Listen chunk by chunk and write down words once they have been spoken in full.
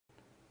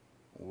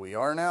We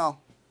are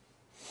now.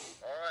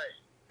 All right.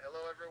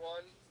 Hello,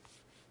 everyone.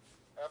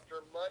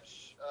 After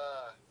much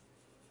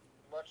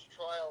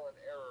trial and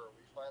error,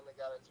 we finally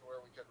got it to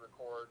where we could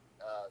record.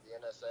 The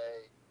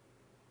NSA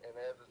and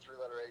the other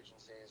three-letter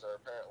agencies are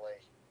apparently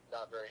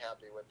not very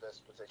happy with this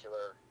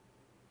particular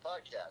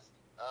podcast.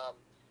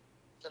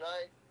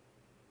 Tonight,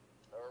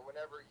 or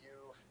whenever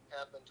you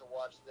happen to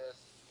watch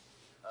this,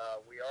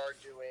 we are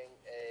doing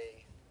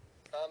a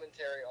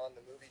commentary on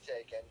the movie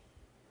Taken.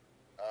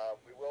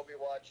 We will be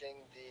watching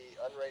the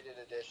unrated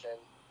edition.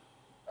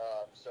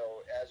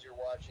 So as you're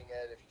watching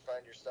it, if you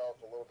find yourself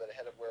a little bit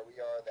ahead of where we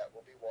are, that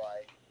will be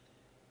why.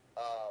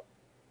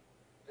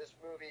 This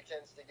movie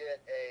tends to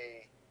get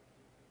a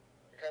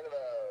kind of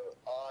a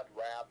odd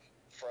rap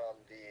from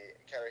the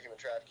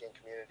counter-human trafficking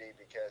community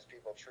because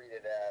people treat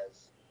it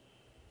as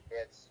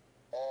it's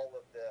all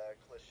of the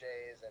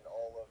cliches and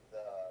all of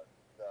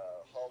the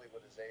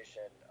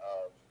Hollywoodization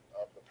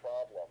of the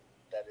problem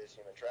that is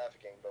human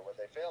trafficking. But what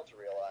they fail to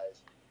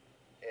realize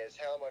is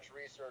how much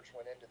research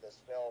went into this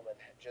film and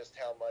just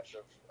how much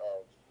of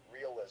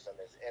realism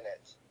is in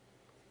it.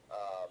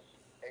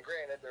 And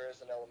granted, there is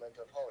an element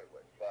of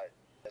Hollywood, but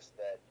this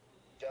that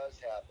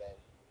does happen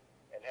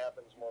and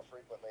happens more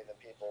frequently than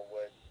people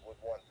would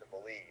want to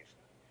believe.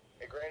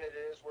 And granted,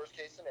 it is worst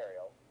case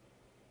scenario,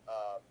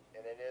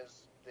 and it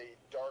is the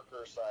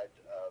darker side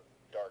of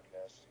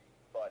darkness,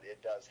 but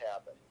it does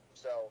happen.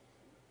 So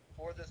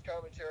for this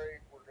commentary,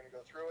 we're going to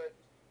go through it.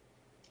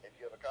 If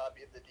you have a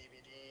copy of the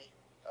DVD,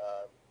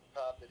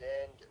 pop it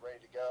in, get ready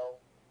to go,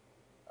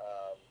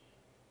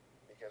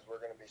 because we're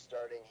going to be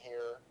starting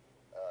here.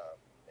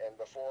 And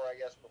before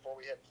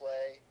we hit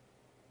play,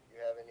 you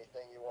have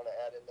anything you want to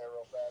add in there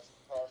real fast,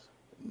 Pause?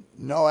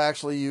 No,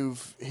 actually,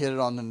 you've hit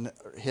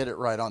it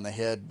right on the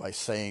head by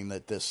saying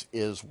that this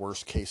is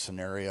worst case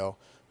scenario.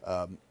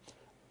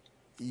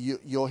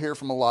 You'll hear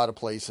from a lot of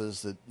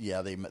places that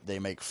they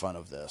make fun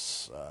of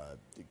this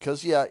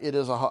because it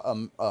is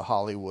a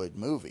Hollywood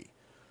movie.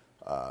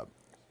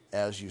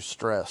 As you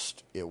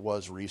stressed, it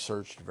was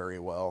researched very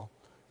well.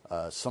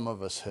 Some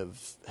of us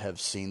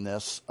have seen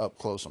this up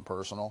close and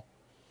personal.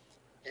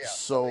 Yeah.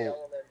 So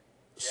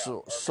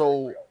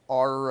So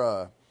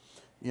our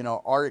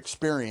our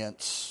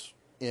experience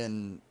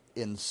in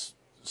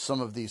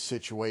some of these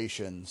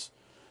situations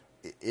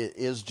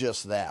is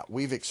just that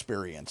we've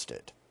experienced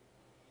it.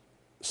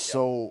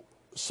 So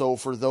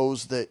for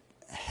those that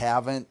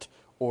haven't,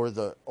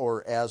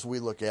 or as we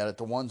look at it,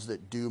 the ones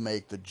that do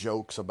make the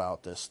jokes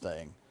about this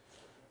thing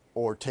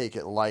or take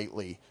it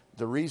lightly,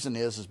 the reason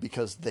is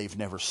because they've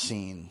never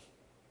seen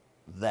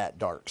that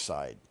dark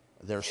side.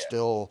 They're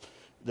still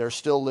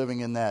living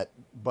in that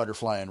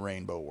butterfly and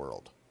rainbow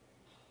world.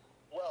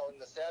 Well,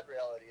 and the sad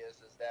reality is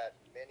that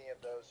many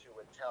of those who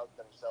would tout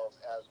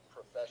themselves as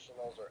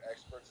professionals or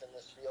experts in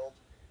this field,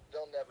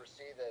 they'll never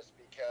see this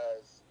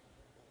because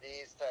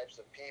these types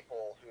of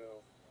people who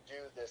do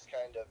this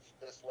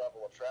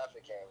level of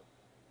trafficking,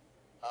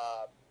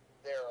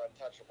 they're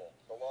untouchable.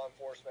 The law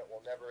enforcement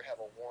will never have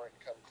a warrant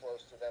come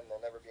close to them.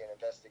 There'll never be an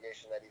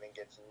investigation that even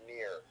gets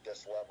near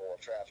this level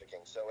of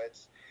trafficking. So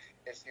it's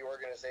the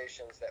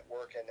organizations that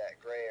work in that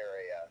gray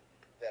area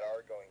that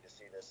are going to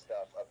see this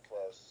stuff up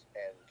close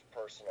and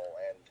personal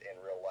and in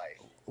real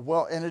life.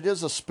 Well, and it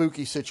is a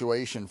spooky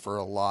situation for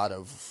a lot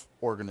of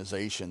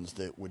organizations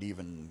that would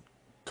even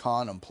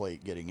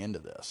contemplate getting into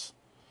this.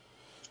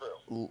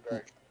 True.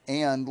 Very true.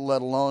 And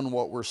let alone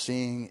what we're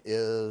seeing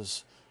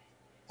is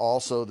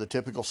also the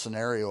typical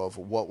scenario of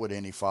what would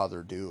any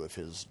father do if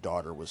his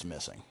daughter was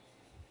missing.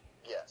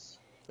 Yes.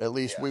 At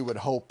least we would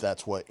hope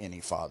that's what any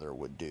father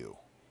would do.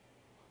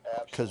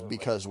 Absolutely.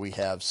 Because we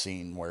have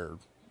seen where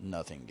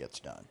nothing gets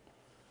done.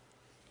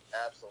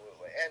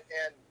 Absolutely.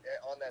 And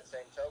on that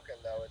same token,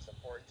 though, it's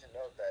important to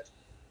note that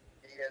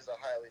he is a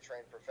highly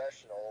trained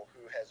professional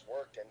who has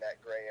worked in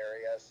that gray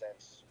area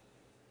since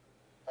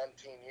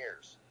umpteen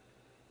years.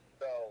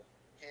 So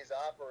he's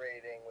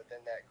operating within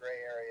that gray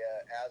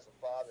area as a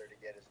father to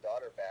get his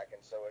daughter back.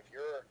 And so if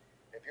you're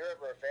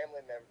ever a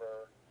family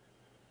member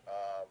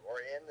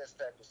or in this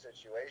type of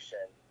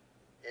situation,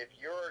 if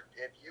you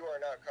are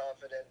not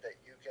confident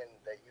that you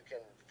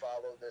can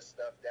follow this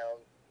stuff down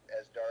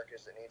as dark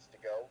as it needs to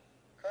go,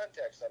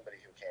 contact somebody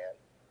who can,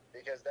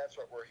 because that's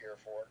what we're here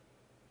for.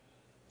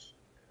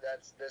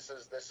 This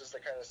is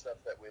the kind of stuff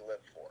that we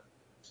live for.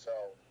 So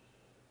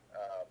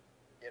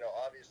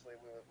obviously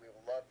we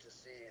would love to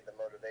see the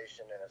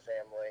motivation in a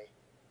family.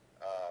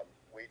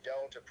 We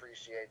don't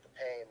appreciate the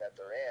pain that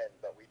they're in,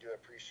 but we do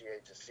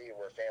appreciate to see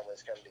where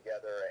families come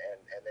together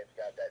and they've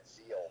got that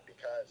zeal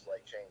because,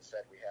 like Shane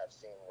said, we have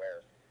seen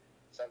where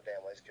some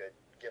families could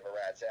give a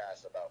rat's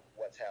ass about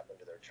what's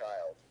happened to their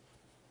child.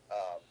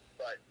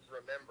 But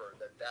remember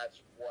that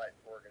that's what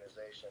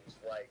organizations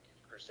like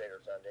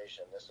Crusader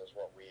Foundation, this is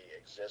what we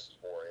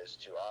exist for, is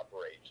to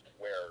operate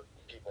where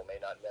people may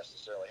not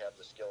necessarily have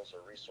the skills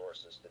or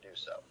resources to do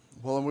so.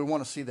 Well, and we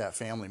want to see that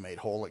family made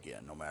whole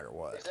again, no matter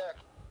what.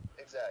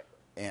 Exactly.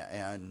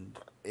 And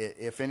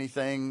if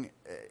anything,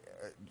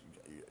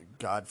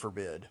 God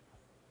forbid,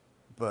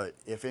 but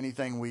if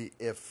anything,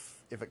 if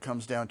if it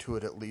comes down to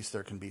it, at least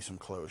there can be some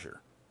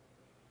closure.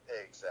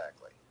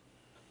 Exactly.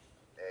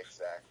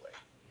 Exactly.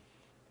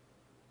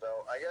 So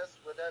I guess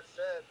with that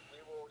said, we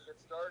will get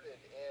started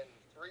in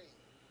 3,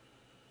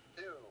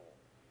 2,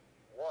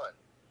 1.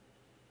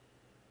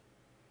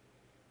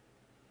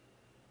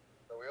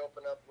 So we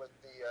open up with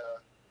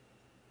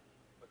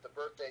the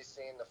birthday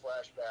scene, the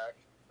flashback,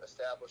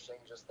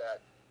 establishing just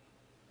that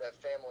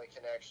family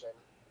connection.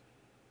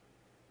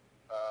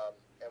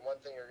 And one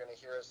thing you're going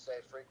to hear us say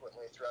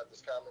frequently throughout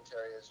this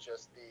commentary is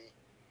just the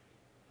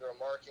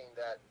remarking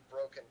that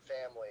broken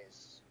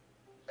families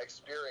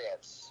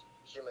experience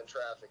human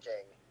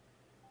trafficking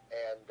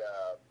and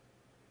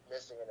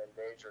missing and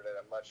endangered at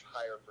a much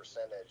higher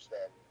percentage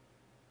than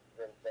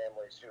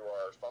families who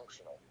are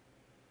functional.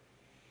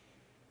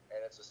 And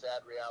it's a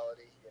sad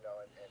reality, you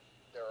know, and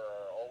there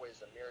are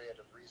always a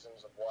myriad of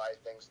reasons of why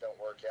things don't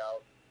work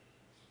out.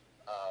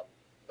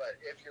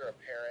 But if you're a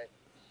parent,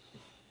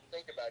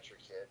 think about your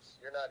kids.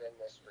 You're not in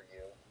this for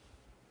you.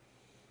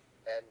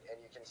 And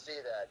you can see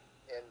that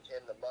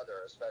in the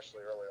mother,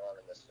 especially early on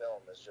in this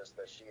film, is just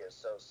that she is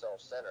so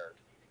self-centered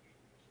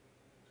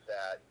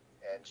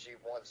and she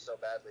wants so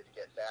badly to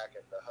get back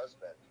at the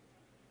husband,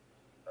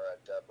 or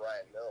at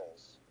Brian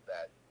Mills,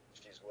 that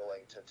she's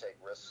willing to take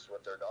risks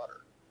with their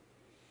daughter.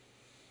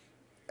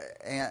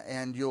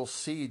 And you'll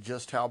see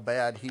just how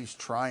bad he's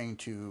trying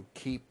to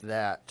keep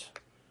that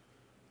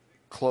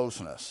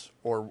closeness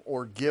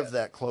or give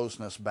that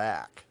closeness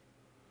back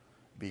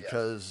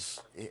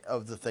because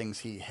of the things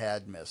he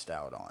had missed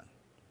out on.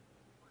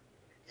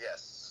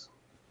 Yes.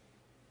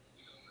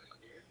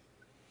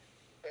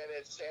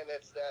 And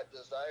it's that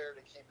desire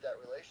to keep that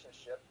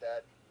relationship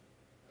that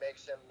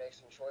makes him make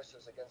some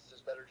choices against his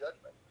better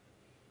judgment.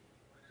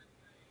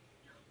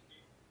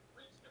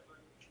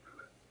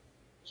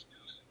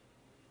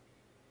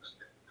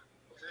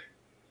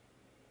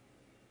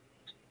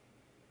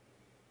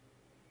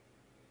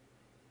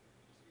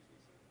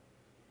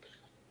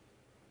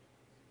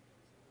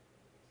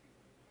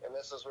 And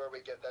this is where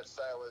we get that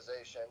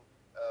stylization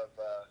of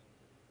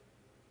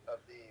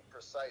the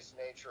precise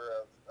nature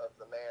of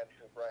the man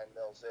who Brian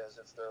Mills is.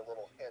 It's their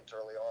little hint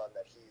early on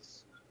that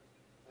he's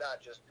not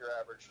just your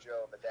average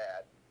Joe of a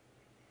dad.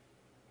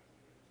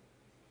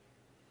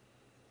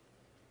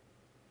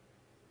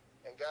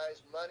 And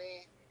guys,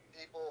 money,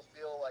 people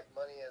feel like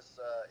money is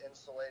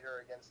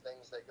insulator against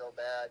things that go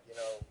bad. You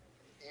know,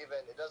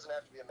 even it doesn't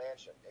have to be a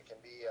mansion. It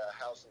can be a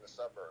house in the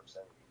suburbs,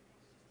 and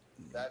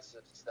that's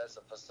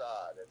a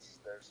facade.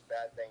 There's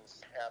bad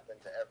things happen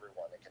to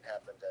everyone. It can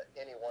happen to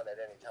anyone at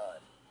any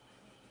time.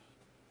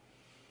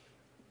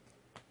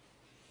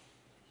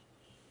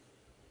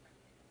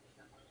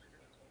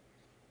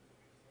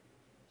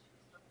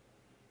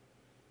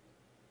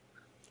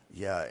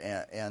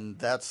 Yeah, and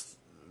that's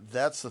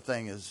the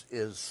thing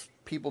is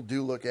people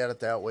do look at it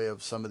that way.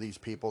 Of some of these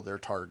people, they're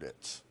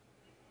targets.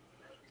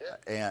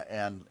 Yeah.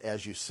 And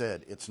as you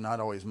said, it's not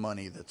always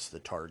money that's the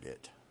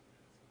target.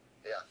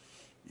 Yeah.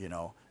 You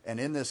know, and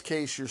in this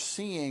case, you're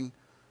seeing,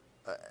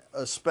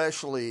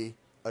 especially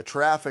a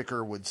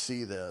trafficker would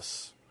see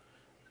this.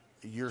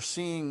 You're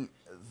seeing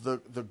the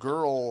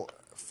girl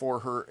for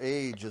her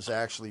age is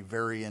actually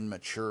very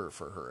immature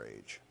for her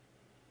age.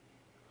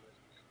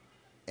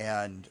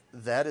 And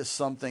that is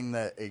something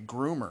that a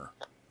groomer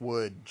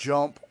would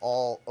jump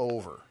all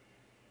over.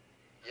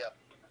 Yep.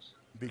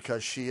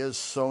 Because she is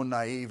so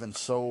naive and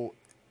so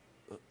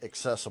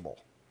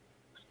accessible.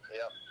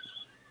 Yep.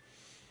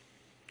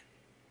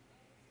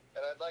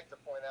 And I'd like to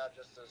point out,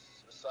 just as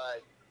a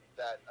side,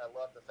 that I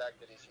love the fact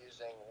that he's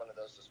using one of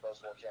those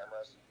disposable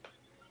cameras.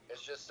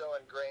 It's just so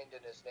ingrained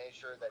in his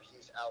nature that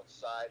he's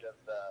outside of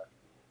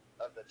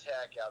the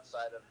tech,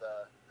 outside of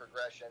the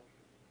progression.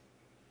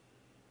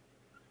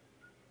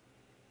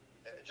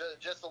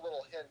 Just a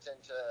little hint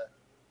into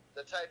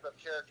the type of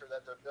character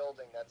that they're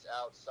building that's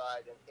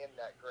outside and in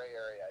that gray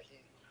area.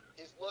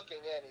 He's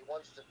looking in, he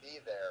wants to be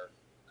there,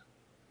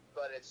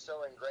 but it's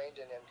so ingrained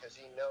in him because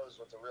he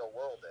knows what the real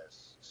world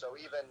is. So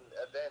even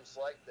events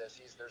like this,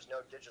 there's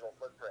no digital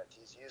footprint.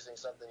 He's using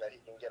something that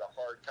he can get a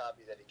hard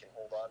copy that he can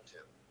hold on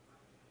to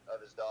of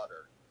his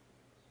daughter.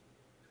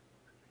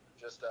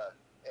 Just a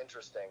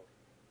interesting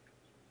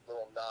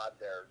little nod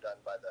there done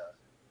by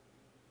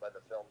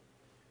the film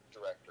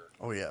director.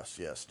 Oh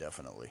yes,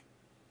 definitely.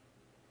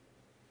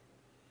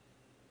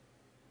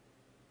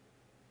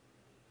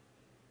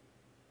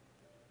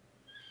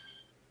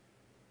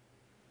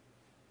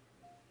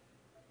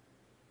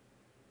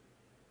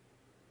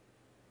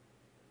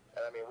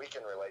 And I mean, we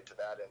can relate to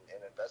that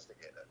and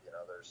investigate it. You know,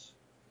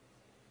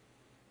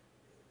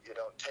 you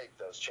don't take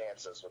those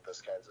chances with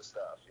this kinds of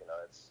stuff. You know,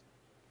 it's.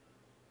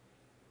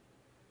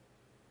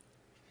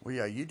 Well,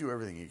 yeah, you do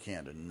everything you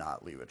can to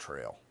not leave a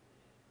trail.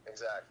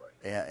 Exactly.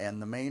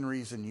 And the main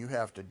reason you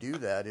have to do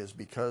that is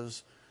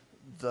because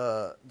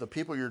the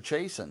people you're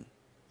chasing.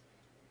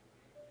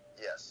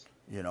 Yes.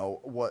 You know,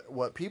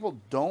 what people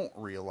don't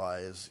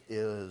realize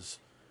is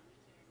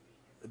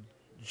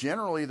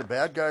generally the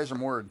bad guys are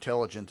more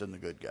intelligent than the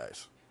good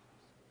guys.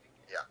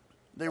 Yeah.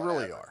 They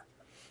really are.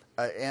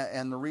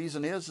 And the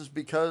reason is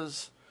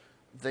because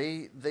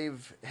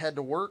they've had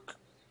to work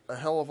a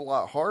hell of a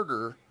lot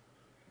harder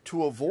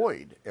to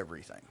avoid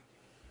everything.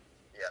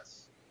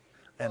 Yes.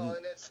 And Well,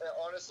 and it's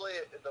honestly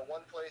the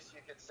one place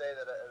you could say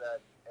that,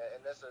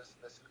 and this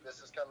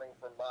is coming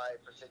from my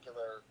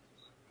particular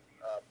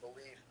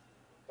belief,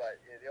 but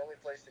the only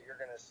place that you're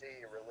going to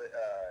see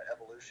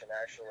evolution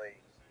actually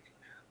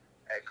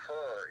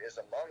occur is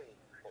among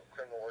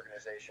criminal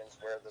organizations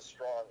where the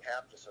strong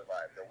have to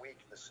survive. The weak,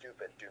 the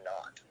stupid do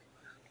not.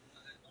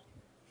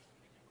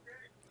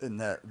 and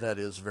that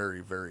is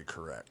very, very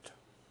correct.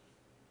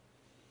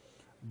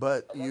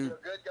 But Among the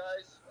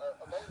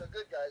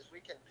good guys, we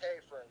can pay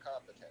for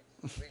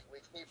incompetence. We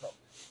keep them.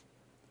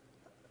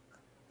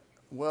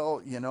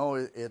 well,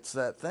 it's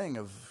that thing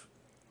of,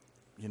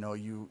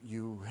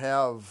 you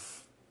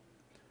have,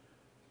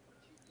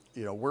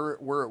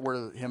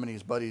 where him and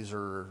his buddies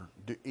are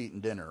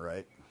eating dinner,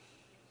 right?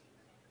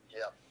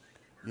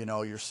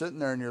 Yeah. You're sitting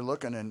there and you're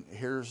looking, and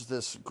here's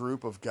this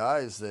group of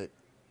guys that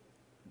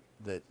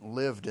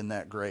lived in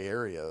that gray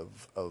area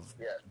of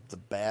Yeah. the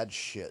bad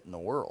shit in the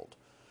world.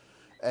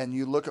 And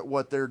you look at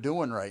what they're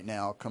doing right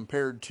now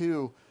compared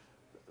to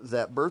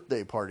that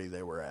birthday party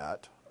they were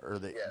at, or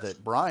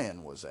that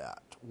Brian was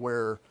at,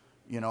 where,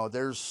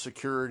 there's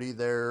security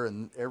there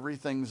and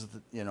everything's,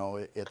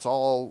 it's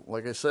all,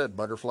 like I said,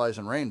 butterflies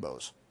and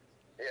rainbows.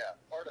 Yeah,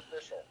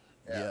 artificial.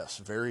 Yeah. Yes,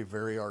 very,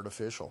 very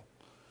artificial.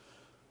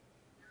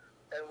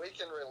 And we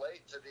can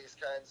relate to these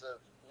kinds of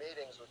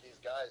meetings with these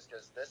guys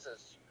because this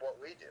is what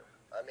we do.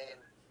 I mean,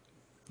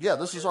 yeah,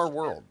 this is our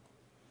world.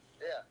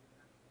 Yeah.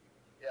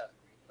 Yeah.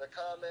 The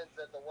comment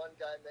that the one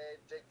guy made,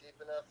 dig deep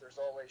enough, there's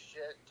always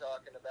shit,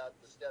 talking about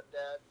the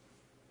stepdad,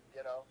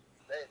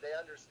 they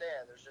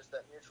understand. There's just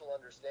that mutual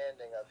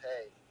understanding of,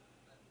 hey,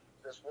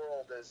 this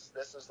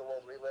is the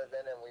world we live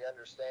in, and we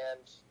understand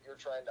you're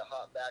trying to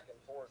hop back and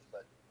forth,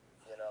 but,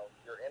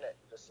 you're in it.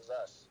 This is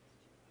us.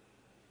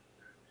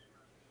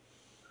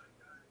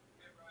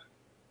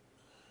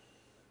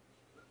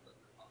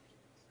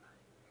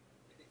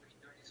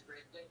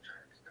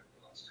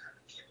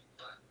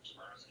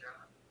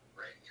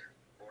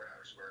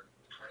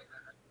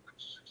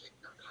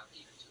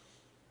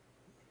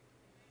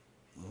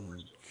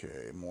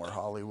 Okay, more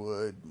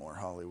Hollywood, more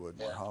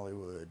Yeah.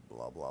 Hollywood,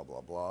 blah, blah, blah,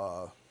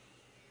 blah.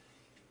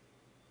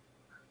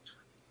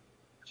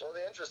 So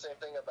the interesting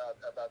thing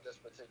about this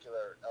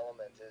particular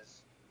element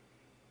is,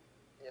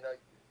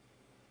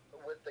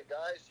 with the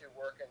guys who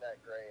work in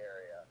that gray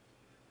area,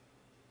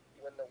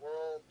 when the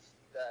world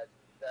that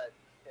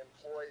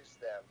employs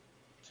them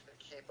to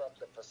keep up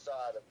the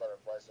facade of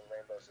butterflies and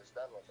rainbows is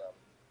done with them,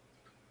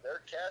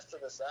 they're cast to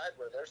the side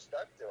where they're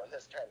stuck doing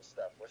this kind of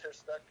stuff, where they're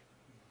stuck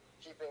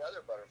keeping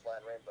other butterfly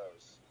and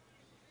rainbows,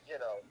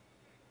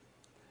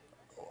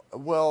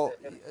 Well,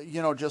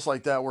 just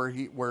like that,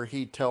 where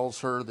he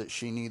tells her that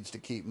she needs to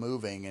keep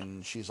moving,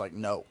 and she's like,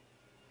 no,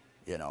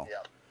 Yeah.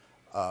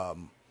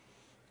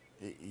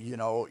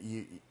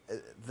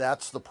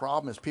 That's the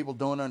problem, is people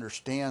don't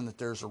understand that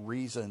there's a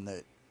reason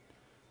that,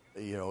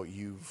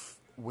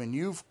 when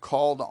you've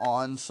called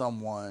on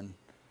someone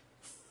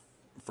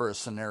for a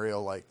scenario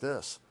like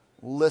this,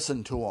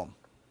 listen to them.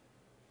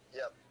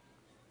 Yep.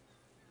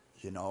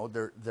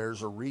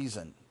 There's a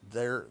reason.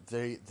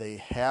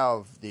 They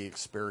have the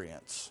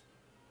experience.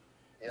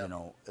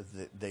 Yep.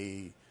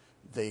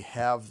 They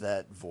have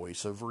that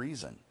voice of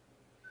reason.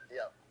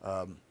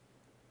 Yep.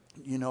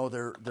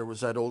 There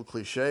was that old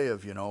cliche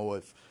of,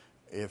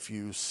 if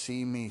you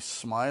see me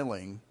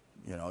smiling,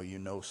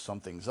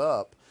 something's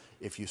up.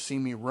 If you see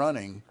me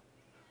running,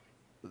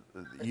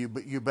 you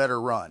better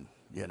run.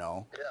 Yeah.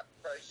 Right.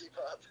 Keep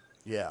up.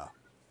 Yeah.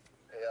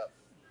 Yep.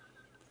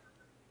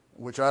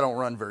 Which I don't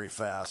run very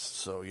fast,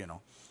 so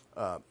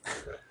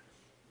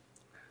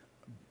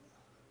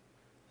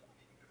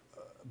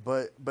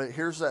But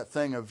here's that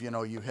thing of,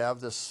 you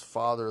have this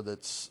father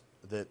that's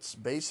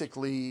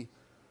basically,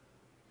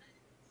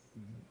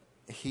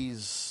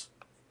 he's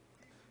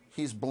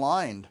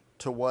blind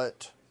to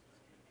what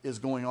is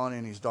going on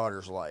in his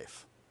daughter's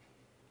life.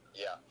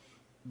 Yeah.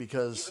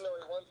 Because even though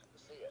he wants to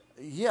see it.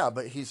 Yeah,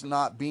 but he's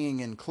not being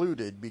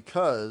included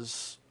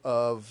because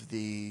of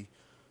the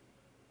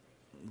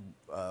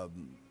Well,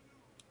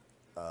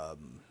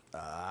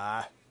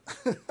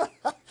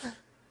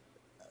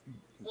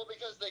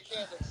 because they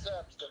can't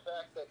accept the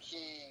fact that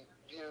he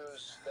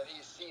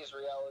sees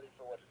reality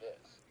for what it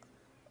is.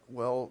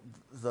 Well,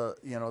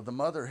 the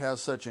mother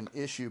has such an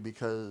issue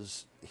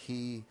because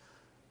he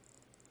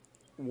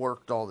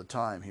worked all the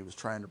time. He was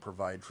trying to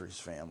provide for his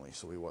family,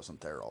 so he wasn't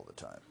there all the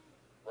time.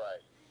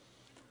 Right.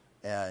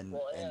 And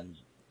And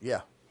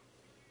yeah.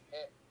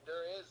 And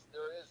there is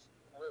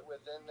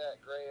within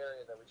that gray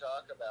area that we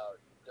talk about,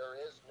 there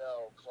is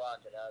no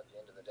clocking out at the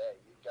end of the day.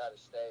 You've got to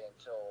stay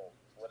until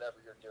whatever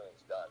you're doing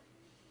is done.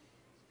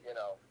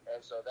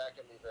 And so that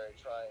can be very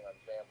trying on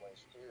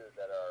families too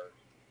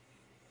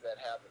that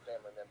have a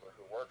family member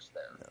who works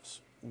there.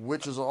 Yes.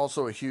 Which is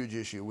also a huge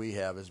issue we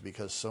have, is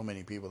because so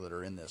many people that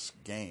are in this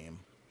game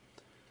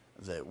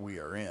that we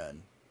are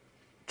in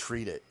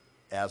treat it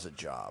as a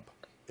job.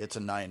 It's a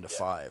 9 to Yeah.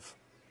 5.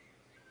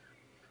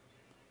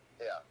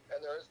 Yeah,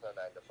 and there is no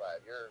 9 to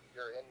 5.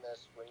 You're in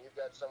this when you've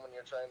got someone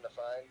you're trying to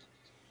find.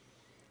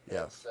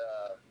 Yeah. It's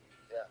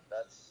yeah,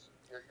 that's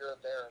you're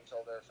there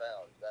until they're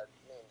found. That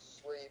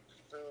means sleep,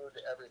 food,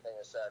 everything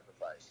is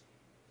sacrificed.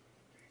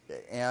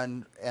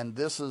 And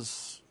this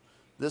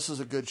is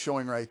a good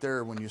showing right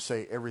there when you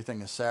say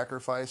everything is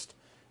sacrificed,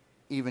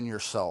 even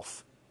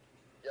yourself.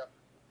 Yep.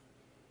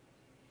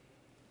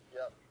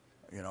 Yep.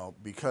 You know,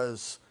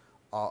 because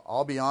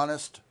I'll be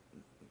honest,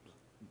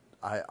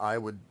 I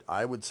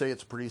would say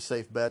it's a pretty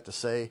safe bet to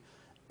say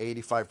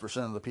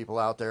 85% of the people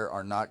out there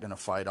are not going to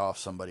fight off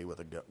somebody with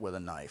a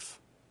knife.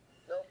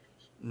 Nope.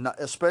 Not,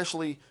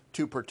 especially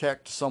to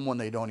protect someone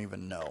they don't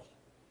even know.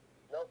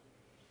 Nope.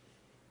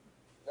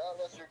 Not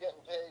unless you're getting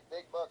paid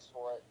big bucks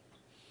for it.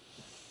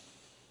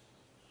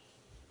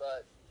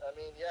 But I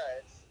mean,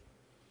 yeah, it's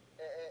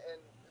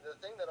and the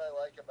thing that I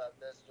like about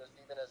this, just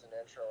even as an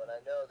intro, and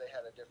I know they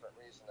had a different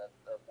reason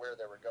of where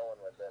they were going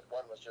with it.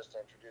 One was just to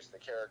introduce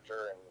the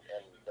character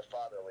and the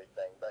fatherly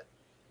thing, but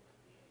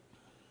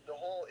the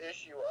whole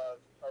issue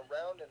of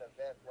around an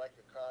event like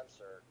a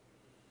concert,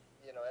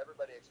 you know,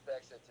 everybody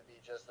expects it to be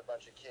just a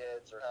bunch of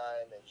kids or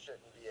time. It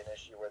shouldn't be an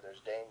issue where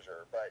there's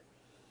danger, but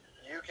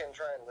you can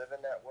try and live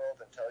in that world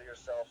and tell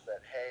yourself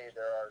that, hey,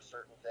 there are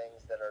certain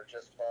things that are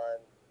just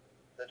fun.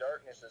 The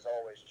darkness is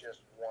always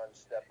just one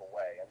step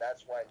away, and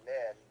that's why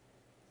men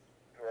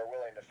who are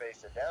willing to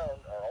face it down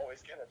are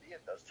always going to be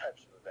at those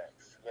types of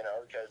events, you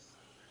know, because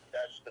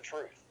that's the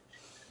truth.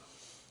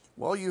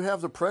 Well, you have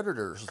the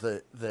predators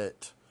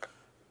that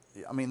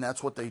I mean,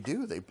 that's what they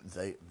do.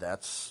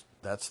 That's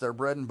their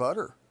bread and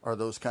butter, are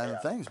those kind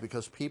of things,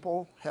 because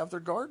people have their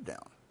guard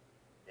down.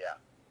 Yeah.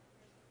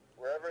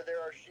 Wherever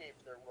there are sheep,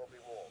 there will be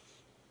wolves.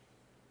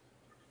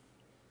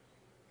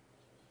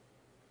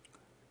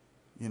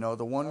 You know,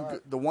 the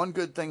one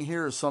good thing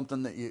here is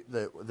something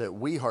that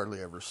we hardly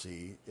ever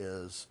see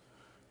is,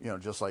 you know,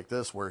 just like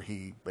this, where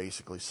he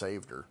basically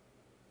saved her,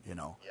 you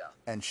know, Yeah.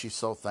 and she's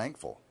so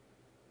thankful.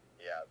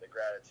 Yeah, the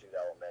gratitude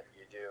element,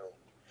 you do.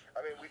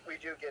 I mean, we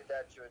do get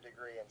that to a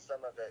degree, and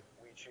some of it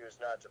we choose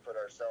not to put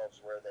ourselves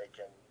where they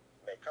can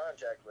make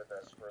contact with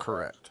us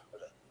Correct.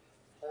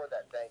 For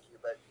that thank you.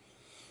 But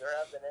there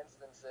have been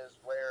instances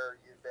where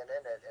you've been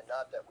in it, and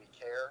not that we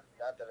care,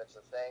 not that it's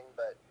a thing,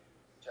 but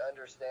to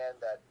understand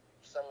that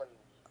someone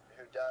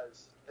who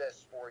does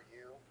this for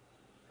you,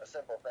 a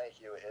simple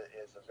thank you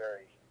is a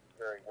very,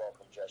 very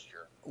welcome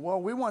gesture.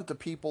 Well, we want the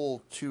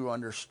people to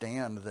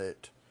understand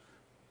that,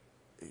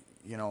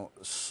 you know,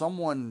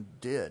 someone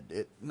did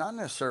it, not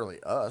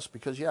necessarily us,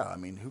 because yeah, I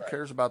mean, who Right.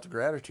 cares about the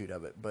gratitude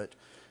of it, but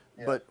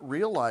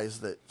realize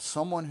that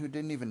someone who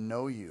didn't even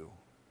know you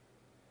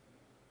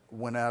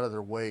went out of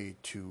their way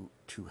to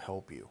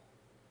help you.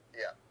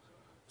 Yeah.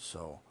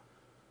 So,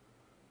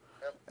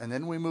 Yep. and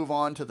then we move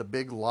on to the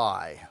big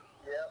lie.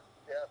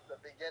 Yep, the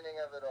beginning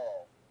of it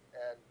all.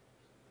 And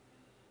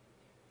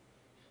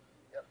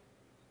yep.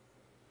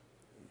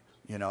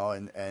 You know,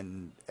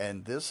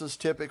 and this is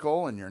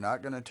typical, and you're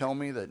not going to tell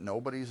me that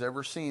nobody's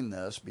ever seen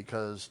this,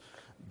 because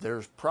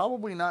there's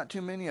probably not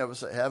too many of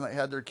us that haven't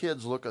had their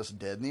kids look us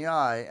dead in the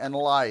eye and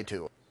lie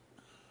to us.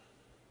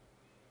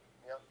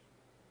 Yep.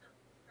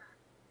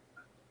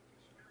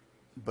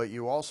 But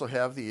you also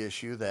have the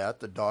issue that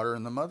the daughter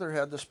and the mother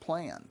had this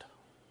planned,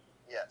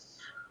 Yes.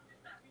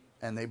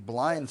 and they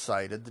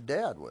blindsided the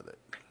dad with it.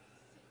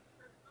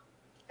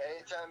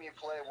 Anytime you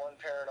play one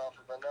parent off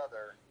of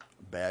another,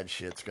 Bad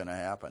shit's going to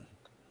happen.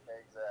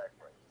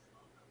 exactly.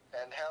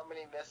 And how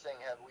many missing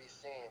have we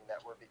seen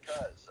that were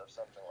because of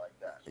something like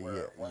that?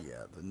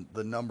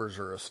 The numbers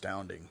are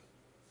astounding.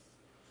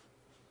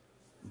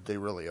 They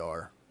really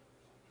are.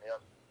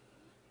 Yep.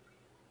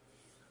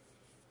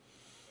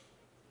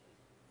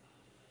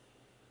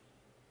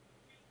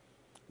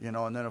 You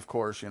know, and then of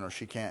course, you know,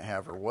 she can't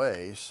have her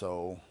way,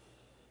 so,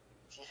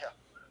 Yeah.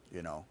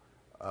 you know,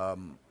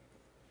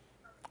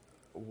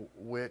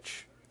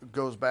 which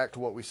goes back to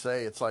what we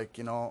say. It's like,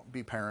 you know,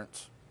 be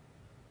parents.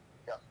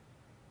 Yep.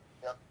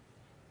 Yep.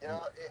 You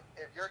know,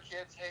 if your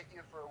kids hate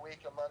you for a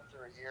week, a month,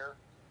 or a year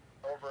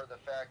over the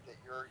fact that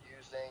you're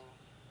using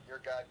your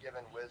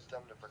God-given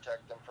wisdom to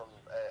protect them from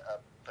a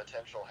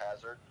potential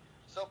hazard,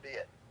 so be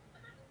it.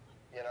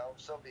 You know,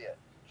 so be it.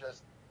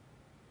 Just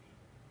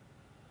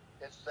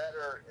it's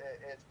better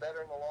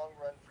in the long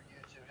run for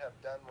you to have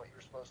done what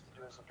you're supposed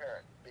to do as a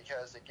parent,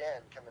 because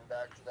again, coming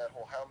back to that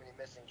whole how many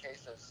missing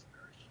cases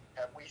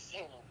have we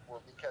seen were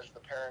because the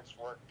parents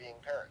weren't being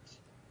parents.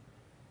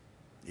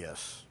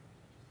 Yes.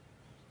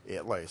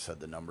 Like I said,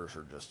 the numbers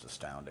are just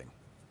astounding.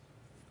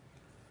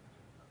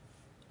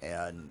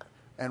 And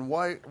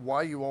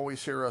why you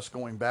always hear us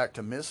going back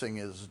to missing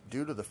is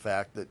due to the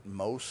fact that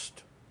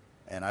most,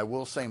 and I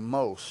will say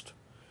most,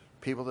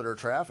 people that are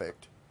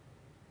trafficked,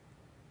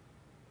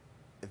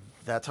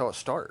 that's how it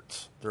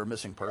starts. They're a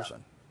missing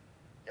person.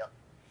 Yeah.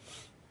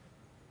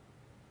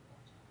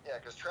 Yeah,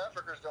 because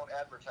traffickers don't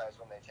advertise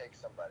when they take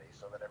somebody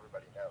so that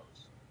everybody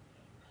knows.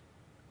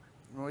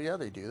 Well, yeah,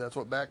 they do. That's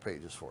what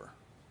Backpage is for.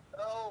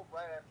 Oh,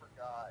 right, I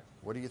forgot.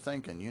 What are you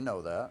thinking? You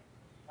know that.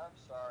 I'm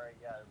sorry.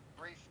 Yeah,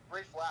 brief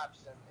lapse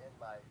in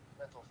my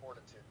mental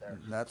fortitude there.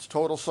 That's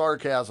total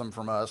sarcasm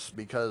from us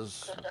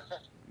because,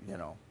 you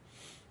know,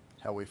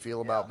 how we feel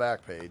Yeah, about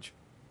Backpage.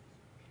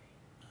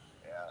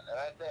 yeah, and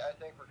I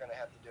think we're gonna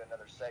have to do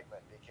another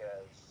segment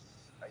because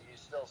you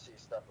still see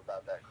stuff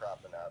about that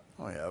cropping up.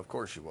 Oh, yeah, of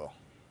course you will.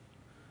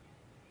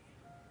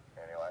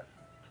 Anyway.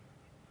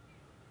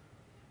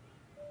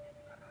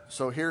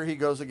 So here he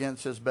goes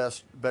against his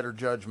better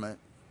judgment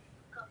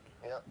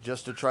Yep.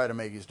 just to try to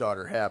make his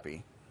daughter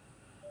happy.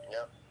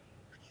 Yep.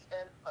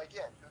 And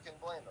again, who can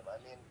blame him? I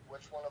mean,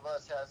 which one of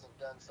us hasn't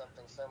done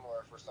something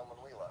similar for someone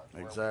we love?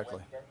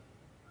 Exactly.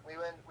 We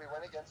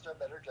went against our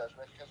better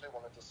judgment because we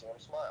wanted to see him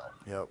smile.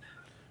 Yep.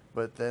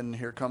 But then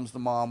here comes the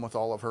mom with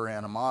all of her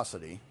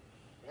animosity.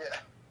 Yeah.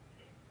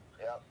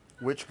 Yep.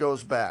 Which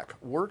goes back.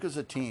 Work as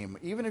a team.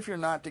 Even if you're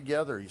not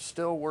together, you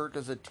still work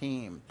as a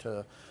team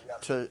to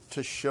Yep.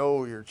 to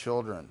show your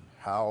children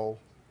how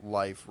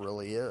life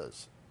really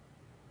is.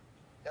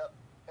 Yep.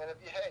 And if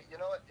you hate, you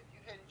know what? If you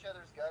hate each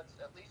other's guts,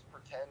 at least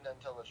pretend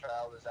until the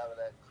child is out of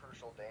that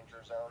crucial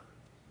danger zone.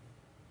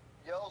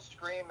 Yell,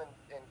 scream,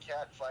 and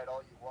cat fight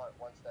all you want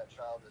once that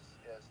child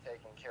is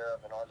taken care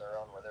of and on their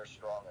own where they're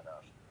strong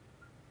enough.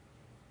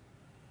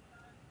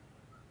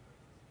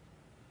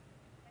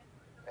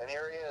 And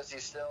here he is.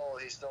 He's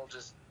still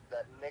just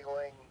that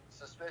niggling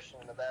suspicion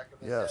in the back of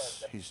his head.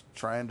 Yes, he's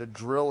trying to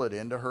drill it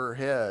into her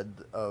head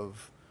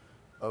of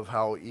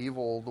how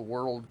evil the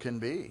world can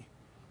be.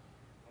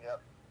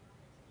 Yep.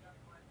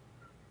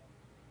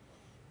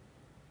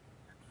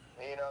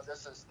 You know,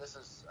 this is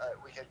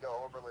we could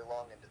go overly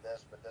long into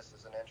this, but this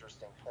is an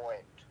interesting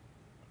point.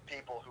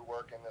 People who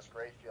work in this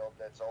gray field,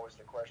 that's always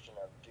the question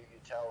of, do you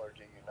tell or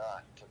do you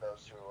not to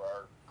those who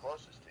are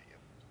closest to you?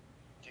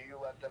 Do you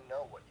let them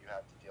know what you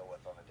have to deal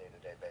with on a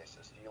day-to-day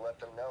basis? Do you let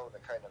them know the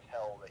kind of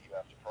hell that you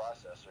have to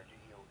process, or do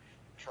you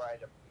try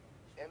to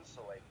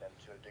insulate them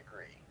to a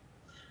degree?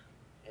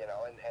 You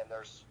know, and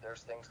there's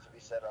things to be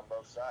said on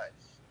both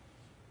sides.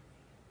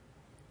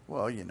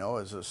 Well, you know,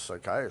 as a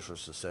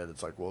psychiatrist has said,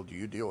 it's like, well, do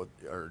you deal with,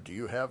 or do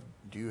you have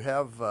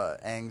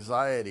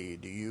anxiety?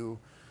 Do you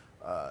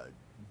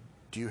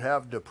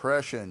have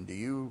depression? Do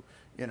you,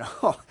 you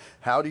know,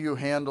 how do you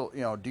handle,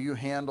 you know, do you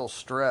handle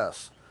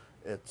stress?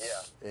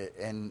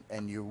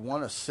 And you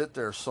want to sit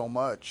there so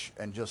much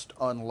and just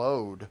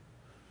unload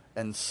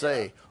and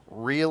say,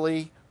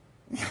 really,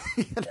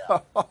 you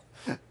know,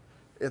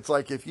 it's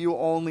like if you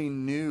only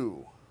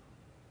knew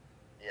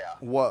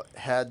what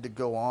had to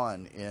go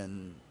on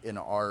in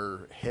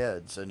our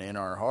heads and in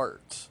our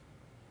hearts.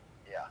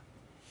 Yeah.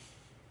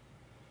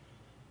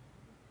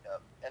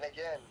 Yep. And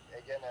again,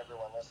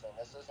 everyone listening,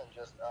 this isn't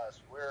just us.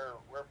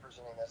 We're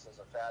presenting this as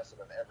a facet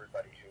of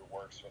everybody who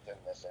works within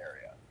this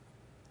area.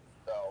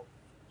 So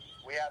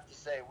we have to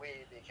say we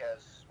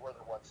because we're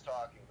the ones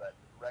talking, but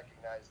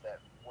recognize that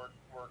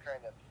we're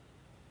kind of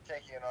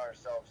taking it on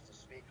ourselves to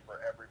speak for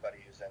everybody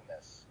who's in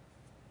this.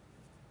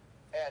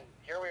 And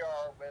here we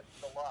are with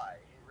the lie.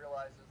 He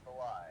realizes the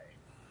lie.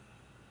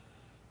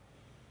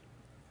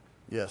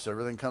 Yes,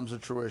 everything comes to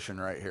fruition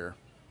right here.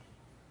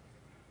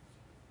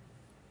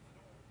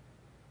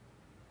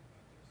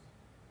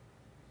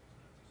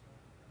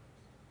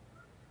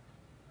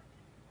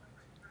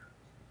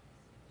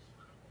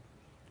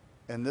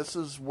 And this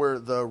is where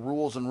the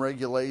rules and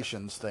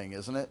regulations thing,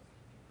 isn't it?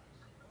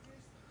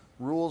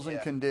 Rules and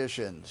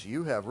conditions.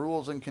 You have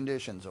rules and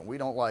conditions, and we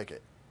don't like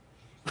it.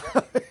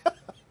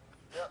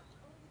 Yep.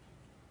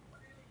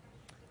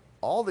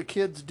 All the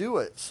kids do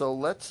it, so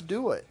let's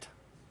do it.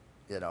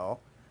 You know,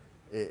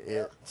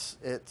 it's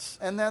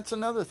and that's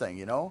another thing.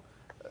 You know,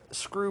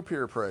 screw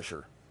peer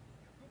pressure.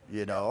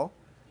 You know,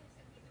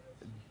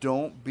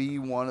 don't be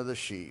one of the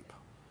sheep.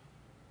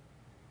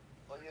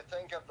 Well, you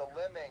think of the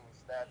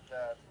lemmings that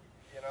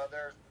you know,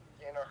 there's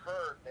in a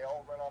herd, they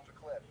all run off a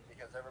cliff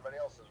because everybody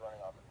else is running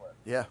off a cliff.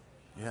 Yeah,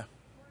 yeah.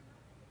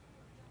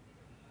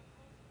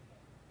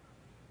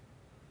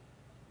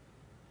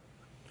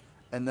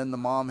 And then the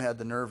mom had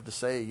the nerve to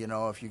say, you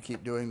know, if you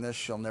keep doing this,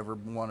 she'll never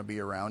want to be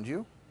around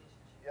you.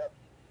 Yep.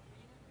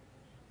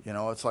 You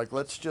know, it's like,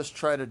 let's just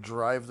try to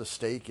drive the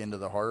stake into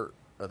the heart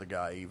of the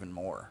guy even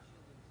more.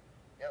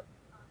 Yep.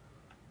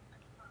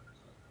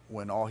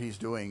 When all he's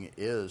doing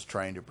is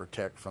trying to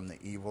protect from the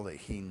evil that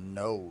he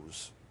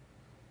knows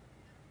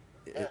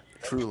it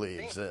truly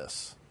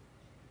exists.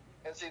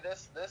 And see,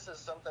 this is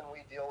something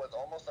we deal with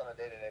almost on a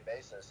day-to-day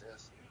basis,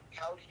 is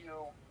how do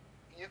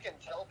you can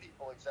tell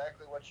people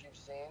exactly what you've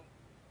seen,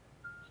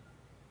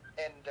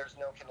 and there's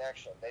no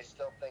connection. They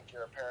still think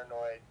you're a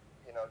paranoid,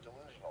 you know,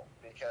 delusional,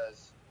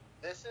 because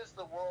this is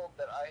the world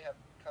that I have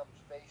come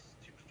face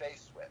to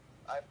face with.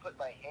 I've put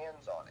my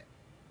hands on it.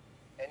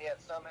 And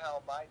yet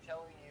somehow my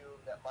telling you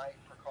that my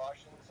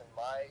precautions and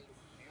my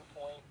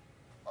viewpoint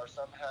are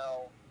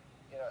somehow,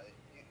 you know,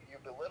 you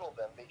belittle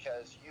them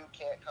because you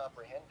can't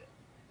comprehend it.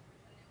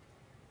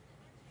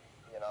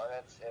 You know,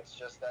 and it's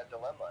just that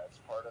dilemma. It's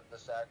part of the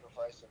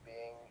sacrifice of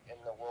being in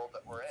the world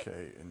that we're in.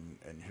 Okay,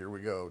 and here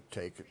we go.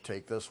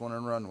 Take this one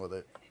and run with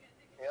it.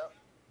 Yep.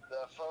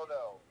 The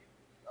photo.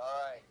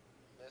 All right.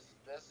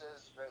 This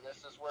is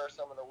where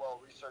some of the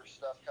well-researched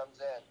stuff comes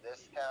in.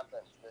 This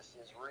happens. This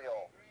is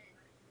real.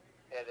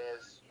 It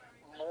is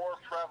more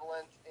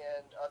prevalent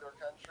in other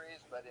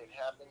countries, but it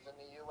happens in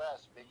the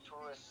U.S., big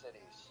tourist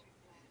cities.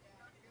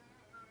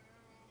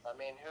 I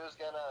mean, who's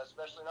gonna,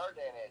 especially in our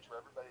day and age, where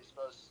everybody's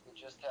supposed to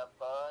just have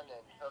fun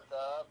and hook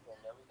up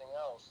and everything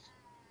else?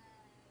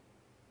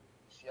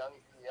 This young,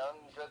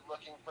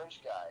 good-looking French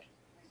guy.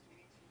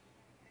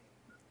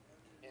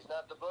 He's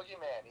not the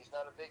boogeyman. He's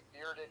not a big,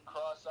 bearded,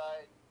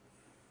 cross-eyed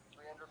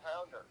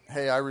 300-pounder.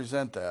 Hey, I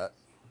resent that.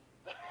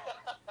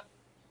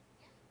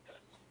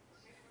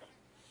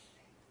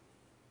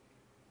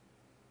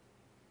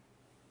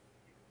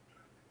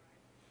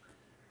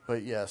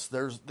 But yes,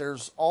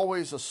 there's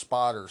always a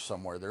spotter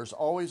somewhere. There's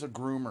always a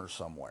groomer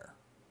somewhere.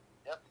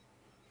 Yep.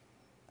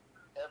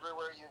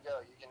 Everywhere you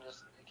go, you can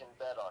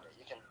bet on it.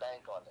 You can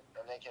bank on it,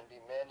 and they can be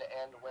men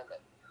and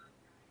women.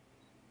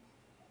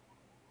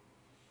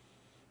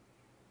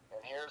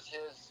 And here's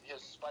his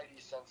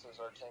spidey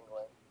senses are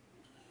tingling.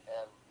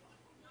 And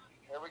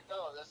here we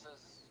go. This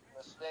is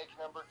mistake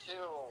number 2.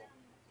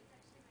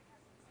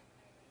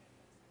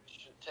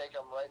 Should take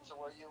them right to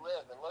where you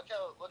live. And look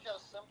how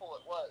simple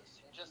it was.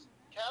 He just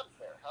cabbed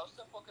there. How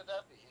simple could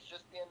that be? He's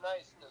just being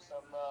nice to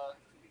some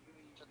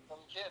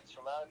kids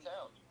from out of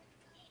town.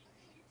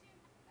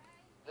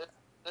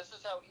 This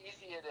is how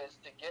easy it is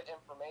to get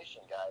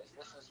information, guys.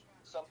 This is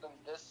something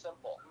this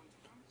simple.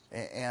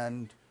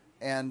 And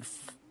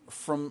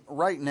from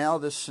right now,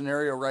 this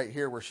scenario right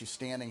here where she's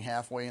standing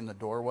halfway in the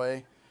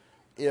doorway,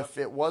 if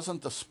it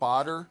wasn't the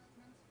spotter,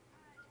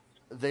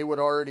 they would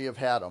already have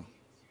had him.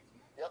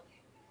 Yep.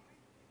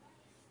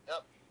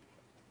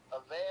 A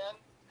van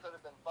could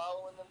have been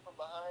following them from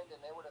behind,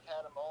 and they would have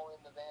had them all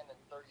in the van in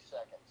 30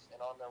 seconds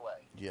and on their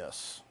way.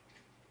 Yes.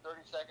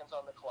 30 seconds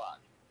on the clock.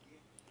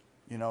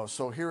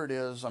 So here it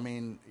is. I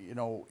mean,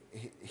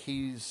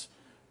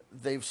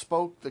 they've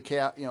spoke the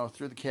cab,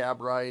 through the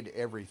cab ride,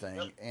 everything.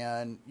 Yep.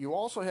 And you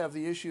also have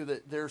the issue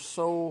that they're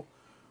so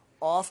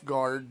off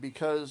guard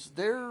because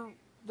they're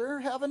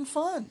having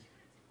fun.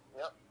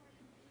 Yep.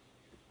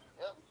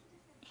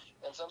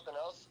 And something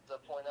else to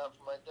point out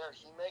from right there,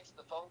 he makes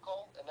the phone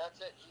call, and that's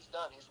it. He's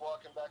done. He's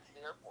walking back to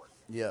the airport.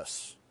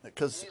 Yes,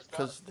 because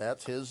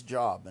that's his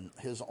job and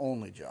his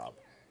only job.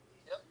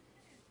 Yep.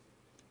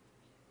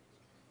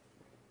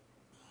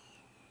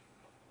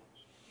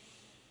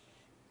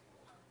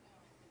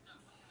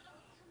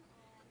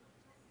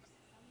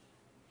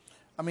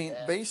 I mean,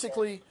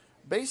 basically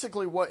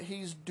what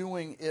he's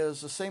doing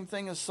is the same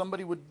thing as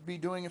somebody would be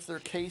doing if they're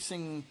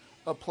casing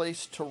a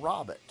place to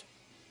rob it.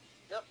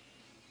 Yep.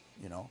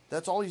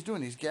 That's all he's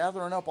doing. He's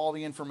gathering up all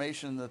the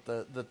information that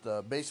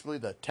the basically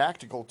the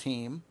tactical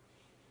team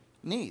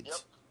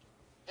needs.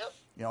 Yep.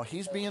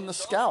 He's being the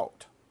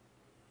scout.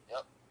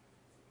 Yep.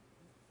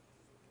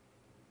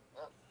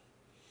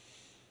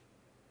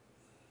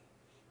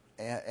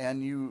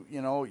 And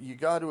you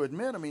got to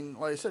admit, I mean,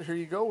 like I said, here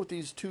you go with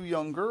these 2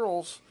 young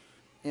girls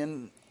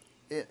in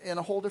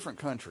a whole different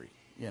country,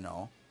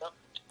 Yep.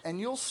 And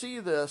you'll see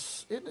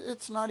this.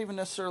 It's not even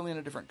necessarily in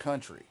a different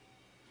country.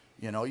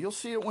 You'll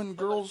see it when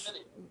girls,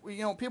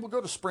 people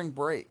go to spring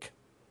break.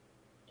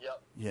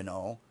 Yep.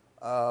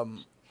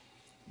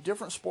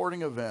 Different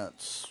sporting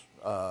events.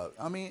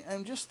 I mean,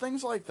 and just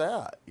things like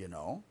that. But you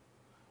know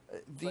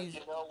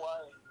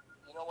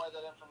why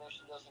that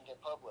information doesn't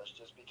get published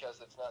is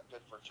because it's not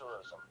good for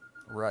tourism.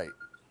 Right.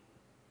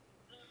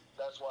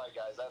 That's why,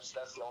 guys.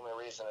 That's the only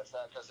reason. It's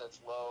not because it's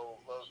low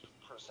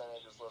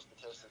percentages, low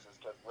statistics. It's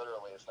because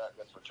literally it's not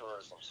good for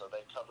tourism. So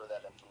they cover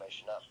that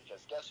information up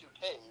because guess who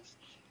pays?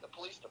 The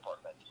police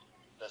department,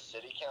 the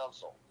city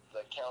council,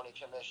 the county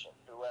commission,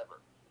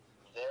 whoever.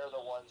 They're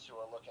the ones who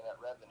are looking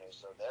at revenue.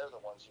 So they're the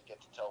ones who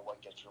get to tell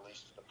what gets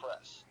released to the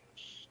press.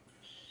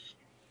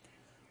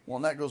 Well,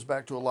 and that goes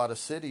back to a lot of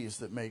cities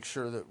that make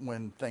sure that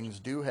when things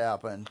do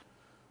happen,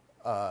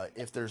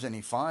 if there's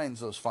any fines,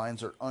 those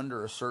fines are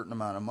under a certain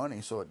amount of money,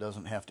 so it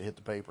doesn't have to hit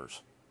the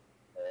papers.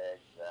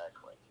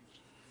 Exactly.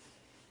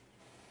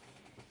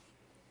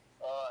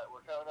 All right,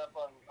 we're coming up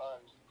on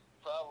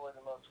probably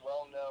the most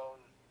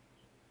well-known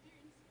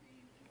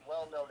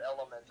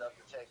element of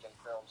the Taken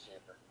films here.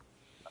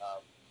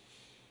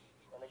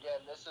 And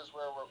again, this is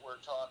where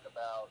we're talking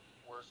about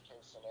worst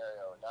case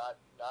scenario. Not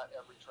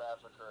every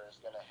trafficker is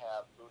going to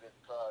have booted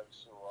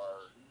thugs who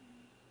are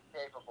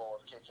capable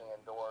of kicking in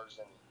doors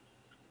and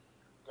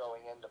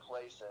going into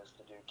places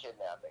to do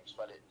kidnappings,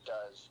 but it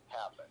does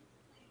happen.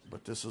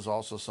 But this is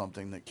also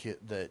something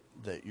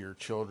that your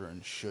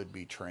children should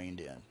be trained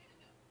in.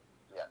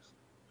 Yes.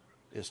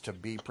 Is to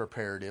be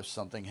prepared if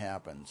something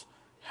happens,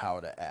 how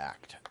to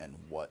act and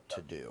what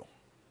to do.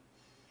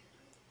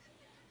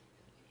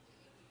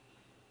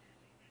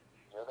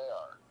 Here they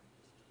are.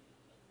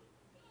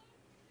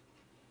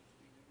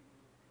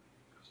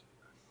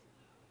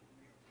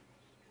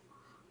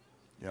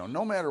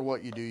 No matter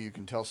what you do, you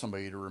can tell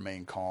somebody to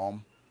remain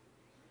calm.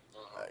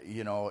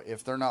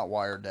 If they're not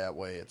wired that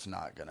way, it's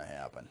not going to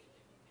happen.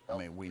 I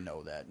mean, we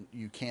know that.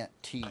 You can't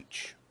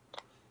teach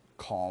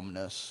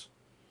calmness.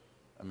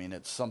 I mean,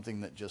 it's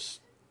something that just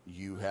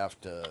you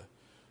have to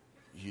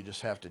You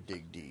just have to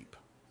dig deep.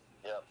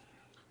 Yep.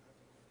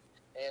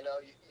 And,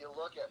 you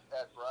look at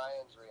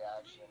Brian's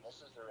reaction.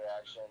 This is the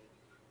reaction.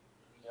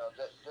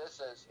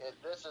 This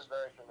is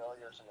very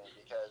familiar to me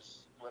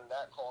because when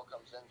that call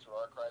comes in through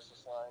our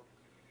crisis line,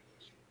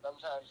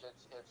 sometimes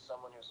it's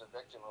someone who's a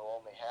victim who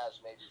only has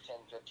maybe 10,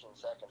 15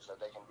 seconds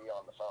that they can be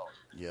on the phone.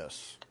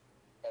 Yes.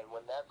 And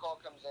when that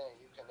call comes in and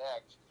you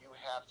connect, you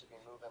have to be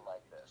moving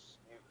like this.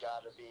 You've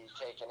got to be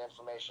taking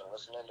information,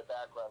 listening to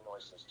background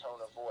noises, tone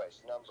of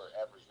voice, number,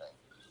 everything.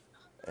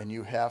 And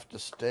you have to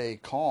stay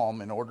calm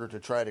in order to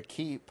try to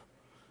keep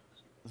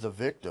the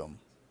victim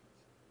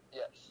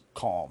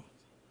calm.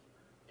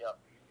 Yep.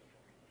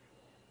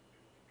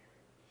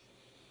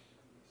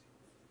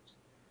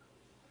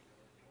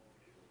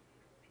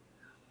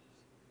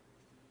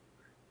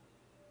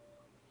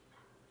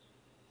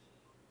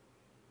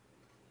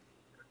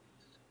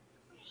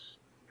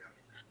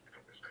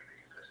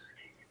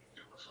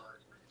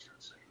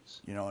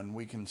 And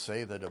we can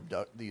say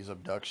that these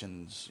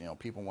abductions,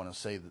 people want to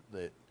say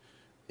that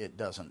it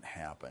doesn't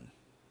happen.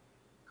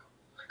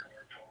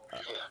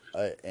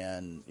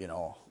 And,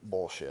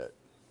 bullshit.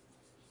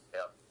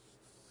 Yep.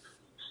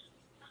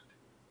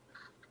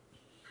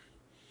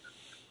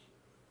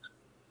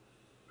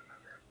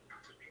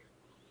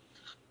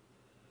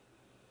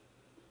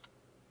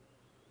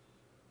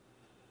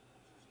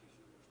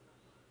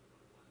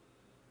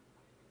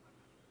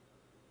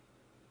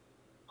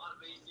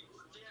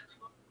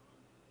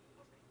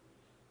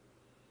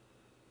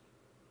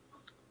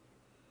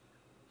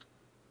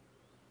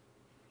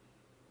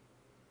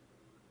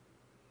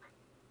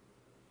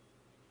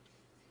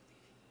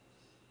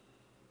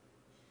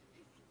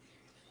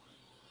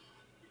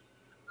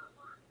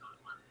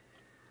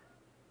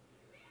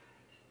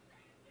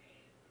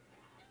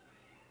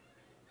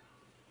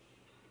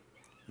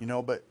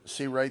 But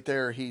see right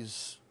there, he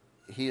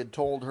had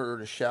told her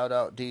to shout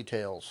out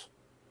details.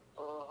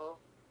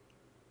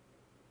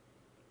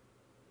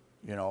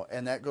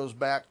 And that goes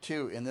back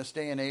to, in this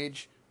day and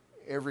age,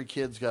 every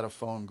kid's got a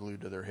phone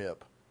glued to their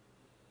hip.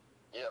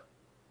 Yep.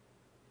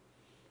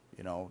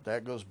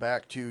 That goes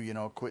back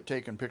to, quit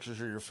taking pictures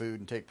of your food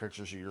and take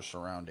pictures of your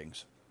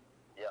surroundings.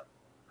 Yep.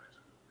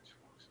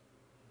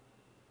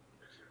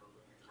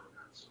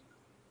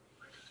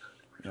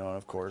 And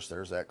of course,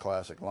 there's that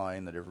classic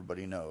line that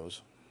everybody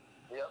knows.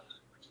 Yep.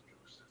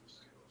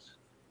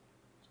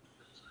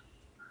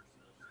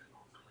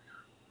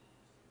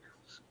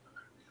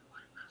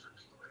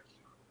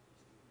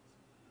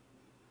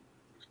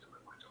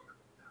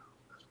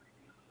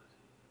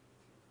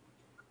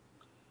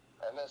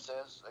 And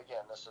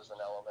this is an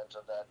element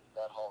of that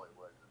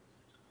Hollywood.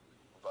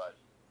 But,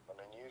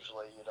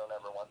 usually you don't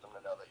ever want them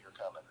to know that you're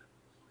coming.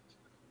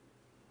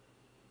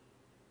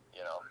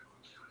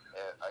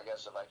 I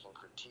guess if I can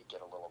critique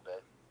it a little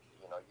bit,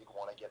 you'd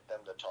want to get them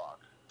to talk,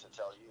 to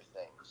tell you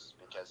things,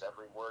 because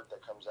every word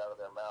that comes out of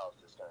their mouth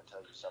is going to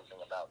tell you something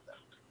about them.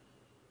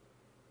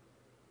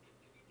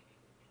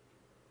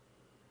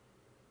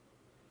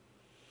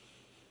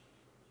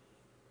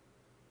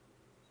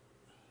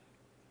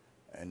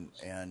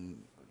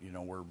 And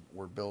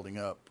we're building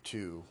up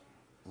to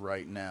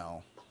right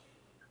now.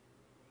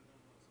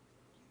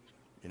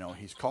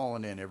 He's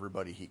calling in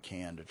everybody he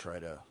can to try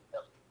to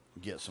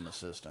get some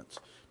assistance.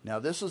 Now,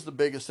 this is the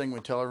biggest thing we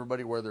tell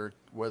everybody,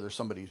 whether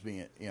somebody's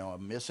being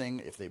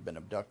missing, if they've been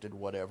abducted,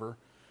 whatever.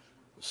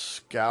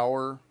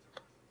 Scour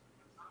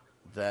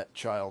that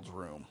child's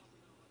room.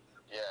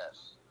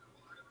 Yes.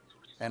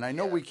 And I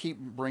know we keep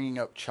bringing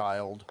up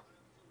child,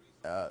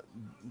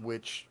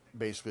 which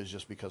basically is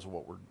just because of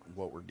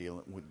what we're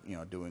dealing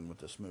with, doing with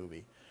this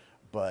movie.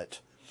 But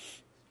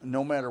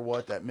no matter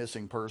what, that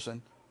missing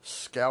person,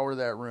 scour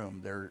that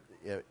room.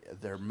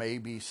 There may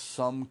be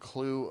some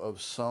clue of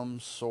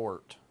some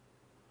sort.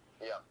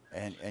 Yeah.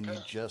 And you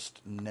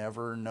just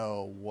never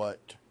know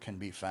what can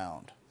be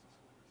found.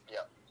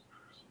 Yeah.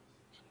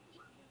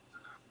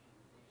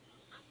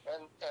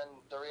 And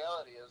the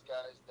reality is,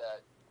 guys,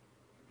 that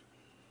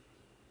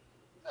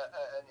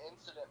an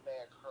incident may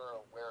occur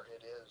where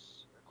it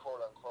is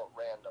quote-unquote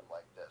random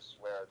like this,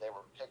 where they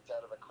were picked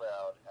out of a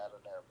crowd at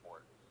an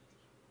airport.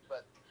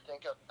 But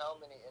think of how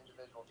many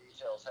individual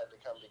details had to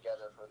come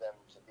together for them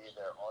to be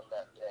there on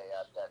that day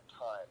at that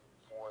time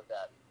for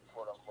that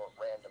quote-unquote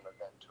random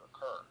event to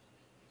occur.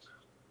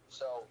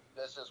 So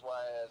this is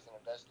why, as an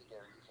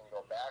investigator, you can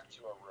go back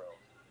to a room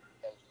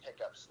and pick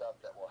up stuff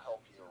that will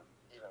help you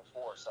even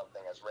for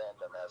something as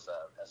random as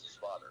a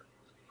spotter.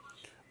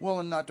 Well,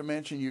 and not to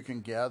mention, you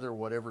can gather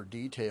whatever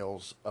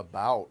details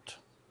about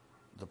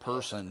the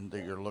person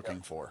that you're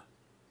looking for.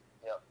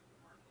 Yep.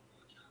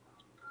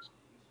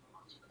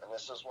 And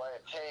this is why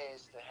it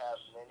pays to have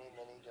many,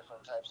 many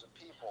different types of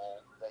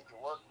people that you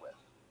work with.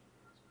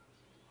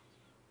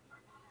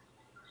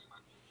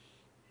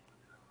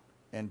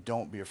 And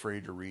don't be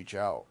afraid to reach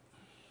out.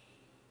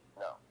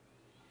 No.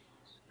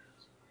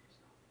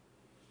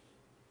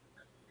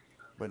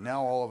 But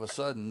now all of a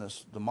sudden,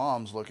 the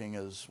mom's looking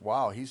as,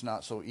 wow, he's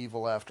not so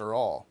evil after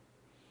all.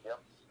 Yep.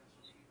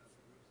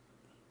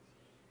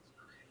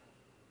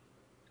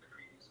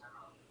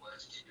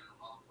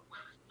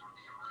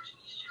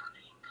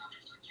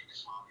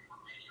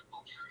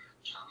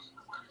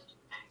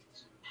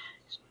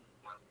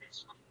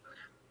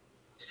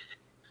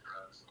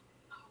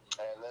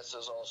 this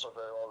is also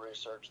very well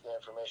researched. The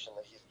information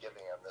that he's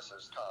giving him, this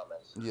is common.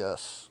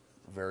 Yes,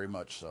 very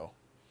much so.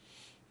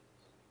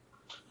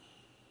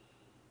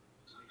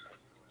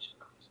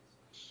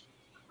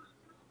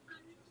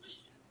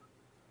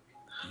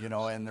 You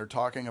know, and they're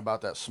talking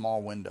about that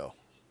small window.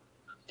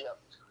 Yep.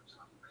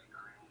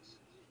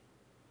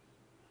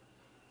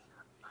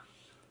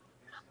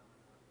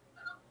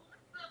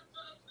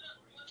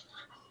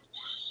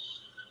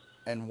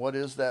 And what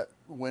is that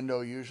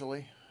window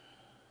usually?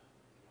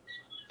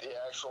 The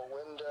actual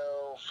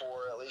window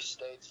for at least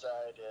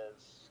stateside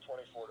is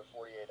 24 to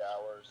 48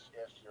 hours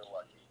if you're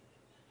lucky.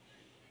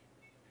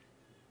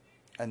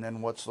 And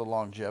then what's the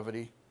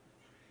longevity?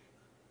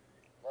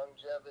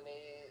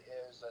 Longevity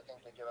is, I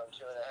think they give them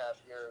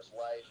 2.5 years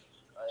life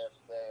if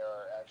they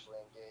are actually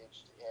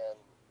engaged in,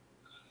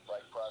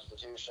 like,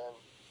 prostitution,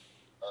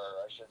 or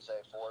I should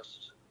say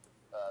forced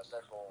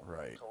sexual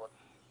Right. coercion.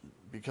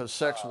 Because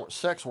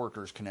sex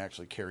workers can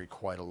actually carry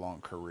quite a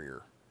long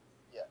career.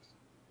 Yes.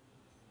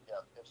 Yeah.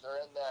 If they're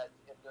in that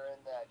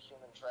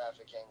human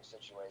trafficking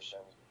situation,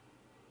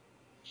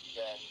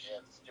 then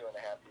it's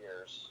 2.5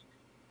 years,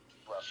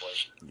 roughly.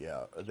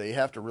 Yeah, they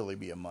have to really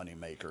be a money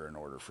maker in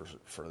order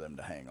for them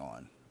to hang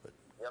on. But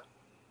yep.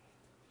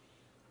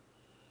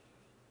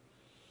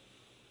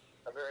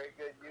 A very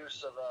good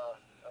use of a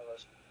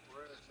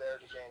ruse there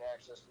to gain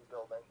access to the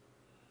building.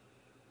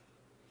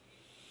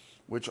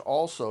 Which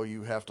also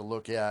you have to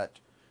look at,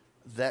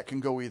 that can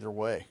go either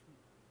way.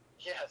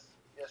 Yes,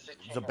 it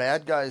can. The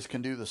bad guys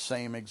can do the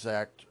same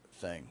exact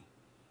thing.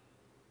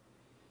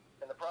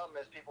 And the problem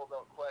is people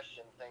don't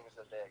question things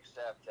that they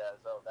accept as,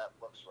 oh, that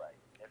looks right.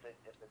 If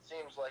it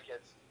seems like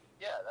it's,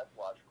 yeah, that's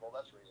logical,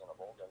 that's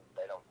reasonable, then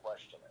they don't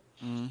question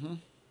it. Mm-hmm.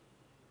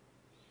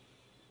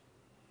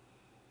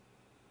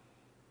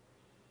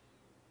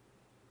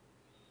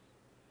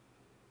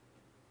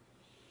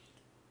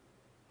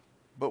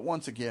 But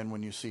once again,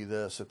 when you see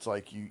this, it's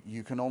like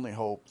you can only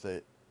hope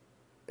that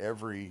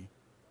every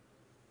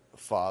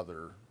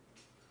father,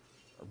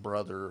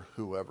 brother,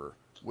 whoever,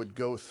 would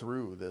go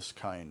through this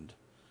kind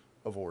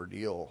of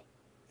ordeal.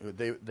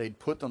 They'd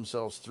put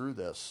themselves through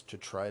this to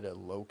try to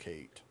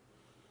locate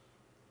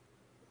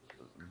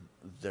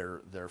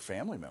their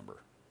family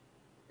member.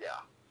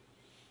 Yeah.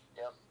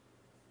 Yep.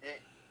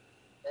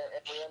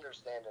 And we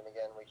understand, and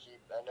again,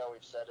 I know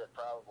we've said it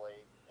probably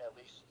at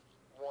least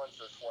once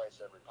or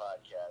twice every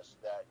podcast,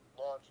 that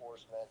law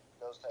enforcement,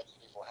 those types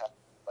of people have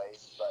a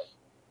place, but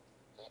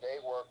they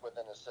work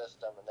within a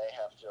system and they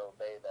have to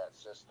obey that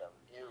system.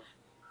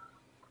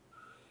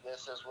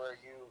 This is where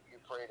you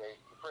pray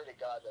to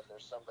God that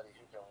there's somebody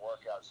who can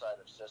work outside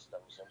of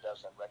systems and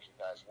doesn't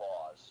recognize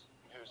laws,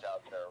 who's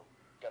out there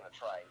going to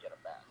try and get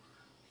them back.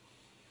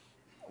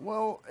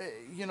 Well,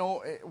 you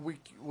know,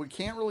 we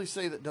can't really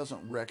say that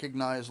doesn't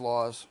recognize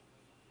laws.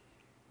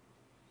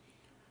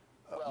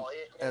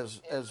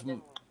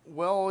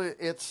 Well,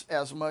 it's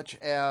as much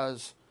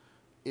as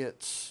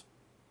it's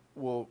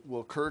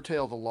will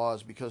curtail the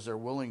laws because they're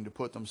willing to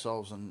put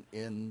themselves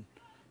in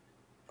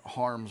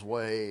harm's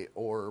way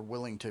or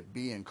willing to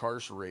be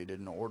incarcerated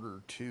in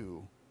order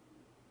to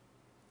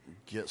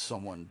get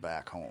someone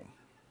back home.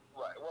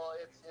 Right. Well,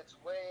 it's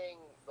weighing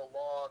the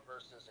law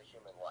versus a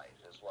human life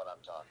is what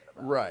I'm talking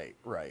about.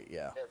 Right,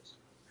 yeah.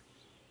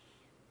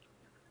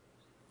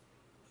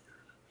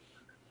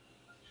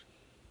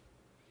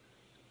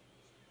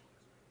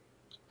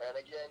 And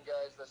again,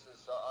 guys, this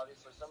is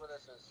obviously some of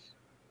this is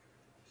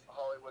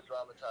Hollywood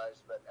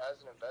dramatized, but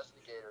as an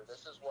investigator,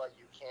 this is why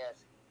you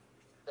can't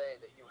say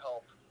that you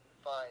help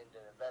find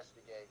and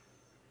investigate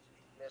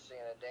missing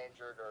and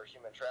endangered or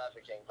human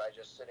trafficking by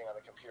just sitting on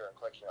the computer and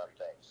clicking on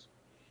things.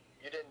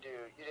 You didn't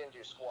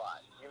do squat.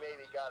 You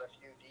maybe got a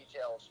few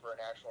details for an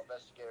actual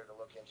investigator to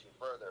look into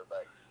further,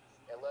 but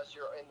unless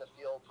you're in the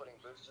field putting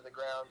boots to the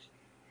ground,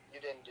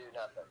 you didn't do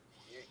nothing.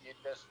 You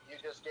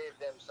just gave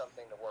them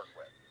something to work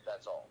with.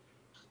 That's all.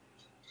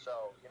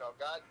 So, you know,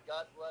 God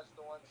bless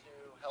the ones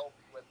who help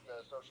with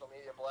the social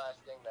media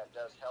blasting. That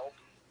does help,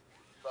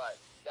 but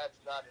that's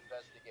not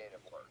investigative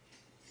work.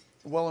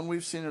 Well, and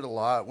we've seen it a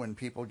lot when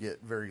people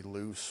get very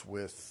loose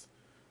with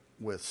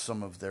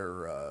some of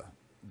their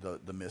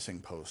the missing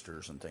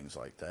posters and things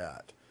like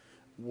that,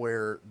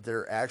 where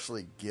they're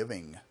actually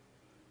giving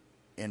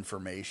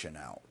information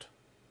out.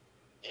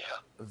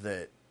 Yeah.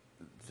 That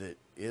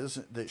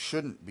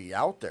shouldn't be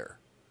out there.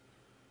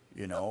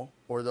 You know,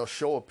 or they'll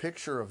show a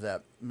picture of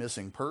that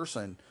missing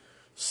person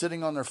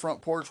sitting on their front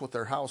porch with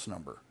their house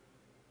number.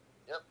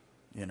 Yep.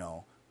 You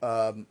know,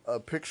 a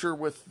picture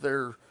with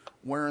their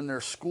wearing their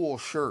school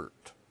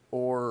shirt,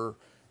 or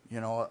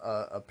you know,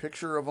 a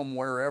picture of them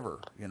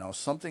wherever. You know,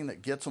 something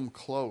that gets them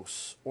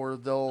close, or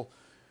they'll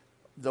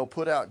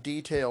put out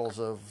details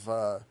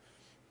of,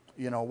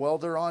 you know, well,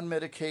 they're on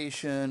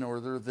medication, or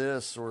they're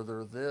this, or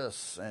they're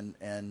this,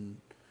 and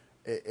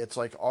it's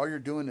like all you're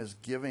doing is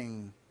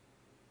giving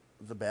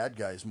the bad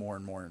guys more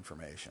and more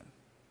information.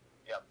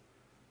 Yep.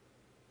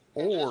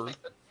 Or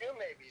just because you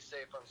may be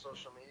safe on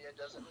social media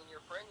doesn't mean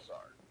your friends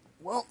are.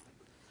 Well,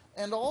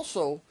 and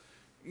also,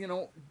 you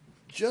know,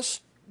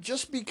 just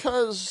just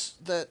because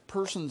that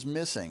person's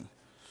missing,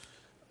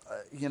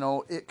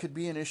 it could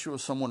be an issue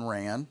if someone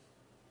ran.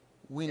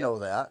 We know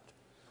that.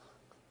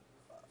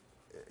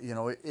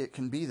 It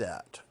can be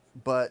that.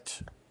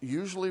 But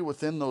usually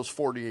within those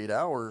 48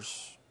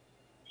 hours,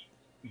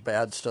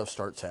 bad stuff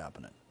starts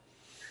happening.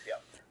 Yeah.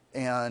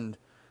 And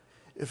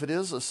if it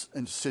is a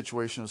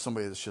situation of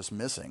somebody that's just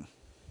missing,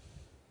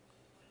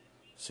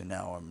 see,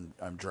 now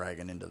I'm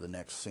dragging into the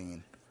next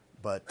scene.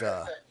 But,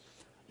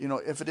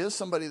 if it is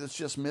somebody that's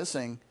just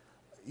missing,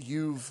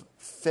 you've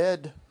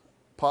fed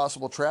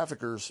possible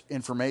traffickers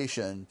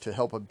information to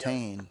help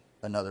obtain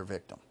another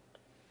victim.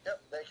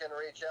 Yep, they can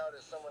reach out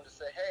as someone to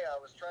say, hey, I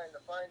was trying to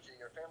find you.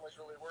 Your family's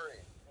really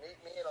worried. Meet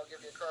me and I'll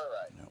give you a car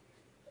ride. Yep.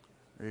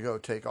 There you go.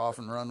 Take off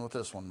and run with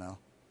this one now.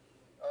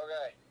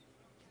 Okay.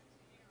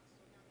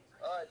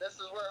 All right, this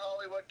is where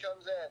Hollywood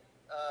comes in.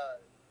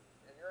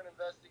 If you're an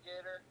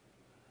investigator,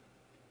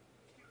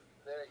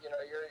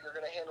 you're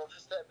going to handle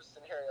this type of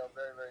scenario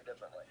very, very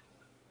differently.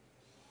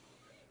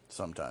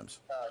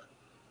 Sometimes.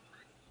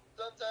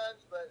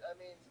 Sometimes, but I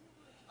mean,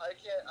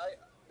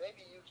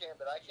 maybe you can,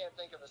 but I can't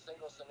think of a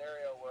single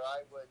scenario where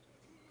I would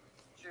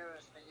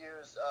choose to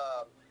use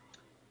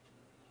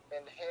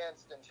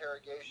enhanced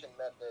interrogation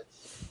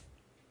methods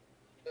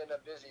in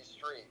a busy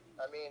street.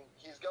 I mean,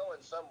 he's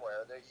going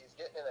somewhere. He's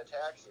getting in a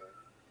taxi.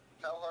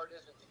 How hard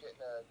is it to get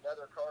in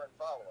another car and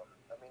follow him?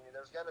 I mean,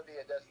 there's going to be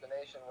a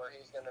destination where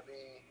he's going to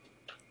be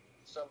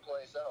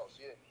someplace else.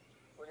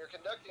 When you're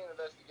conducting an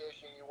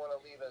investigation, you want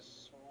to leave as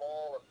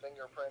small a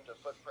fingerprint or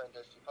footprint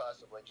as you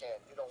possibly can.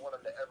 You don't want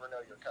them to ever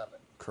know you're coming.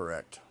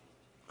 Correct.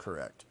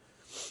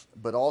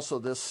 But also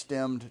this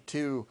stemmed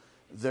to,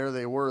 there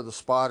they were, the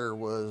spotter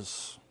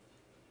was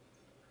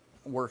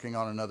working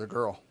on another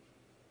girl.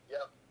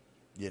 Yep.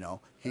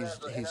 He's as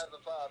a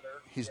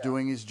father, he's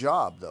doing his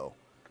job though.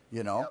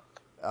 Yep.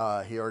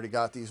 He already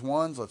got these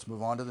ones. Let's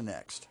move on to the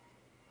next.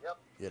 Yep.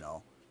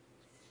 Yep.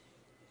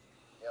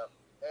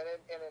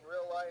 And in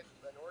real life,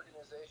 an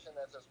organization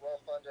that's as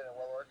well funded and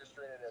well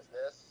orchestrated as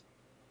this,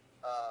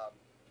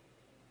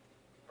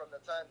 from the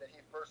time that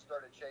he first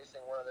started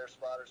chasing one of their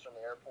spotters from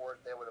the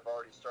airport, they would have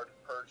already started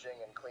purging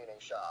and cleaning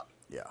shop.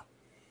 Yeah.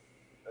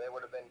 They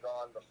would have been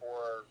gone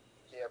before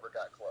he ever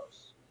got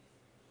close.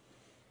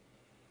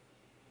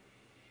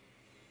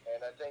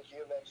 And I think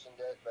you mentioned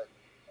it, but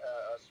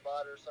a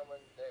spotter,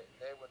 someone,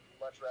 they would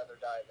much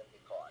rather die than be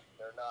caught.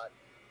 They're not.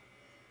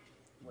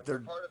 When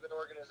you're part of an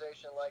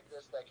organization like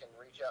this that can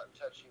reach out and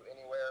touch you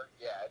anywhere,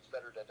 yeah, it's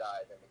better to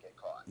die than to get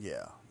caught.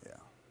 Yeah.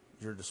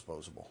 You're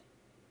disposable.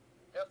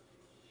 Yep.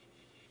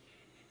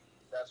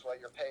 That's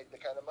why you're paid the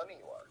kind of money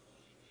you are.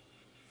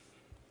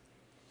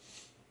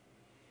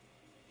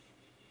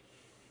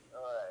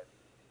 All right.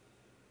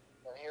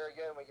 And here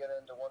again, we get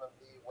into one of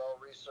the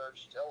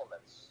well-researched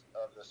elements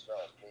of this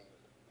film,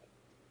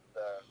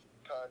 the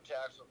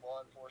contacts with law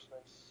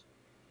enforcement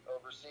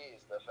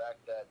overseas, the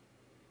fact that,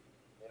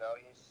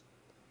 he's...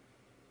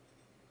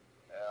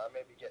 I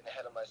may be getting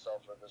ahead of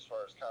myself as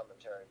far as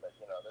commentary, but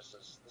this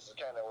is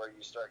kind of where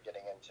you start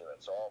getting into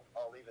it. So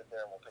I'll leave it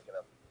there and we'll pick it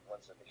up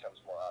once it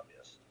becomes more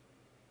obvious.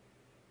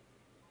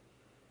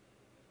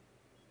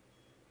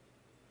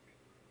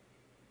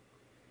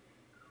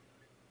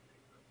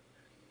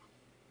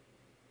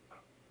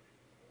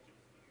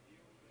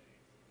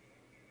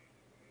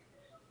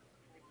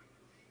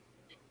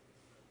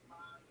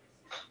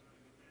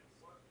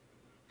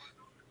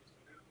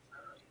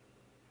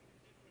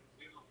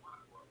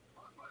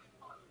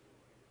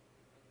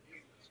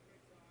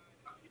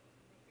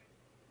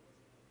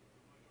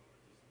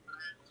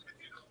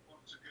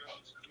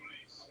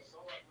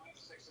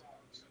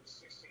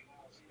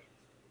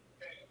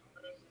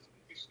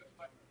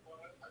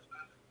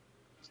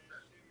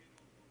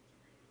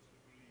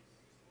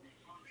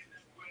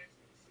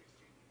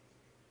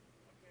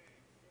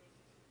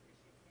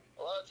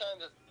 A lot of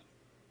times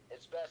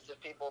it's best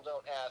if people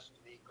don't ask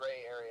the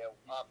gray area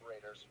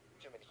operators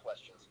too many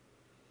questions.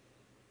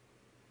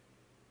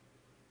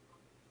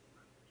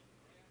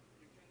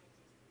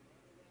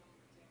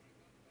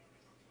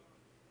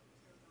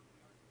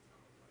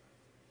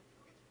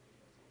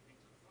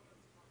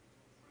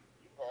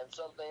 And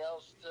something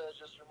else to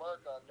just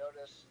remark on,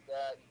 notice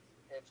that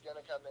it's going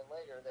to come in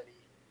later that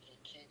he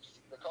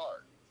keeps the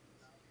card.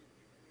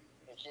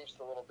 He keeps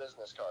the little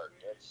business card.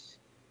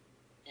 It's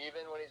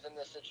even when he's in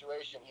this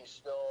situation, he's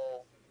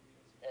still,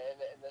 and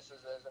this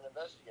is as an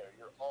investigator,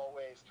 you're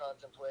always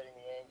contemplating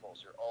the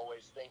angles. You're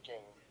always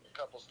thinking a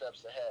couple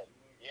steps ahead.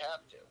 You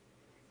have to.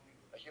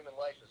 A human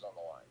life is on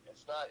the line.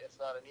 It's not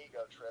an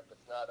ego trip.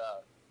 It's not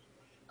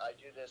I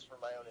do this for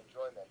my own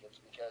enjoyment.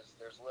 It's because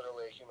there's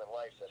literally a human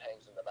life that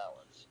hangs in the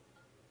balance.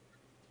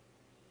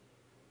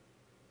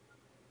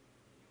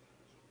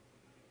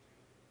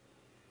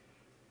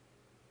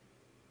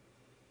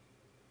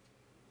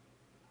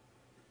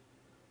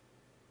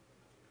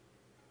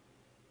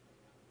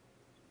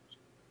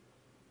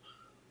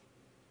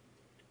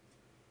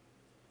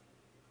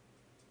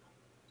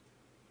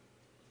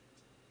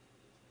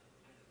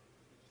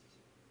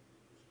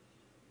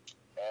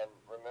 And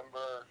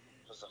remember, he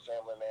was a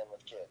family man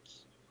with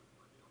kids.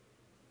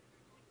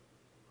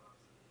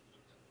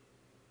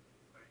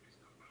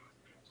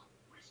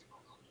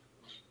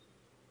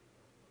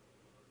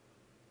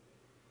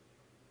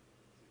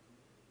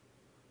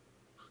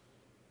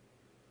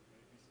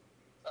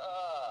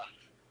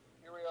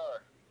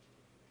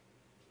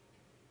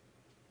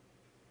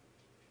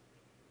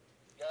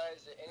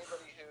 is it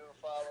anybody who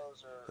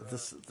follows or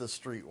The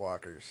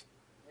streetwalkers.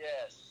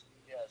 yes,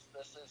 yes,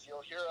 this is,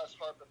 you'll hear us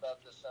harp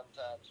about this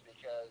sometimes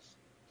because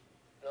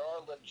there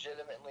are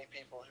legitimately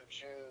people who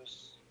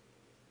choose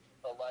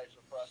a life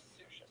of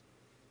prostitution.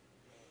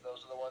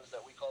 Those are the ones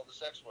that we call the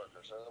sex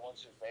workers. They're the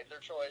ones who've made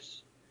their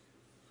choice.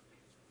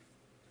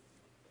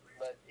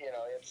 But,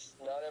 it's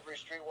not every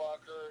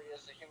streetwalker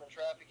is a human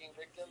trafficking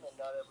victim, and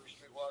not every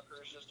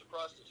streetwalker is just a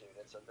prostitute.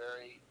 It's a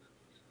very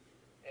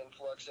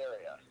influx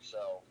area.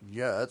 So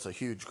Yeah, that's a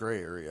huge gray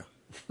area.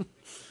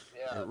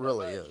 yeah, It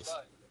really is.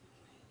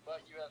 But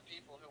you have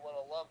people who want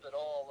to lump it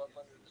all up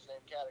under the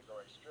same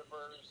category: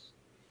 strippers,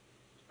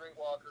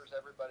 streetwalkers,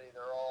 everybody.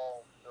 They're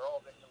all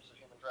victims of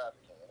human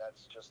trafficking, and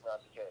that's just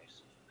not the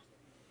case.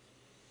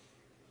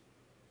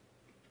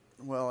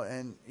 Well,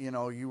 and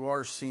you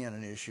are seeing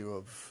an issue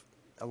of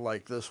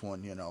like this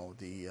one.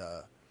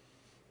 The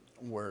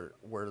where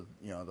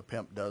the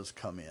pimp does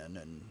come in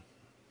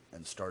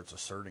and starts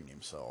asserting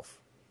himself.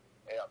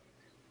 Yeah.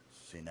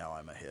 See, now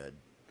I'm ahead.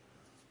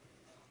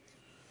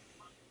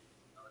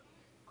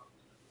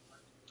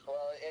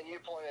 Well, and you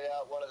pointed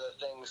out one of the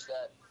things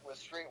that with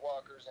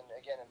streetwalkers, and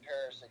again in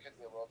Paris it could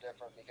be a little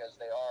different because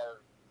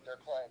their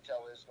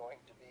clientele is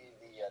going to be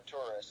the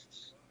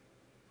tourists.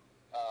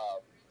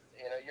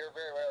 You're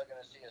very rarely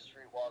going to see a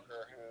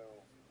streetwalker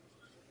who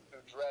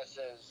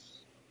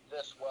dresses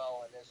this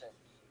well and isn't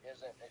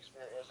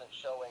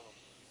showing,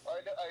 or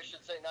I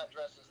should say, not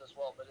dresses this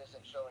well, but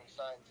isn't showing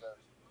signs of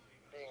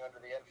being under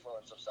the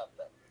influence of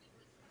something.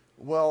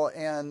 Well,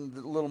 and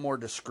a little more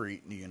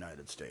discreet in the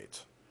United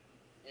States.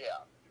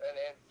 Yeah,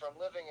 and from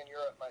living in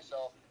Europe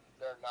myself,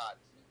 they're not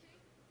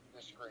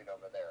discreet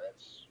over there.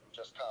 It's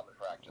just common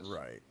practice.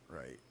 Right.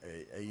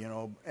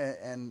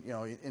 And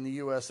in the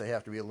U.S. they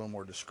have to be a little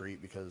more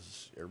discreet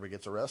because everybody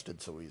gets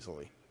arrested so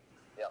easily.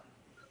 Yeah.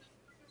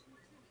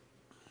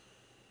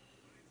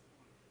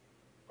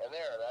 And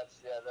that's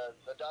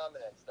the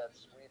dominance.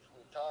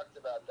 We've talked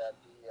about that.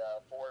 The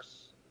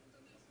force.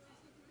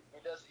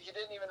 He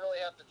didn't even really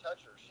have to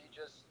touch her. She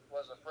just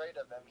was afraid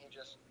of him. He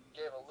just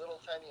gave a little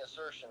tiny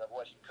assertion of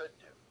what he could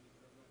do.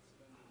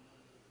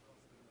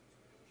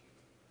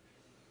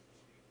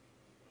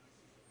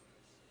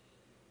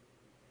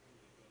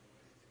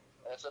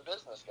 And it's a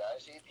business,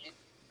 guys.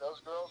 Those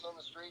girls on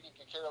the street, he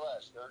could care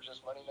less. They're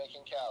just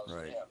money-making cows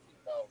to him.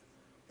 So.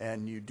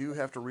 And you do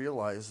have to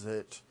realize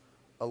that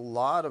a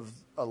lot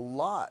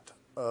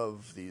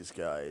of these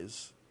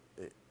guys,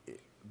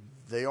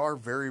 they are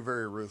very,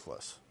 very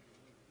ruthless.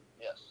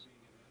 Yes.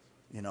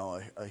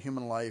 A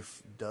human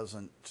life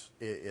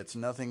it's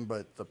nothing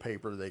but the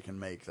paper they can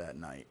make that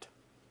night.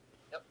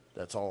 Yep.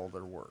 That's all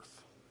they're worth.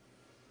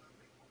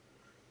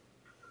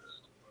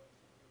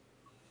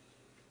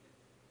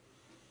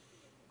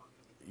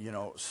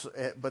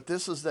 But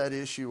this is that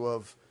issue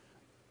of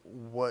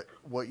what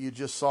you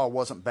just saw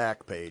wasn't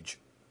Backpage.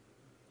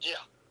 Yeah.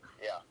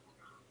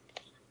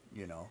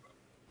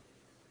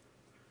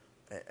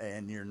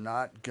 And you're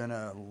not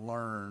gonna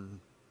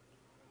learn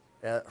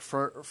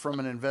from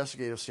an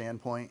investigative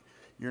standpoint.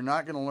 You're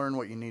not gonna learn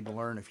what you need to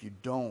learn if you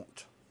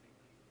don't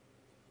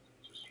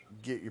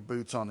get your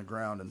boots on the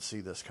ground and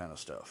see this kind of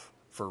stuff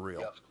for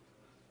real. Yep.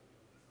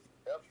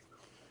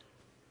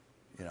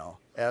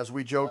 As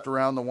we joked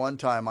around the one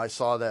time, I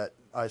saw that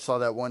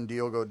one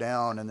deal go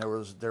down, and there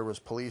was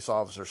police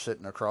officers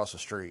sitting across the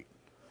street,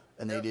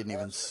 and they didn't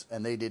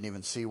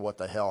even see what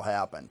the hell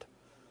happened.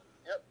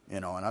 Yep.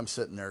 And I'm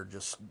sitting there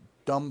just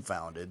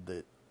dumbfounded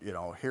that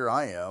here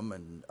I am,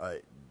 and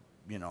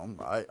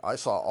I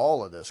saw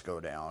all of this go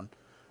down,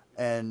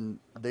 and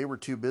they were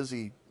too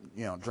busy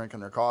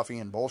drinking their coffee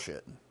and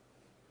bullshitting.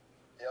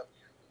 Yep.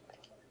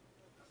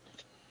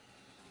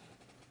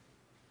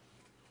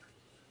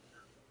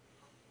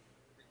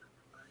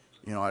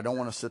 I don't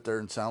want to sit there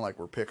and sound like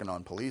we're picking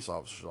on police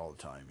officers all the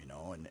time,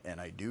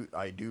 and I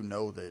do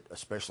know that,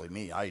 especially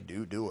me, I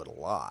do it a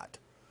lot.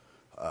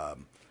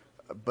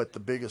 But the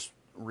biggest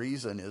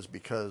reason is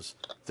because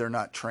they're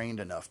not trained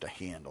enough to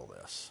handle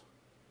this.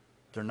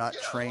 They're not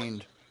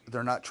trained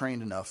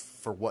enough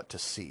for what to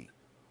see.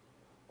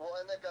 Well,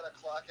 and they've got a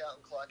clock out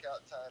and clock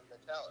out time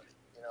mentality.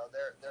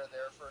 They're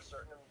there for a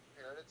certain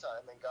period of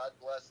time, and God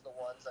bless the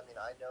ones. I mean,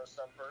 I know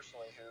some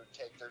personally who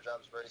take their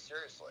jobs very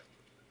seriously.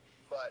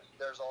 But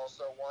there's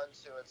also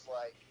ones who it's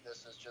like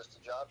this is just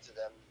a job to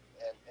them,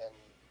 and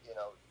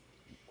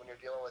when you're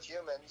dealing with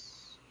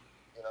humans,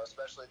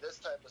 especially this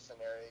type of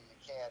scenario, you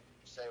can't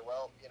say,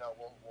 well,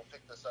 we'll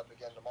pick this up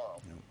again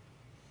tomorrow. Yep.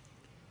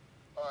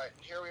 All right,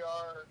 here we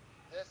are.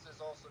 This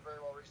is also very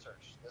well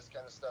researched. This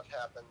kind of stuff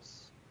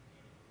happens,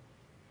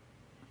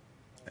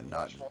 and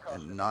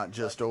not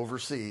just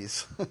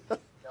overseas.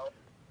 Nope.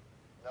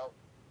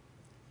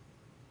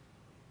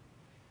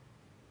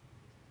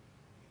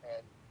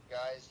 And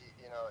guys, you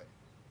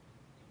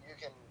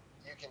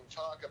can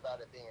talk about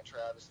it being a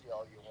travesty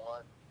all you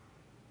want,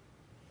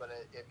 but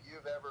if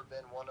you've ever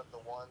been one of the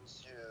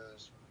ones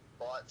who's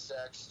bought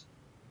sex,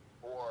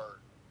 or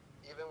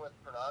even with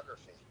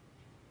pornography,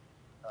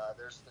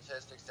 there's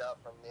statistics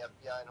out from the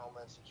FBI and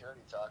Homeland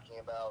Security talking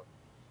about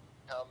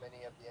how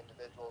many of the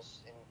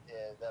individuals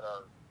that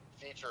are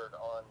featured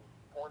on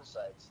porn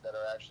sites that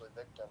are actually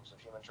victims of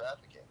human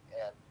trafficking.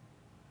 And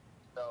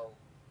so,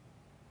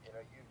 you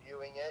know, you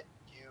viewing it,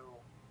 you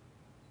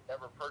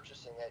never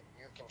purchasing it,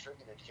 you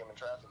contributed to human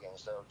trafficking.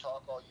 So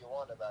talk all you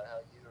want about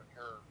how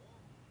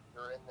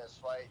you're in this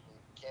fight and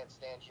you can't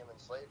stand human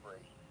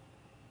slavery.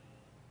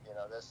 You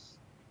know,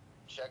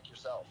 check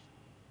yourself.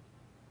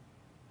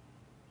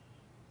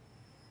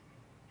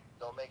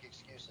 Don't make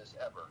excuses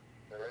ever.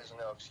 There is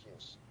no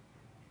excuse.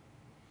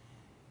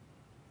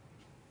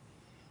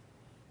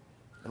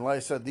 And like I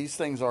said, these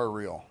things are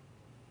real.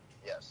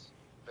 Yes,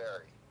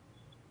 very.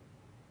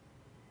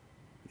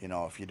 You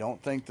know, if you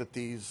don't think that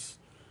these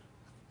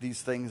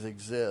things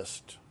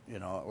exist, you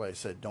know, like I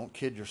said, don't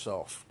kid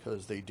yourself,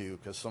 because they do.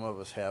 Because some of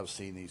us have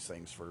seen these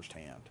things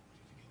firsthand.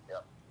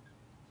 Yep.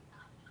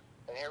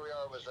 And here we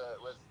are with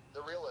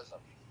the realism.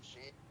 She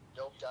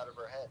doped out of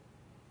her head.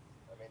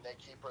 I mean, they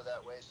keep her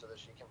that way so that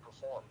she can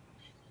perform.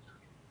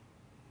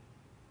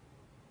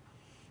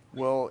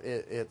 Well,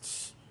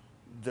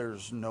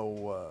 there's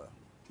no,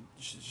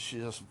 she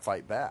doesn't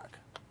fight back.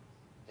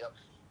 Yep.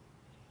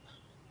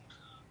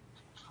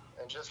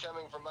 And just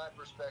coming from my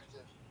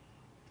perspective,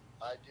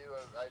 I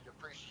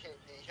appreciate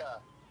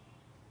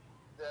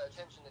the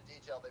attention to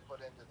detail they put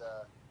into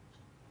the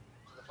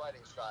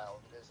fighting style.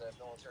 It is a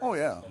military. Oh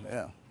yeah, system.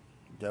 yeah,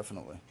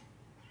 definitely.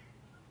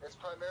 It's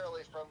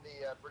primarily from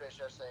the British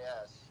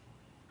SAS,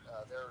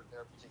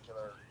 their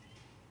particular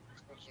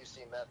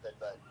CQC method,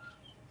 but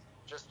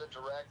just the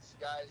direct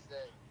guys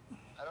that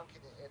I don't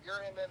care if you're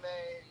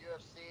MMA,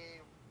 UFC,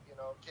 you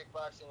know,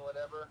 kickboxing,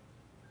 whatever.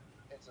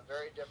 It's a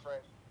very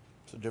different.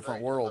 It's a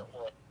different world.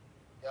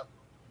 Yep.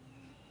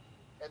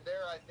 And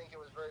there, I think it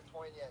was very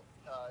poignant.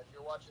 If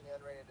you're watching the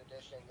unrated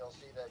edition, you'll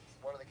see that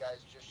one of the guys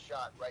just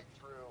shot right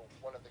through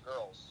one of the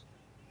girls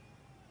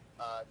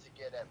to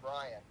get at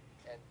Brian.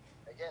 And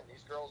again,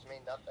 these girls mean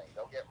nothing.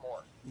 They'll get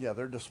more. Yeah,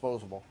 they're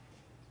disposable.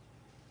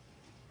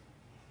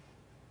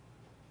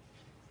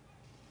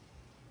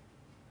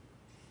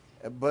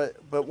 But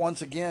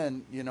once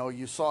again, you know,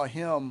 you saw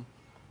him.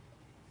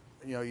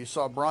 You know, you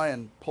saw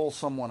Brian pull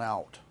someone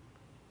out.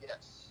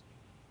 Yes.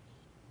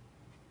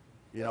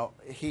 You know,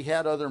 he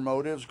had other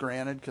motives,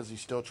 granted, because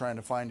he's still trying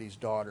to find his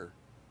daughter.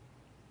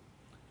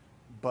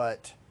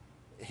 But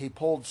he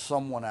pulled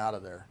someone out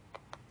of there.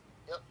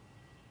 Yep.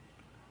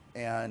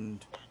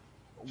 And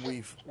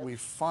we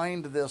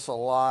find this a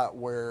lot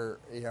where,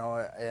 you know,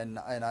 and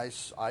I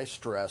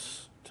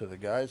stress to the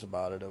guys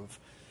about it of,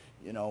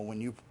 you know, when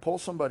you pull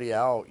somebody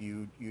out,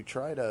 you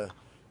try to,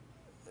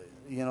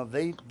 you know,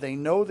 they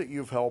know that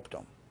you've helped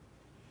them.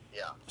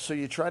 Yeah. So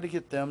you try to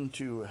get them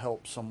to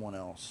help someone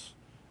else.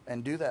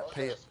 And do that,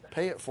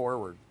 pay it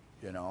forward,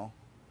 you know.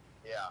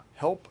 Yeah.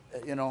 Help,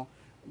 you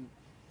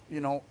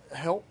know,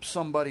 help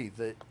somebody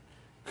that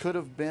could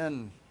have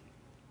been,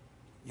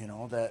 you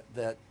know,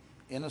 that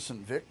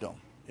innocent victim,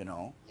 you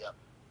know. Yep.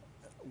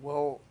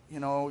 Well, you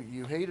know,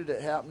 you hated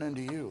it happening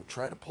to you.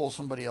 Try to pull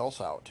somebody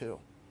else out too.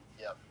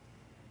 Yep.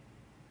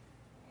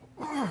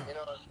 You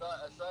know,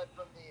 aside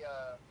from the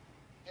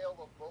hail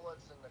of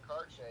bullets in the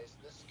car chase,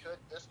 this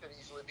could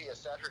easily be a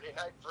Saturday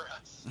night for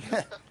us.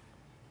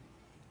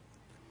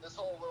 This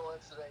whole little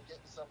incident,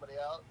 getting somebody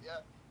out,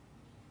 yeah.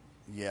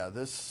 Yeah,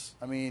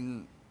 I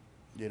mean,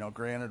 you know,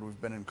 granted, we've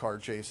been in car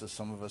chases.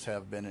 Some of us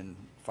have been in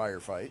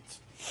firefights.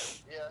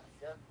 Yeah,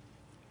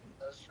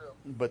 that's true.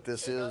 But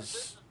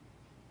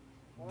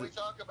when we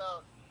talk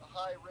about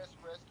high-risk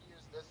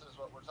rescues, this is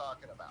what we're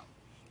talking about.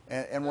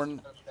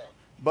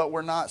 But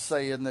we're not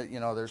saying that,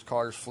 you know, there's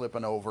cars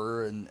flipping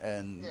over and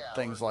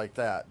things like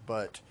that.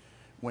 But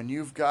when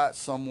you've got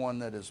someone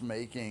that is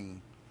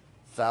making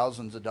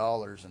thousands of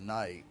dollars a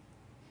night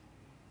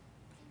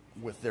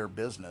with their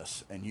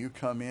business, and you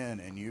come in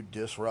and you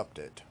disrupt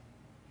it,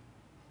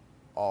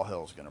 all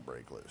hell's going to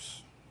break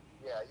loose.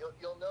 Yeah,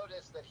 you'll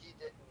notice that he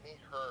didn't meet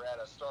her at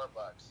a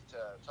Starbucks to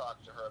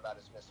talk to her about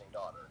his missing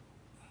daughter.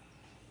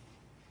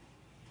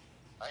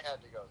 I had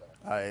to go there.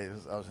 I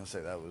was going to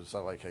say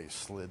I like how you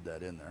slid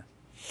that in there.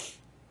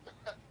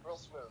 Real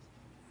smooth.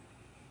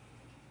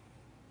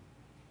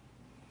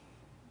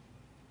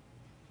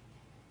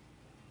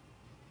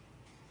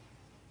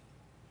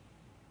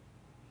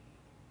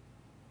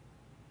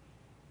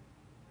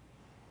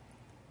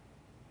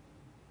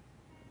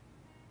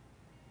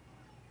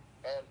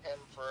 And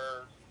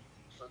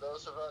for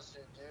those of us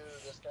who do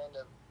this kind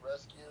of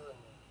rescue and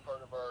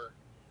part of our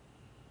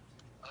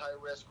high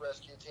risk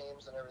rescue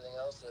teams and everything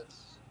else,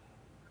 it's,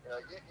 you know,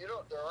 you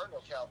don't, there are no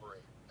cavalry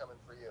coming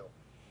for you.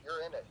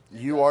 You're in it.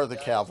 You are the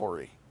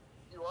cavalry.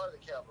 You are the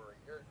cavalry.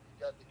 You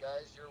got the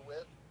guys you're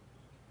with.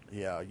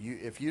 Yeah,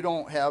 if you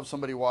don't have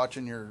somebody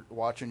watching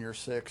your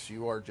six,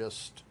 you are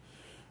just,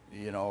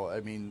 you know,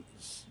 I mean,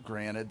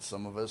 granted,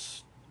 some of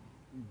us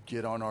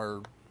get on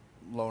our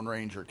Lone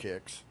Ranger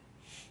kicks.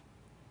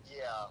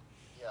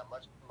 Yeah,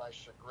 much to my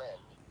chagrin.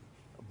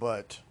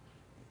 But,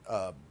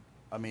 I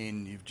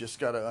mean, you've just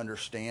got to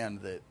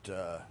understand that,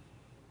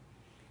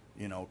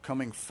 you know,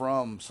 coming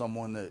from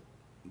someone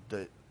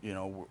that you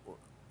know,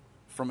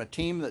 from a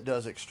team that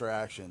does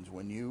extractions,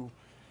 when you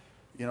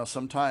know,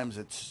 sometimes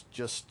it's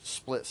just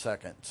split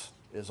seconds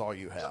is all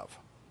you have.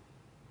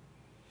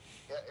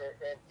 Yeah,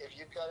 and if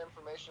you've got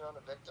information on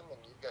a victim and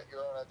you've got your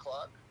own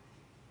clock,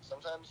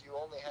 sometimes you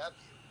only have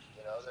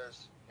you. You know,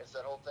 it's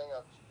that whole thing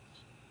of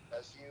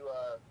as you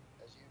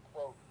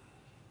quote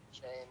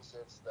James,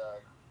 it's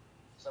the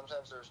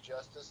sometimes there's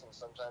justice and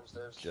sometimes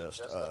there's Just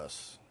just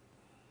us.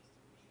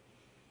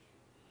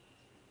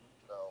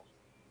 so.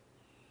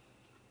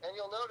 And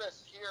you'll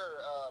notice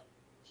here,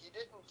 he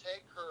didn't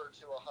take her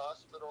to a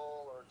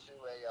hospital or to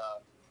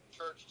a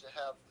church to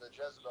have the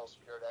Jezebel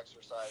spirit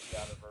exorcised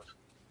out of her.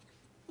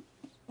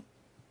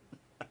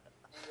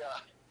 He,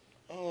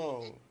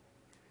 Oh,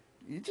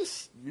 you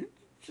just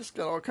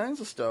got all kinds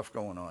of stuff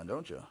going on,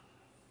 don't you?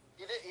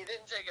 he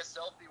didn't take a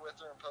selfie with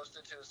her and post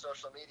it to his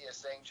social media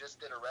saying just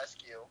did a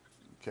rescue.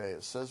 Okay,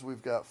 it says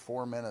we've got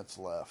 4 minutes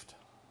left.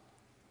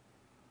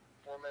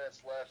 4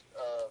 minutes left.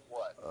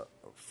 What?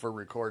 For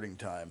recording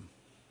time.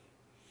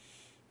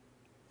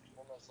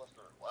 4 minutes left.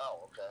 Wow.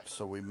 Okay.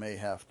 So we may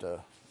have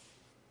to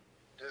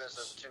Do this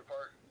as a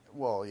two-part.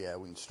 Well, yeah,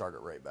 we can start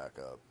it right back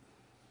up.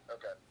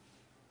 Okay.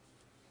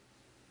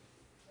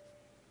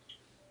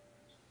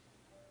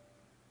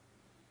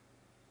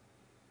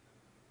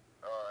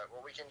 All right.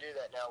 Well, we can do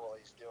that now while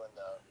he's doing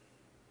the.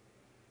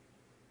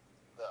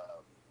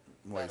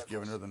 Well, he's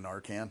giving her the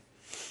Narcan.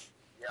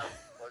 Yeah,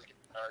 well, he's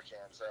getting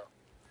Narcan. So.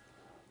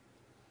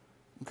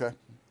 Okay,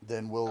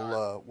 then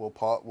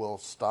we'll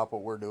stop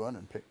what we're doing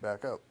and pick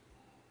back up.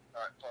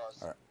 All right.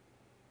 Pause. All right.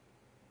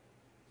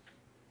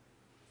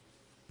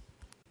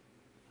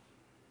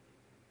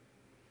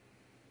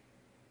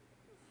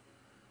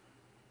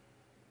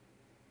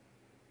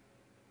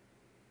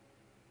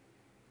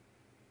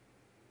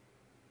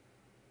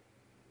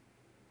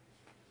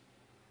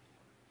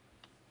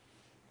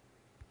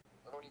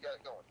 When you got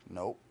it going.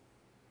 Nope.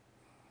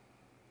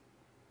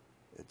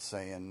 It's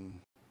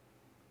saying,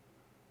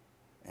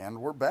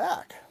 and we're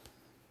back.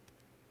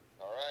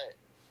 All right.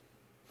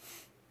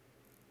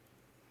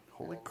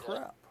 Holy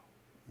crap!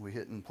 We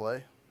hitting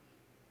play?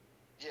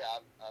 Yeah,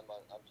 I'm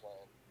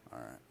playing. All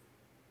right.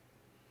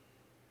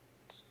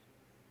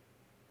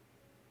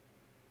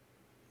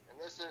 And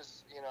this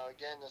is,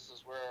 again, this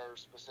is where our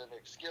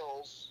specific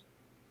skills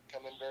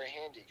come in very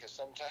handy because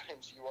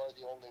sometimes you are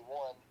the only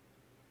one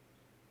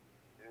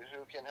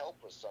who can help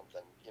with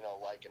something,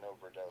 like an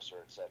overdose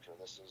or etc.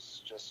 This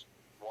is just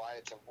why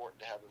it's important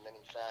to have a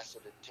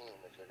many-faceted team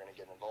if you're going to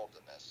get involved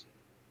in this.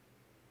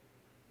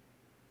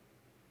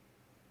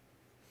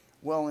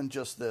 Well, and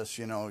just this,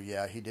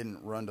 yeah, he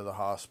didn't run to the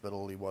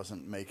hospital. He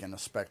wasn't making a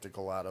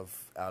spectacle out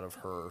of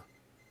her.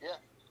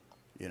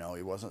 Yeah.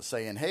 He wasn't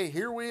saying, "Hey,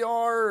 here we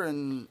are,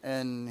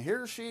 and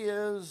here she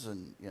is,"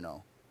 and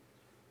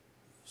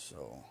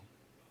so.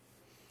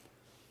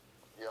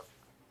 Yep.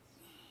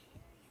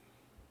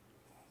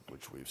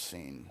 Which we've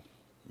seen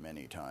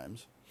many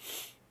times.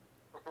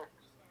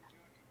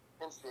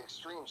 Hence the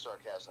extreme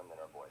sarcasm in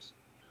our voice.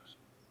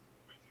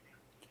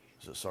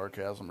 Is it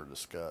sarcasm or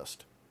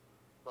disgust?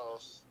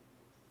 Both.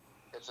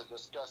 It's a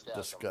disgust-asm.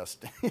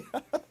 Disgusting.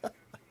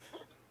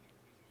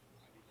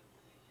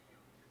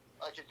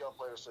 I could go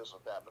places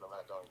with that, but I'm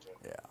not going to.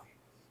 Yeah.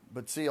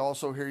 But see,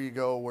 also here you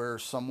go where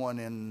someone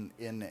in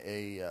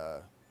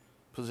a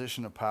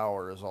position of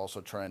power is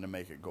also trying to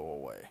make it go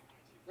away.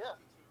 Yeah.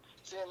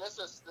 See, and this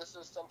is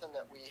something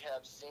that we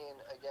have seen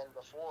again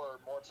before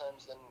more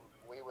times than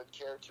we would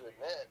care to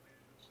admit,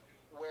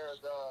 where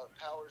the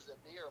powers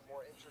that be are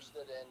more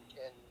interested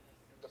in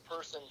the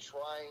person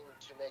trying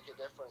to make a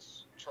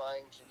difference,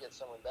 trying to get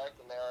someone back,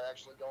 than they are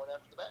actually going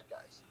after the bad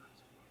guys.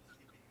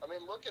 I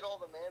mean, look at all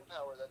the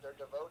manpower that they're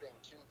devoting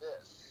to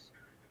this.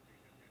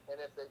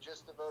 And if they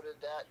just devoted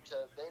that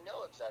to, they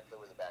know exactly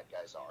where the bad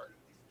guys are.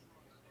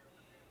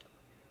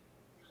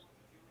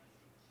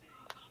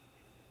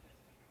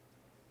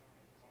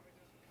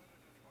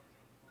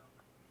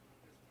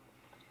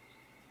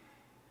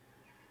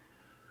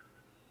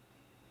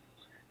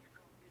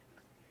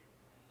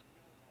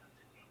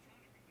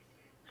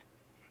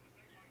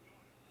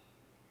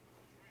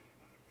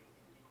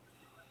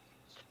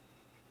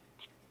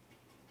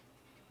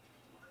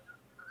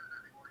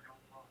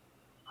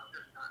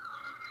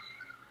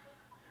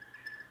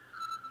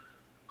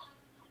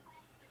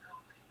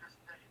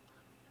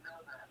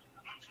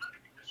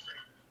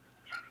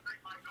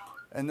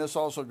 And this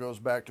also goes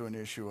back to an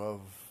issue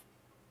of,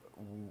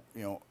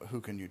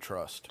 who can you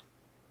trust?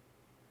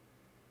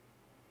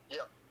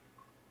 Yep.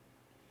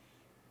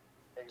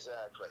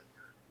 Exactly.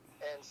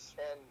 And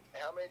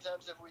how many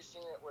times have we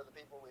seen it where the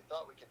people we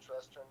thought we could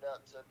trust turned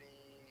out to be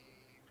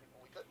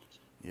people we couldn't?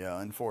 Yeah,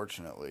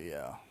 unfortunately,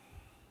 yeah.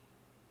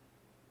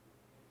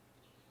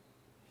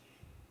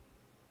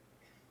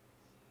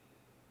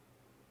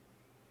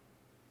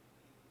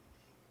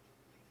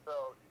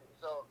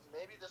 So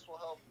maybe this will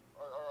help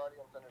our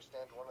audience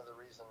understand one of the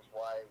reasons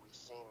why we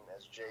seem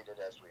as jaded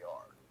as we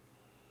are.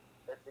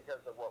 It's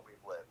because of what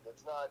we've lived.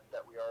 It's not that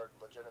we are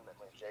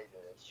legitimately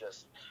jaded. It's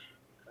just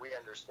we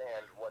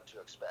understand what to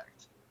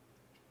expect.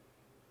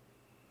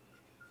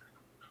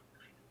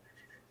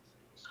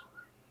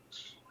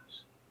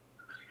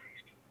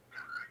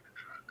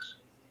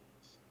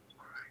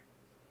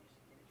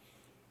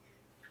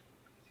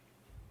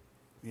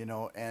 You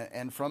know,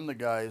 and from the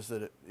guys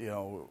that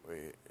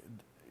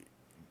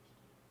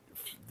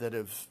that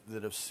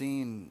have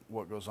seen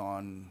what goes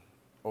on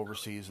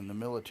overseas in the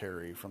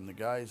military, from the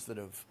guys that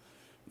have,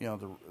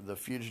 the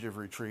fugitive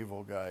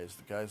retrieval guys,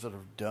 the guys that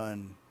have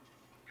done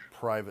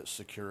private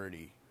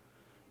security,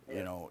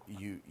 Yes.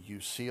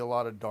 you see a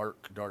lot of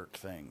dark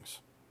things.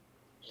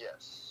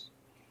 Yes.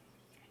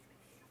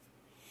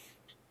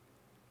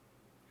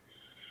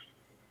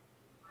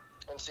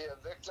 And see, a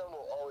victim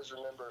will always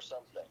remember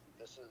something.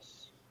 This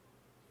is,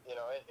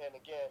 and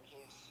again,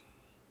 he's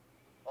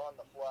on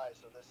the fly,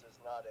 so this is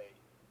not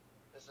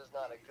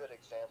a good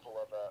example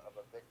of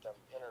a victim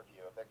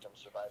interview, a victim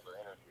survivor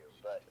interview.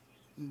 But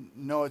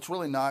No, it's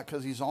really not,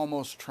 because he's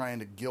almost trying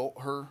to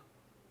guilt her.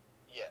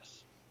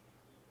 yes,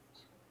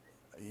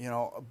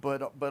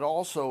 But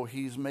also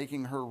he's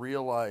making her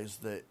realize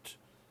that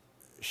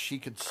she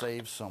could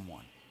save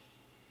someone.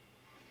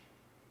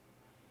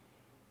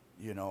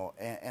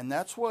 And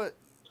that's what,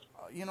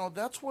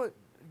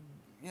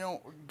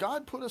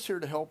 God put us here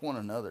to help one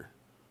another.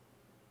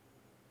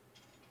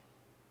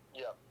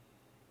 yep,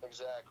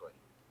 exactly.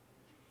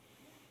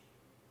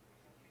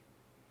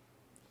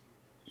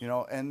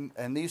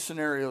 And these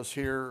scenarios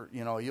here,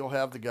 you'll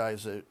have the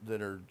guys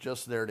that are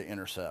just there to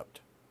intercept.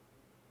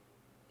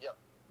 Yep,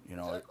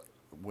 Exactly.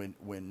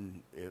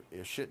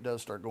 If shit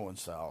does start going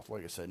south,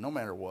 like I said, no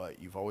matter what,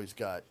 you've always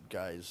got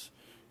guys.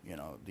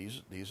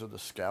 These are the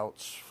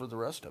scouts for the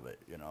rest of it.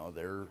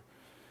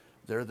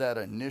 They're that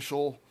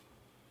initial.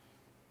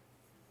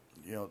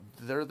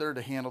 They're there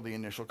to handle the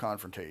initial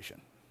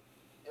confrontation.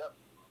 yep.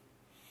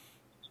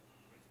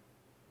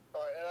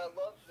 All right, and I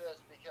love this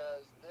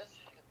because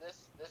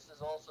this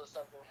is also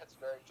something that's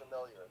very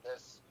familiar.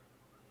 This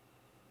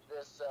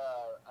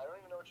I don't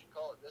even know what you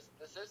call it.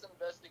 This is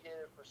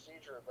investigative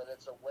procedure, but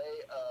it's a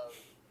way of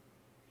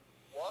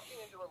walking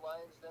into a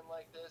lion's den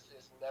like this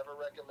is never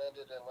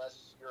recommended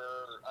unless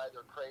you're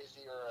either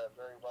crazy or a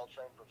very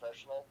well-trained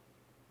professional,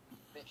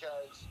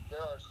 because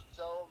there are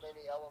so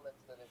many elements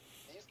that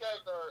these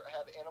guys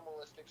have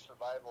animalistic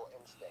survival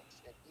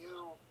instincts. If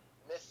you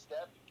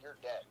misstep,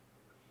 you're dead.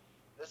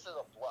 This is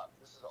a bluff.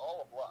 This is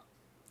all a bluff.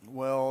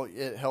 Well,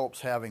 it helps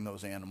having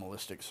those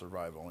animalistic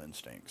survival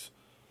instincts.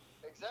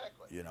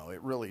 Exactly.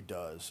 It really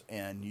does.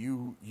 And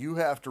you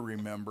have to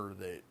remember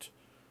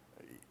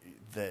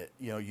that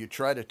you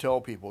try to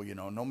tell people,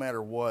 no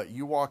matter what,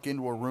 you walk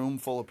into a room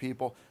full of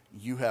people,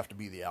 you have to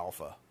be the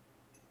alpha.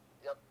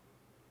 Yep.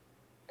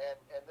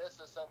 And this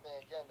is something,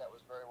 again, that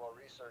was very well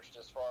researched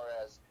as far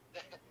as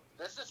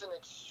this is an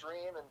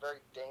extreme and very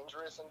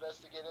dangerous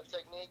investigative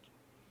technique.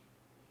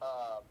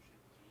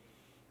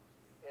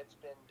 It's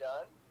been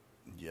done.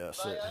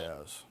 Yes, it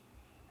has.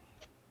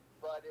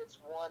 But it's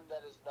one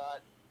that is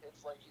not.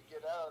 It's like you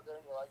get out of there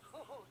and you're like,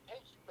 "Whoo,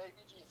 thank you,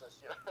 baby Jesus."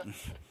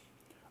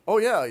 Oh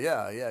yeah.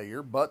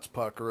 Your butt's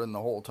puckering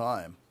the whole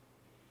time.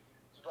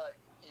 But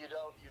you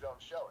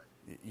don't show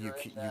it. You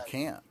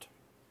can't.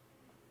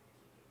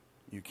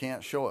 You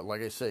can't show it.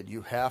 Like I said,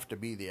 you have to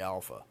be the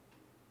alpha.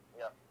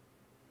 Yep.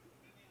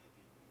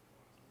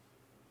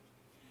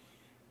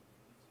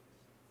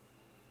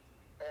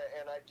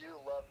 And I do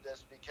love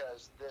this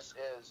because this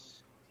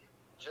is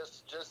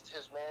just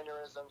his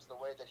mannerisms, the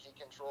way that he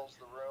controls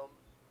the room.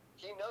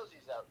 He knows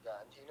he's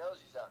outgunned. He knows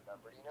he's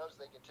outnumbered. He knows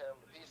they can tear him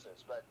to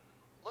pieces. But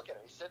look at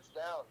him. He sits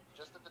down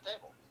just at the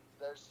table.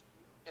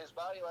 His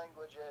body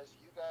language is,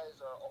 you guys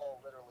are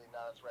all literally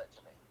not a threat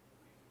to me.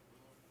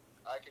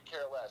 I could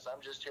care less.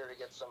 I'm just here to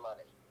get some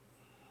money.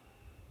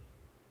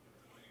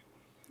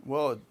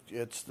 Well,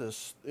 it's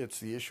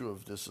the issue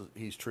of this.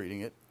 He's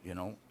treating it,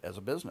 as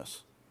a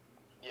business.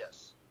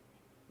 Yes.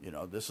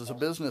 This is a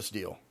business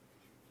deal.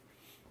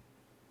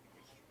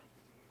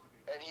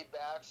 And he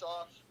backs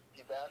off.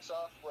 He backs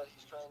off what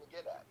he's trying to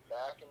get at.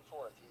 Back and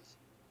forth.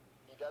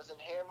 He doesn't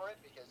hammer it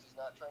because he's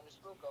not trying to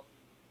spook them.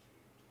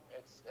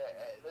 It's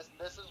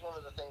this is one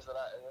of the things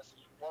this is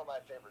one of my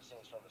favorite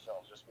scenes from the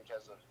film, just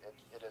because of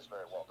it is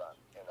very well done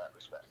in that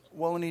respect.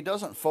 Well, and he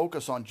doesn't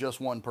focus on just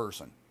one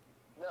person.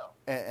 No.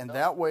 And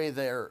that way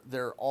they're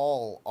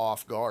all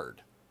off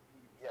guard.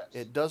 Yes.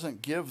 It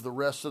doesn't give the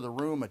rest of the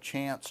room a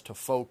chance to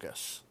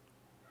focus.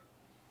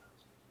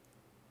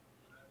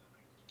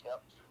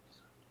 Yep.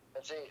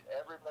 And see,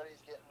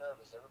 everybody's getting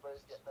nervous.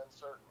 Everybody's getting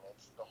uncertain.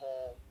 It's the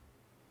whole.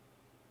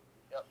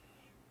 Yep.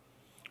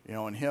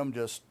 And him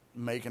just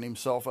making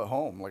himself at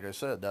home. Like I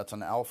said, that's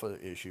an alpha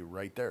issue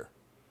right there.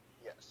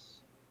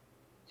 Yes.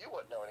 You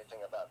wouldn't know anything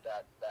about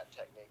that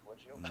technique, would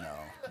you? No.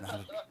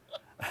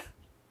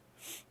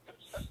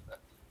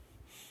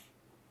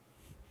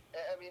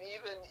 I mean,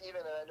 even,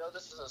 and I know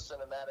this is a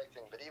cinematic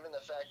thing, but even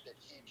the fact that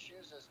he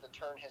chooses to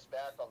turn his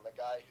back on the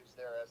guy who's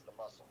there as the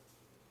muscle.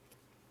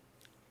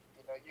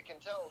 You can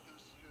tell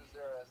who's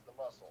there as the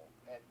muscle,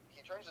 and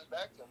he turns his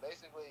back to him.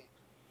 Basically,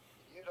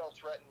 you don't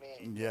threaten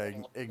me. Yeah,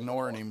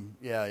 ignoring him.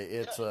 Yeah,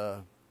 it's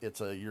a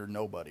you're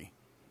nobody,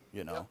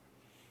 Yep.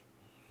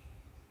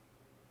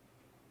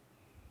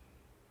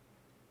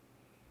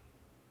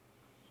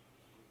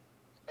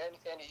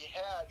 And he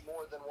had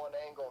more than one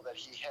angle that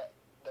he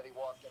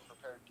walked in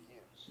prepared to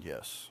use.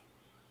 Yes.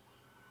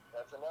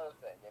 That's another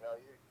thing.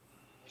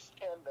 You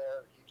stand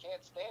there. You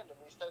can't stand in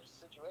these types of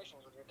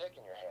situations with your dick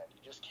in your hand.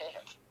 You just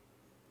can't.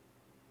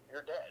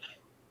 You're dead.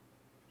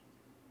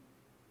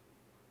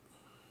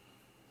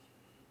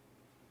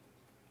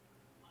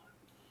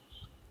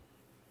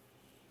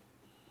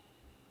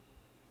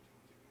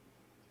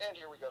 And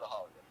here we go to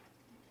Hollywood.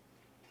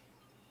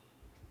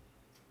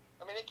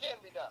 I mean, it can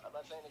be done. I'm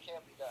not saying it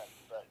can't be done,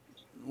 but...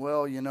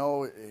 Well,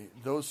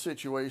 those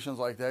situations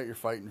like that, you're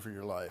fighting for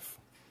your life.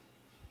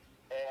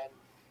 And,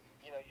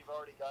 you've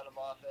already got them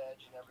off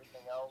edge and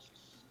everything else.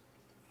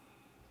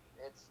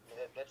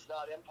 It's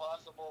not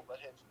impossible, but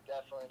it's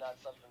definitely not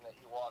something that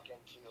you walk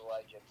into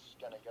like it's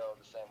going to go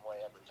the same way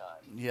every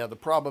time. Yeah, the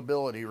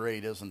probability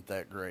rate isn't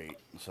that great,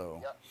 so...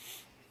 Yep.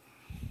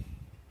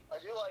 I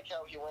do like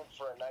how he went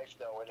for a knife,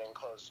 though, in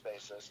enclosed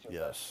spaces.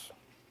 Yes.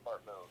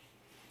 Smart move.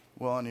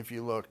 Well, and if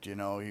you looked, he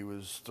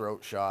was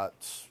throat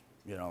shots,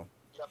 Yep.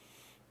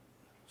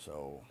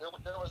 So... There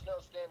was no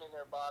standing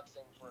there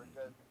boxing for a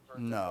good...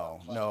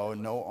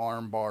 No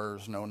arm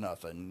bars, no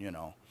nothing,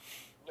 No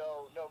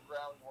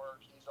groundwork.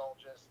 He's all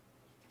just...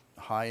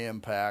 High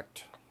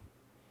impact.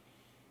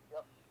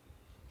 Yep.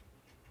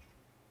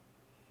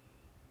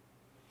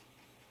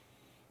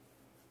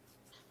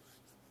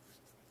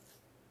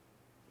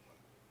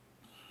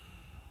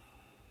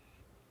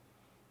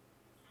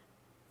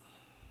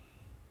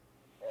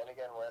 And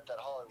again, we're at that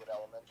Hollywood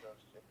element of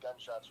if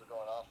gunshots were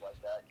going off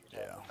like that, you'd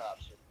have the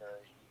cops here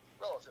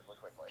relatively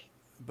quickly.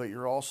 But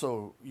you're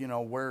also,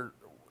 where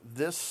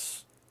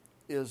this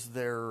is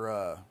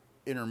their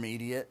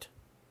intermediate,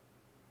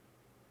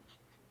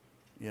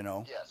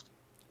 Yes.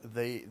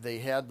 They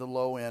had the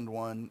low end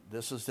one.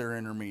 This is their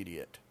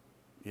intermediate.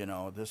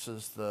 This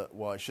is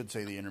I should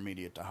say the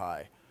intermediate to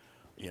high.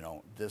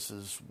 This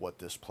is what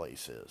this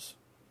place is.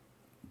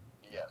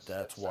 Yes.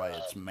 That's why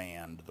it's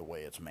manned the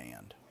way it's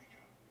manned.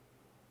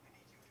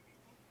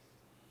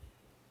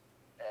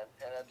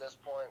 And at this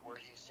point where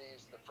he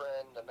sees the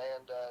friend,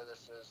 Amanda,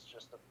 this is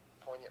just a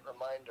poignant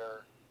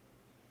reminder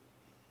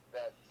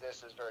that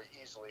this is very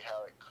easily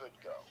how it could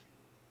go.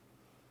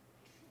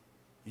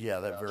 Yeah,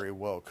 that very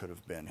well could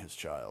have been his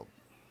child.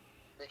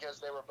 Because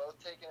they were both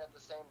taken at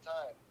the same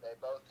time. They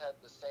both had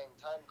the same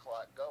time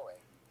clock going.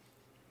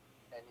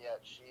 And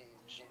yet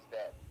she's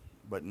dead.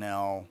 But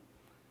now,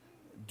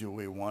 do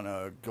we want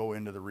to go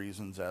into the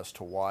reasons as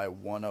to why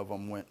one of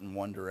them went in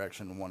one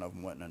direction and one of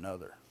them went in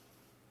another?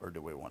 Or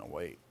do we want to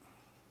wait?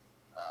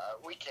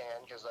 We can,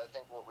 because I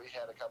think we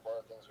had a couple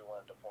other things we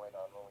wanted to point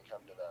on when we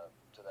come to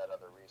that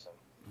other reason.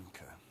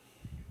 Okay.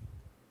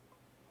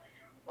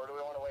 Or do we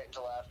want to wait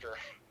until after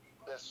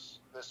this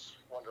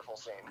wonderful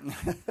scene?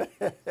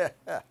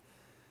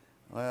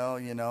 Well,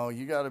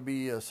 you got to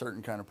be a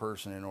certain kind of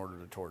person in order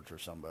to torture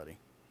somebody.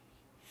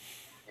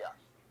 Yeah.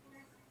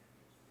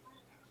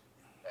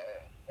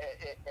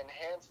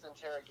 Enhanced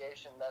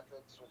interrogation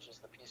methods, which is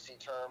the PC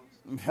term.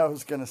 I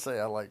was going to say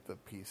I like the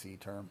PC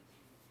term.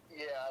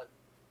 Yeah.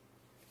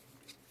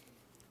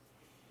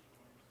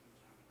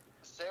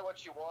 Say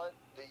what you want.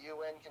 The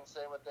UN can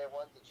say what they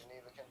want. The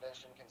Geneva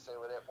Convention can say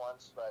what it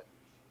wants. But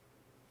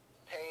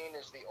pain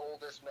is the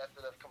oldest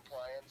method of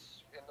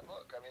compliance in the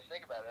book. I mean,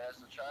 think about it. As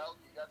a child,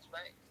 you got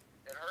spanked.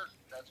 It hurt.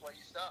 That's why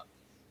you stopped.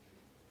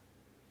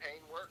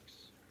 Pain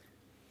works.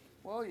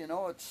 Well,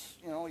 it's,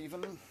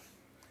 even,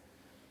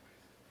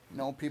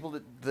 people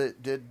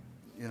that did,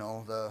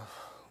 the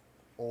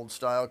old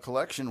style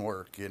collection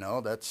work,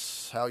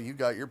 that's how you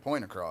got your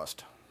point across.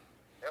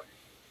 Yep.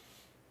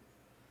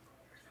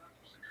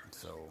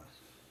 So.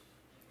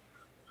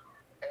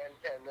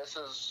 And this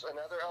is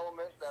another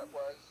element that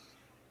was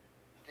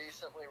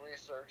decently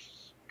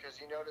researched,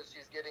 because you notice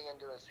he's getting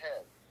into his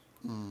head.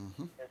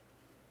 Mm-hmm.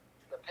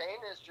 The pain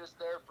is just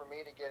there for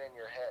me to get in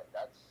your head.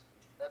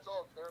 That's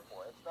all it's there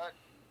for.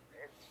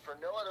 It's for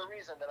no other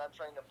reason than I'm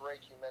trying to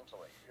break you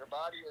mentally. Your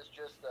body is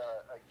just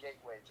a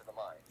gateway to the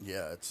mind.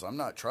 Yeah, I'm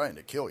not trying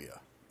to kill you,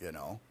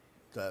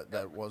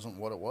 That wasn't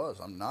what it was.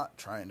 I'm not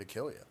trying to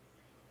kill you.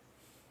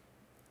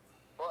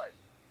 But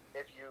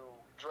if you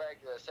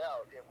drag this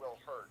out, it will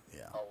hurt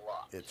a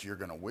lot. You're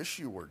going to wish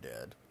you were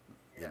dead,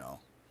 Yes.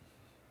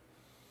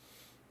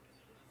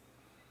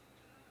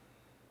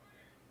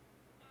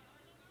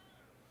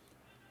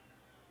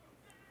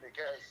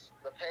 Because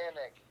the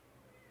panic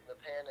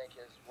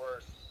is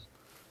worse.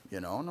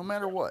 No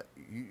matter what,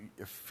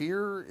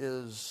 fear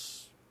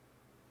is,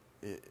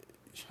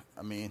 it's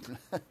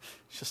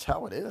just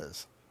how it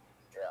is.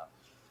 Yeah.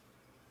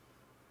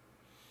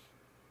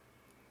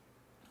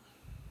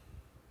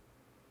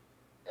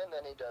 And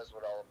then he does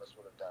what all of us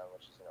would have done,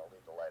 which is,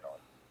 leave the light on.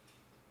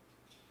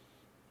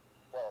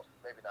 Well,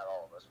 maybe not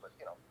all of us, but,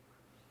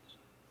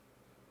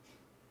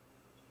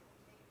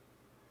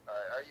 All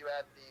right, are you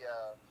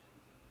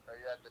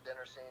at the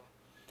dinner scene?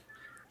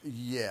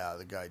 Yeah,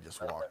 the guy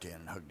just walked in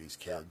and hugged his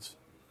kids.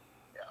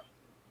 Yeah.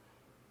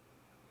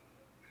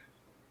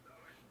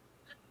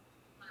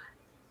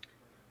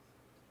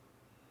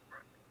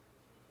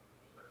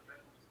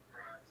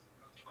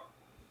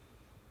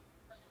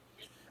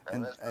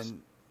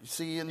 And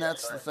see, and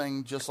that's the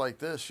thing, just like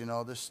this,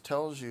 this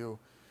tells you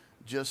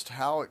just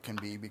how it can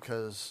be,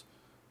 because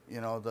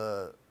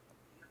the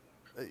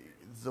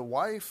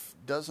wife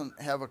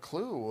doesn't have a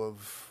clue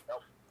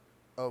Nope.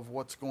 of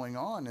what's going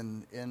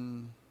on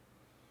in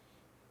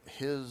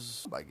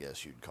his, I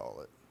guess you'd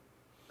call it.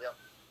 Yep.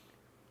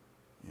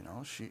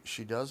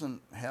 She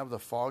doesn't have the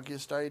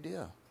foggiest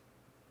idea.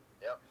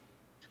 Yep.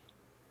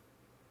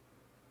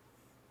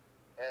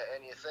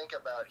 And you think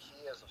about,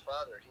 he as a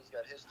father, he's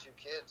got his 2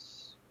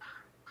 kids,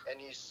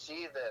 and you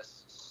see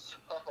this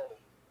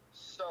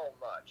so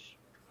much.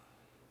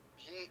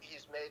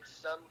 He's made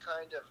some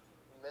kind of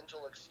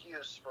mental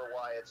excuse for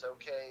why it's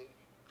okay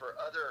for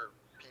other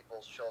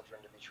people's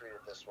children to be treated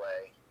this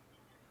way,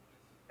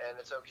 and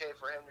it's okay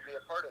for him to be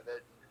a part of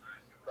it,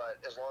 but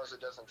as long as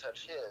it doesn't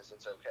touch his,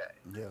 it's okay.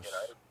 Yes.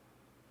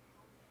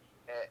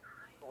 And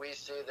we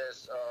see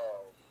this.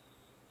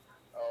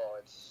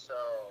 It's so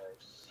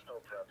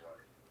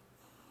prevalent.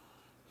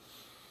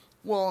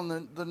 Well,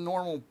 and the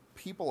normal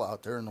people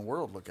out there in the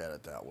world look at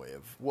it that way.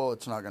 Of, well,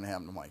 it's not going to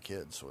happen to my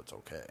kids, so it's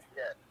okay.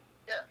 Yeah.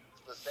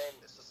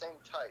 It's the same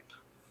type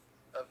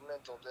of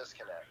mental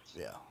disconnect.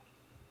 Yeah.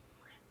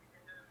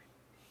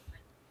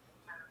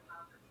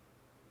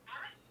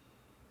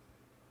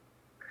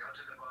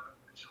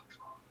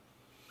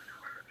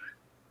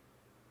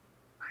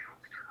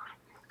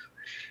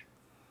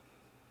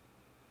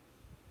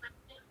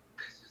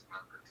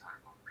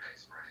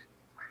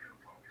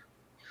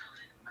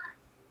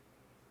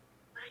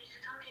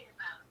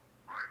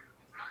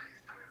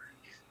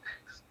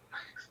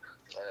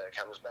 And it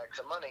comes back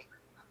to money.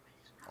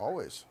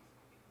 Always.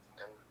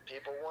 And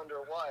people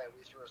wonder why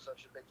we throw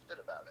such a big fit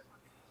about it.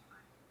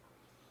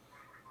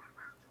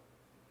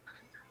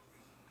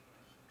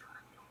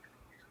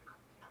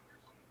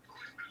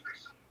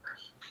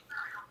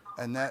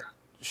 And that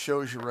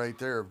shows you right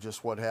there of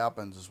just what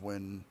happens is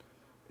when,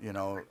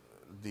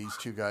 these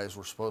 2 guys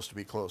were supposed to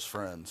be close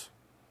friends.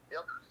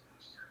 Yep.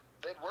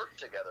 They'd worked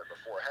together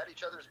before, had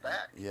each other's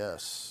back.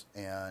 Yes.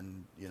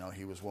 And,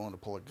 he was willing to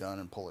pull a gun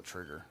and pull a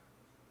trigger.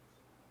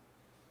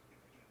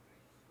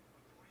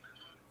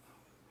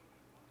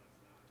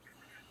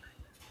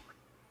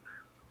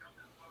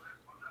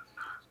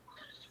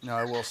 Now,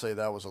 I will say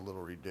that was a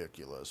little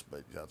ridiculous,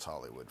 but that's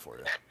Hollywood for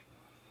you.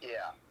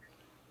 Yeah.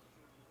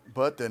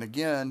 But then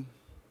again,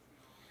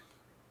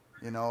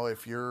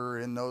 if you're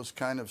in those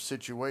kind of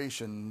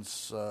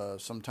situations,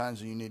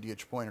 sometimes you need to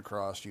get your point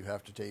across. You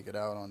have to take it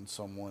out on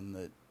someone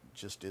that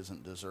just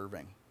isn't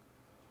deserving.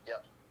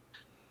 Yep.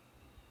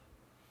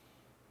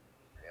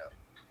 Yep.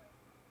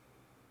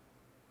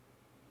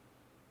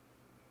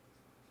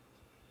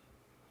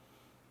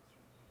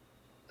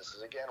 This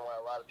is again why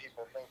a lot of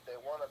people think they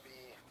want to be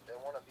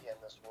in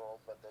this world,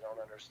 but they don't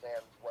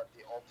understand what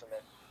the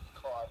ultimate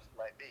cost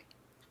might be.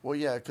 Well,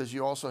 yeah, because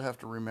you also have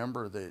to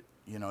remember that,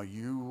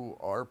 you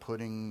are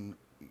putting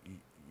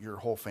your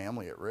whole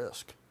family at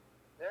risk.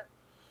 Yeah.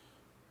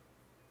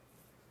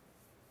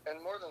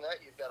 And more than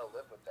that, you've got to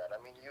live with that. I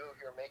mean,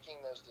 you're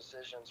making those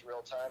decisions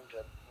real time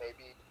to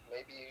maybe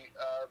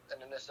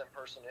an innocent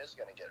person is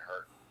going to get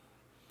hurt.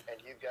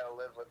 And you've got to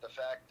live with the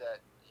fact that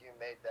you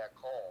made that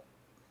call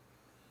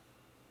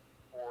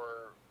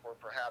for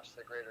perhaps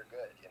the greater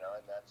good, and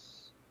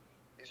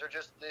these are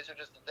just the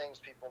things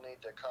people need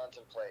to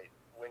contemplate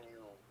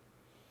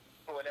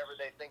whenever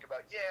they think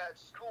about, yeah,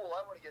 it's cool,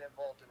 I want to get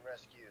involved in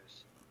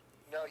rescues.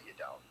 No, you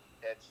don't.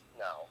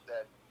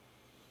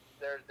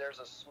 There's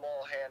a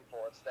small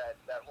handful. It's that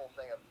whole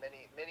thing of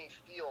many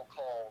feel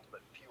called,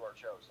 but few are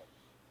chosen.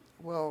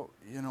 Well,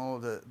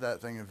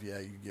 that thing of,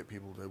 you get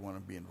people that want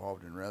to be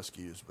involved in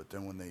rescues, but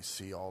then when they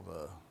see all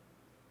the,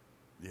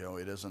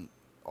 it isn't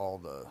all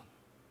the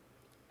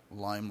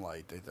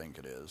limelight they think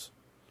it is.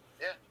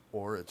 Yeah.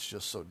 Or it's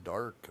just so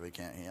dark they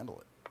can't handle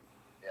it.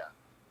 Yeah.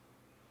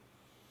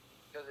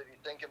 Because if you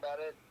think about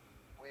it,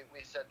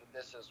 we said that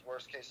this is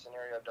worst case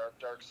scenario,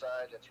 dark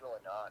side. It's really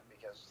not,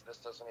 because this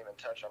doesn't even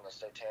touch on the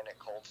satanic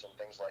cults and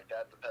things like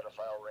that, the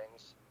pedophile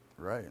rings.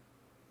 Right.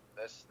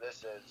 This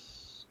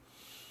is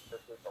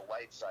the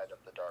light side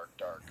of the dark.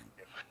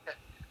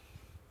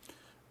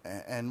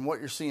 And what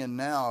you're seeing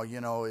now,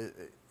 a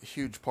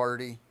huge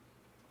party.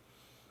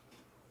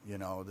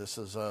 This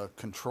is a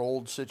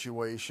controlled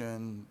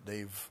situation.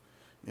 They've,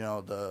 I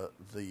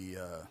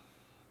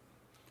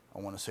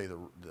want to say the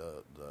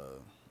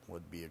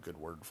would be a good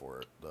word for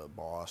it. The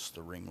boss,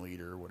 the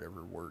ringleader,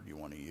 whatever word you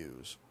want to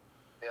use.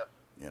 Yep.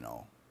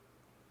 The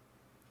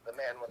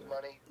man with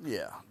money.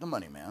 Yeah, the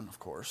money man, of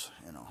course.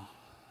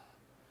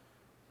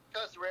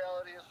 Because the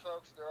reality is,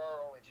 folks, there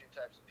are only 2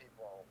 types of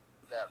people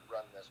that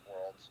run this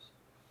world.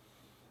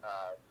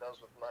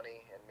 Those with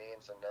money and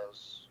means, and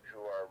those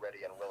who are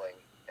ready and willing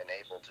and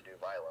able to do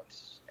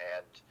violence,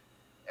 and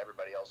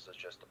everybody else is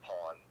just a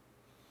pawn.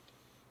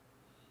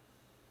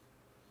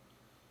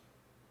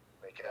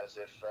 Because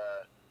if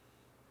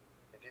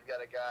you've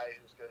got a guy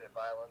who's good at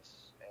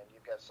violence and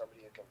you've got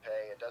somebody who can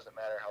pay, it doesn't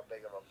matter how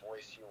big of a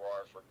voice you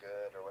are for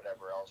good or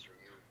whatever else, or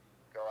you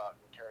go out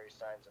and carry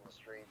signs in the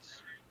streets,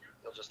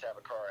 you'll just have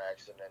a car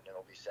accident and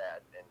it'll be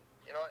sad. And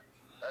you know what?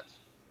 That's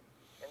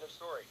end of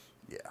story.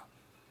 Yeah.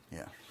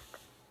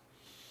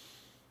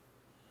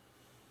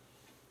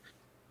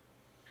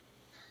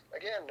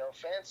 again,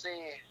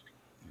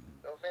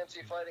 no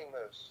fancy fighting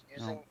moves.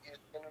 Using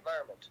an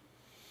environment.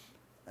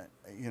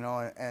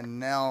 And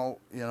now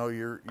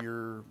you're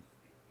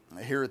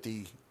here at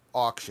the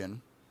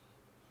auction.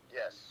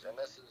 Yes, and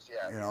this is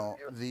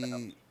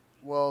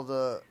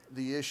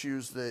the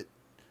issues that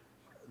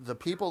the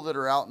people that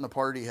are out in the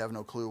party have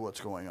no clue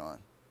what's going on.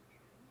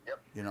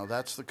 Yep.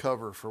 That's the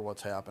cover for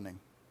what's happening.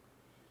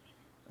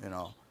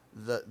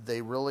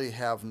 They really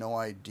have no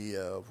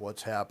idea of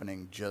what's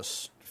happening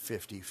just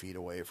 50 feet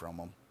away from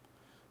them.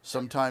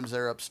 Sometimes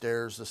they're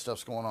upstairs, the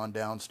stuff's going on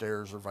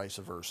downstairs, or vice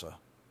versa.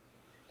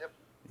 Yep.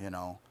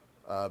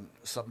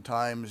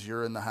 Sometimes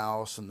you're in the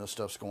house and the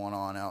stuff's going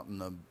on out in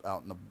the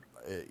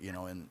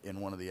in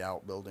one of the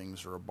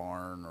outbuildings or a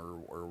barn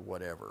or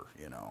whatever.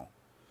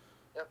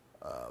 Yep.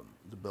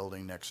 The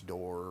building next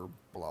door,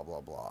 blah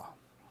blah blah.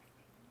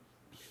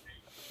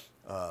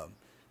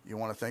 You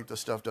want to think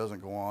this stuff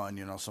doesn't go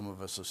on? Some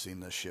of us have seen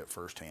this shit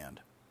firsthand.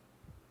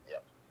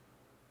 Yep.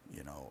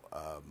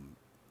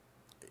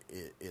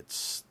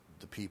 It's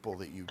the people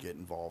that you get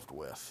involved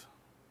with.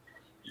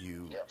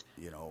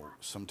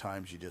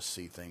 Sometimes you just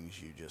see things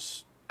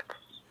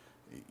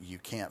you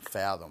can't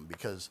fathom,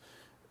 because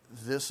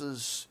this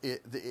is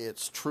it.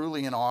 It's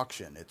truly an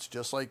auction. It's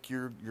just like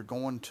you're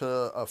going to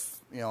a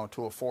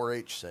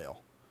 4-H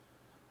sale.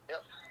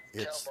 Yep.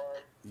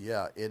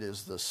 It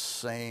is the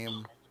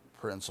same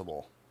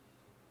principle.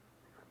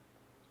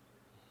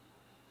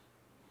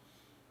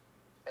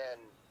 And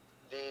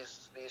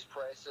these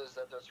prices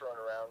that they're throwing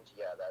around,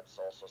 that's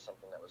also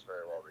something that was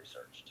very well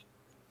researched.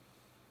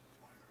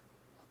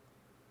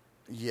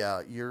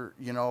 Yeah,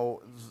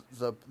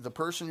 the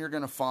person you're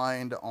going to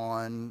find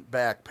on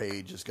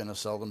Backpage is going to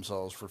sell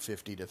themselves for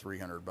 $50 to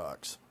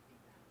 $300.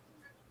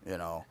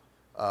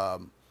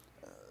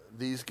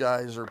 These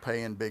guys are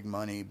paying big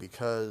money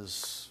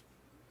because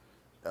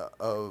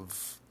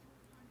of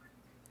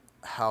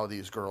how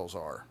these girls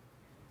are.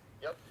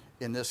 Yep.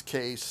 In this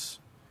case,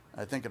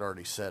 I think it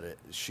already said it.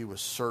 She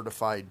was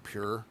certified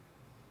pure.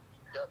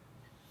 Yep.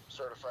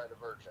 Certified a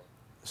virgin.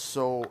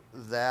 So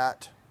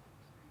that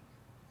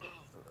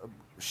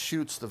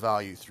shoots the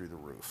value through the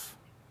roof.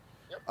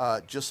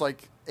 Yep. Just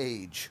like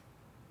age.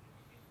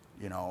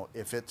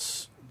 If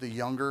it's the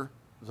younger,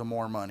 the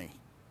more money.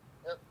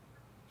 Yep.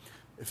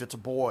 If it's a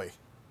boy,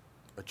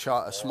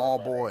 a small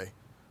boy,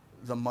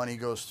 the money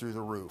goes through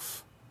the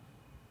roof.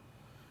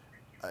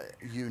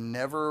 You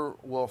never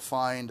will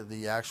find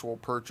the actual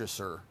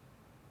purchaser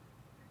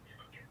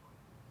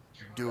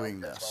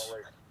doing this.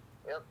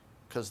 Yep.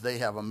 Because they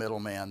have a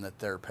middleman that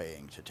they're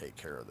paying to take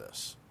care of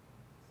this.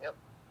 Yep.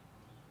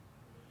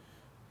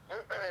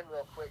 And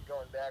real quick,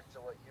 going back to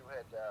what you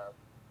had,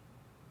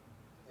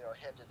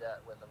 hinted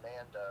at with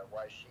Amanda,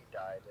 why she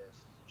died is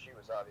she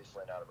was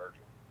obviously not a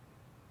virgin.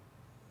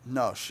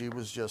 No, she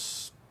was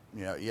just,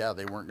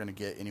 they weren't going to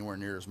get anywhere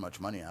near as much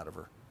money out of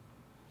her.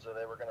 So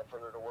they were going to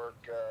put her to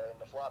work in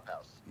the flop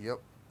house.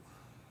 Yep.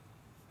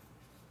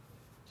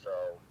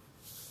 So,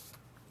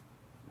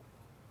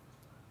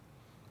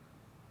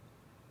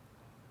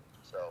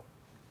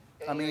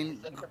 I mean,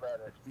 think about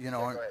it.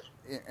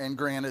 and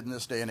granted, in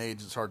this day and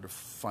age, it's hard to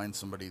find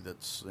somebody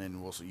that's,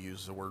 and we'll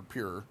use the word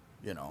pure,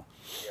 Yeah,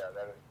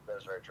 that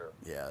is very true.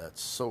 Yeah,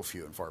 that's so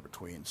few and far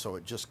between. So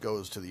it just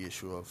goes to the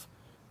issue of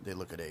they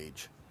look at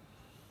age.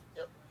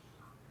 Yep.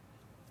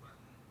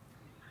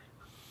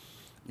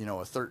 A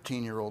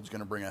 13-year-old's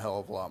going to bring a hell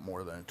of a lot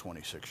more than a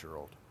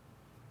 26-year-old.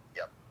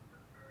 Yep.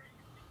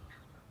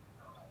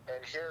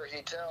 And here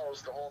he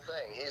tells the whole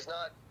thing.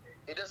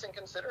 He doesn't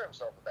consider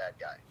himself a bad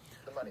guy,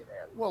 the money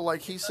man. Well,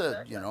 like he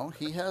said,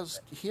 he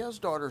has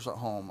daughters at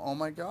home. Oh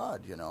my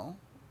God, Yeah.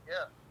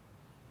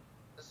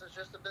 This is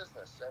just a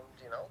business,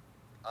 and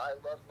I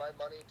love my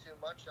money too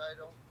much. I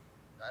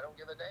don't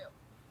give a damn.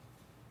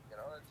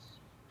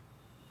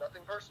 It's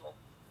nothing personal.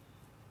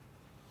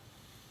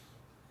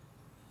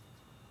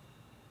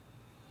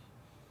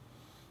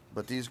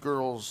 But these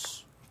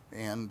girls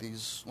and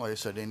these, like I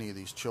said, any of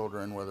these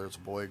children, whether it's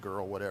boy,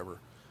 girl, whatever,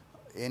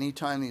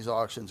 anytime these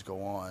auctions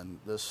go on,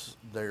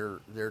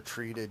 they're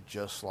treated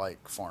just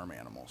like farm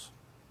animals.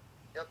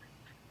 Yep.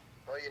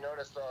 Well, you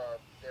noticed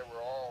they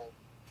were all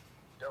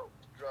doped,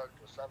 drugged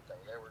with something.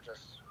 They were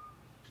just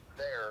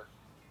there,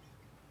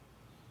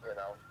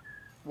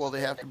 Well,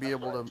 they have to be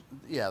able to.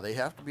 Yeah, they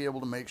have to be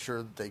able to make sure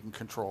that they can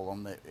control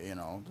them.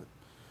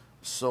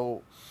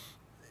 So,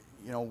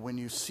 when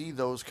you see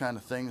those kind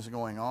of things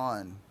going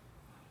on,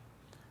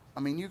 I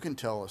mean, you can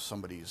tell if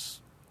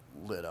somebody's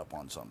lit up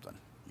on something.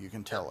 You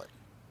can tell it.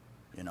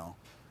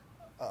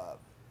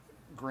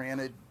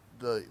 Granted,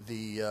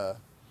 the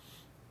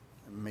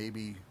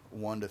maybe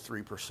 1 to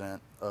 3%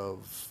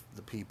 of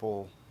the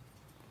people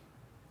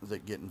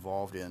that get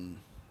involved in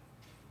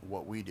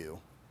what we do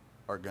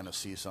are going to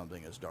see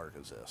something as dark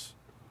as this.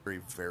 Very,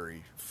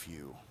 very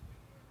few.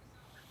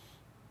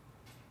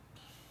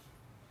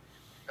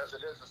 Because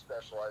it is a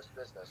specialized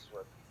business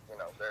with,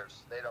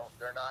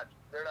 they're not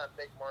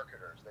big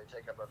marketers. They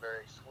take up a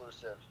very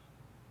exclusive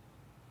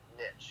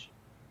niche.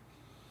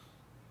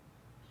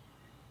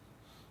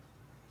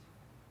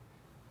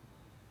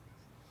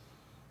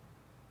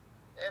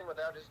 in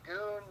without his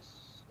goons,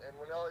 and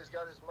when all he's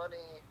got his money,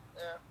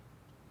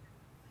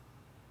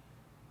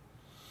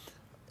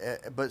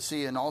 But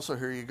see, and also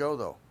here you go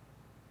though.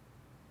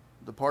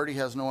 The party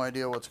has no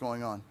idea what's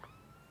going on.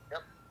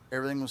 Yep.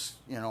 Everything was,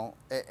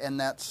 and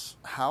that's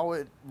how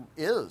it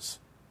is.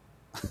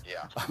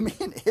 Yeah. I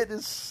mean, it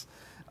is.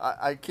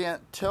 I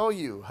can't tell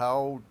you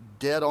how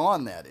dead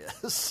on that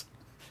is.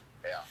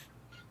 Yeah.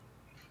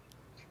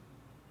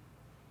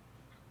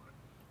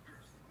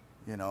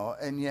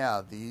 And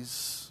yeah,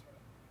 these,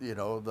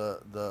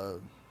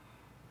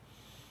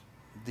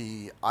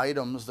 the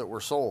items that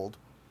were sold,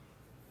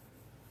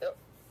 Yep.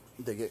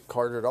 they get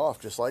carted off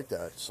just like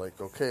that. It's like,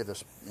 okay,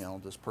 this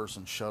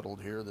person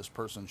shuttled here, this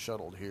person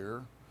shuttled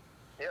here.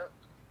 Yep.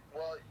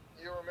 Well,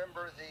 you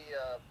remember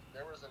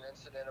there was an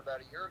incident about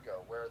a year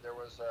ago where there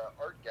was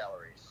art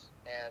galleries,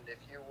 and if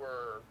you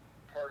were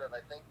part of,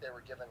 I think they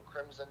were given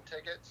Crimson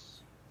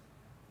tickets.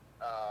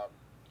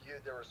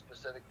 There were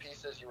specific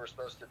pieces you were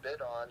supposed to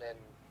bid on, and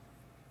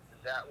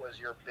that was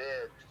your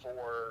bid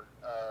for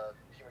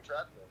human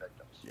trafficking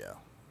victims. Yeah.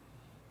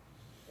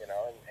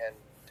 And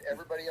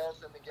everybody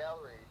else in the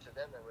gallery, to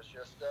them, it was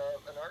just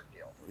an art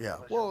deal. Yeah.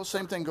 Well, the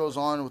same thing goes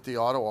on with the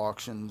auto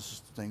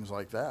auctions, things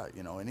like that.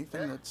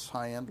 Anything that's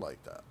high end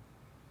like that.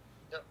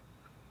 Yep.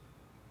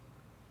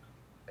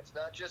 It's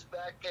not just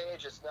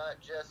Backpage. It's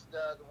not just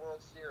the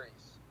World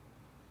Series.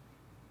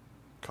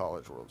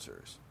 College World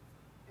Series.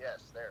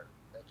 Yes, there.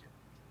 Thank you.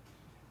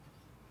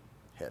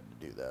 Had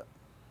to do that.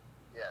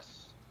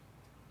 Yes.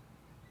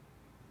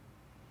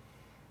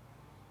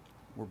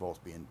 We're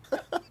both being.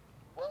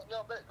 Well,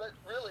 no, but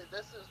really,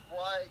 this is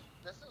why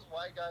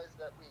guys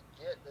that we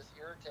get this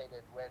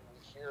irritated when we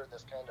hear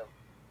this kind of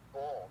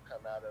bull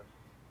come out of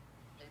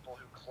people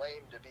who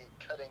claim to be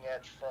cutting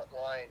edge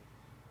frontline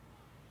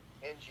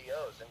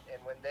NGOs,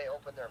 and when they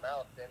open their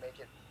mouth, they make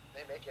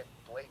it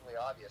blatantly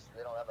obvious that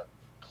they don't have a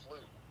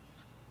clue.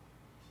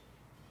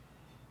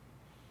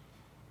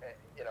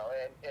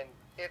 And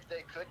if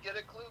they could get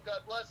a clue,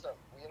 God bless them.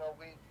 We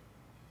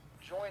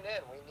join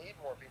in. We need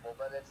more people,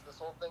 but it's this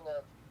whole thing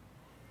of,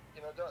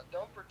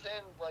 don't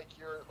pretend like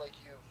you're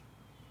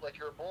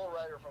a bull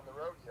rider from the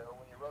rodeo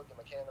when you rode the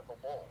mechanical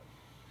bull.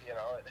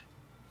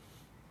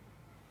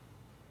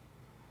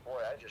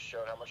 Boy, I just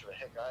showed how much of a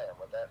hick I am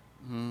with that.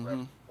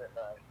 Mm-hmm.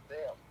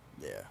 Damn.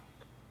 Yeah.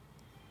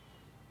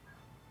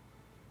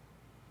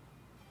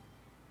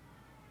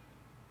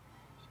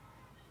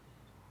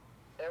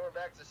 And we're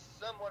back to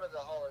somewhat of the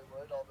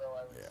Hollywood, although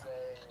I would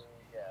say, I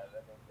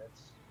mean,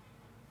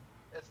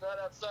 it's not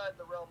outside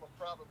the realm of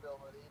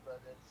probability, but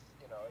it's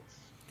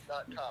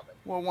not common.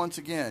 Well, once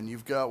again,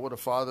 you've got what a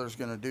father's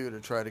going to do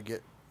to try to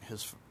get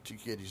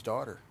his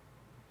daughter.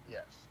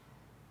 Yes.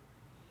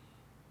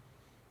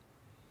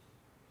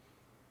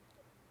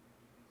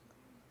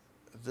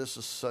 This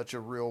is such a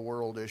real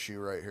world issue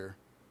right here.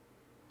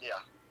 Yeah.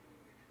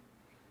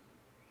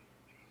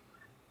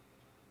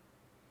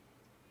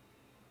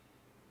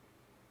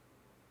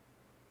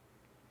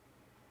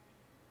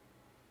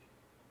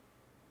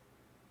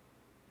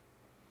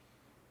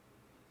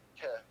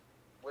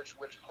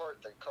 Which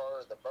part, the car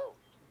or the boat?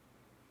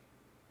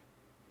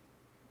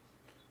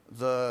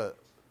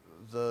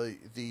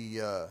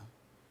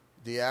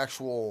 The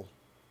actual,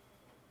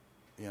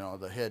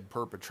 the head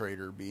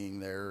perpetrator being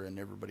there and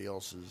everybody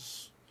else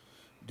is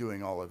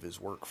doing all of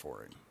his work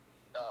for him.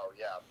 Oh,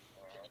 yeah.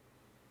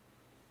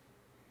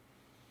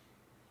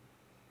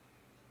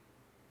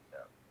 Yeah.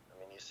 I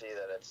mean, you see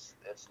that it's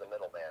the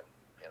middleman,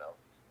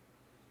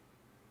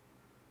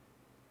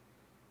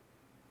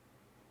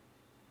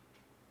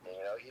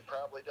 he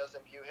probably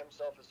doesn't view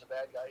himself as a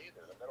bad guy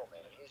either, the middleman.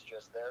 He's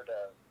just there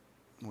to...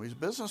 Well, he's a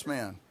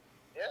businessman.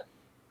 Yeah.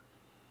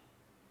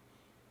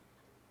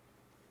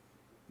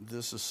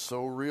 This is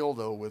so real,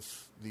 though,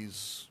 with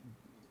these,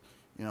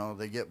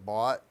 they get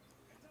bought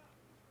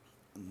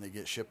and they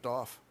get shipped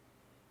off.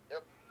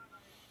 Yep.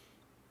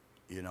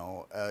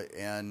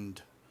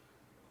 And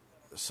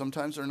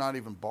sometimes they're not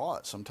even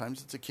bought.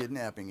 Sometimes it's a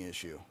kidnapping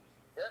issue.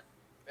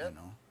 Yeah.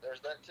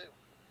 There's that, too.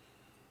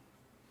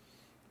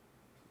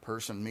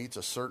 Person meets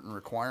a certain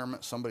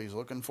requirement somebody's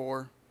looking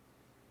for.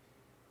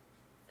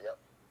 Yep.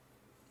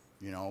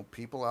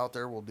 People out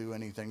there will do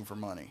anything for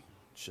money.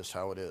 It's just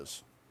how it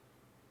is.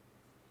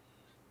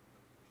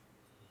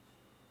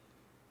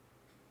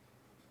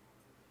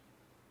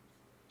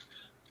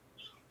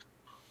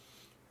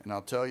 And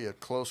I'll tell you,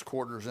 close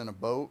quarters in a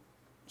boat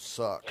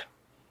suck.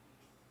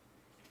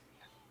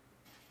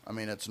 I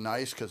mean, it's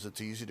nice because it's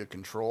easy to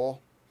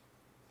control.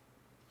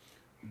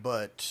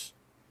 But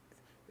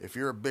if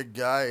you're a big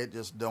guy, it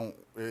just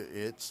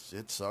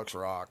it sucks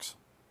rocks.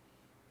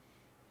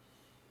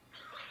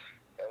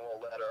 And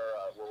we'll let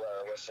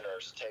our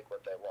listeners take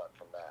what they want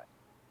from that.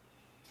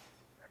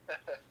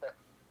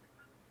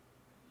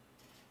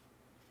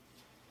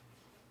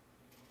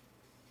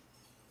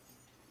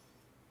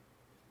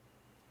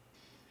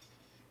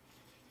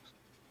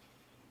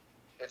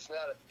 It's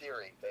not a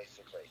theory,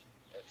 basically.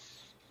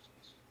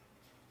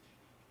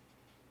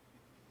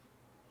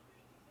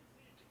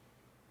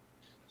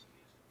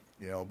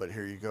 But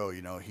here you go.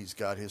 He's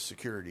got his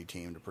security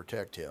team to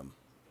protect him.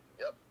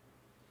 Yep.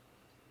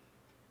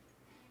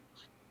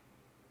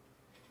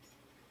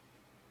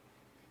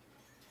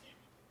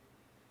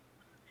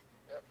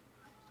 Yep.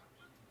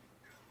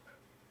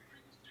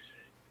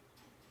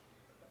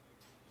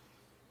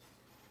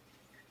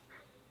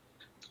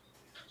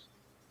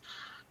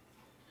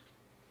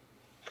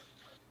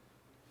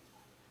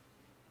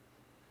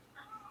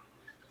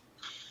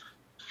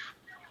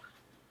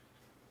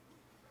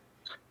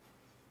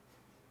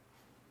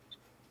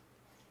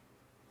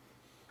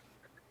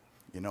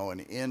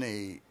 And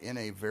in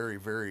a very,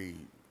 very,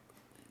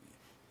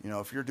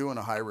 if you're doing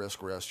a high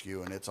risk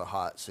rescue and it's a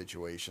hot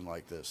situation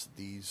like this,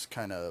 these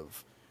kind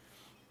of,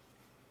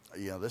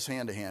 this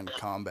hand to hand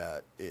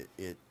combat,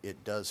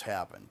 it does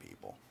happen,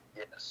 people.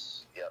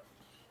 Yes. Yep.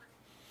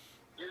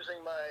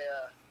 Using my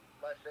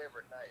my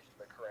favorite knife,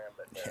 the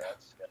karambit. There. Yeah.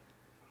 That's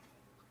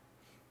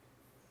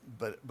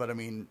good. But I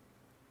mean,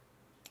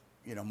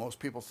 most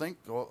people think,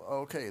 well,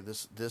 okay,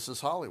 this is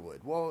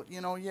Hollywood. Well,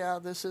 yeah,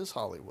 this is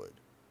Hollywood.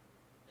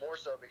 More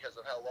so because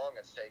of how long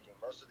it's taking.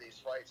 Most of these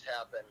fights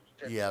happen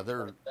 15, Yeah,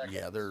 20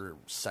 seconds. they're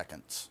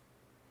seconds.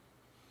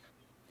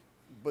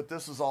 But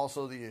this is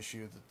also the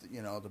issue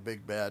that the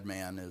big bad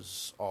man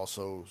is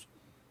also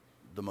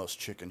the most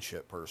chicken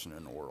shit person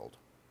in the world.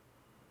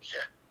 Yeah.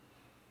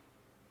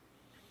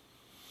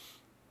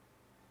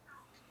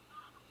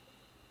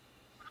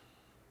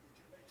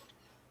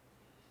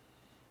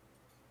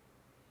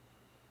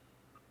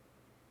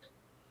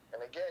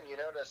 And again, you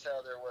notice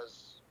how there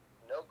was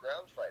no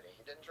ground fighting.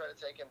 He didn't try to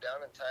take him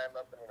down and tie him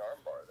up in an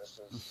armbar. This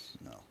is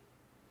No.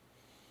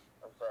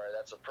 I'm sorry,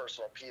 that's a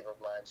personal peeve of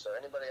mine. So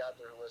anybody out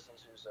there who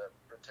listens who's a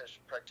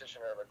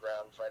practitioner of a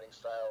ground fighting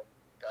style,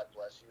 God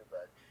bless you,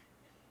 but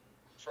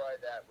try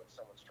that when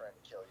someone's trying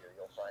to kill you.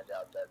 You'll find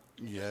out that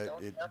you just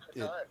don't have the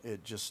time.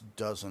 It just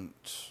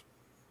doesn't.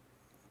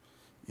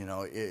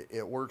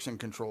 It works in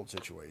controlled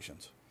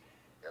situations.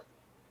 Yep.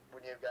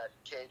 When you've got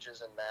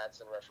cages and mats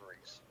and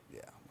referees.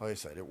 Yeah, like I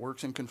said, it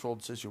works in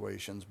controlled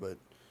situations, but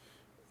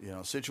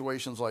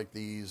situations like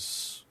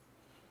these,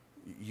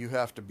 you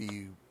have to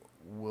be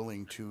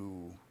willing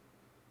to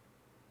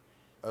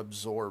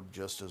absorb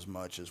just as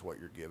much as what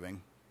you're giving.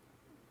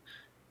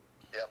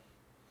 Yep.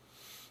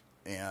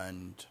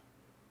 And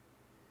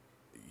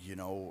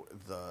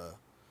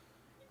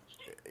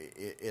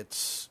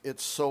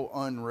it's so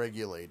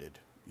unregulated,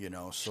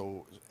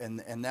 so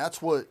and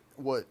that's what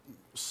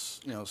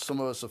some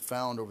of us have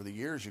found over the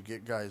years. You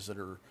get guys that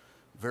are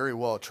very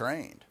well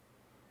trained,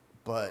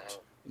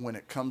 but when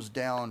it comes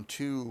down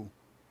to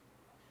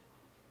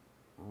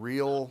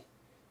real,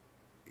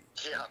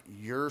 Yeah.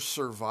 you're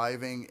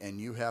surviving and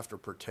you have to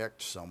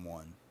protect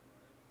someone,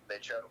 They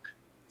choke.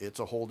 it's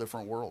a whole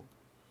different world.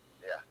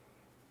 Yeah.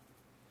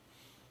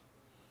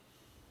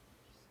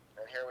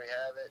 And here we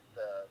have it,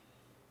 the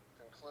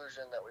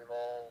conclusion that we've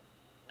all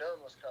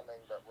known was coming,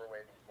 but we're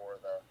waiting for.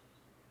 The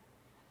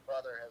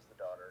father has the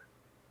daughter.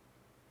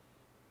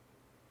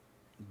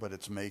 But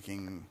it's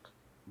making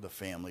the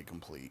family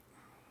complete.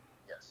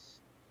 Yes.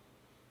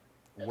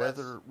 And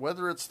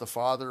Whether it's the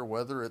father,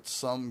 whether it's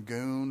some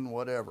goon,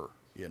 whatever,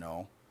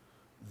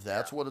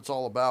 that's what it's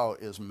all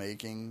about, is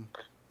making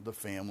the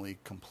family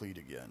complete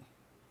again.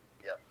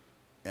 Yep.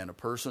 And a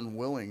person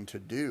willing to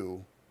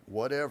do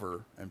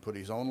whatever and put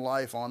his own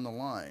life on the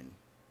line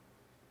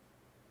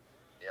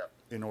Yep.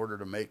 in order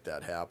to make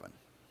that happen.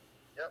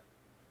 Yep.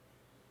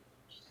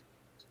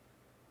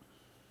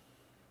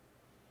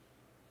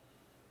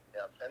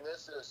 Yep. And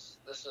this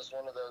is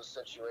one of those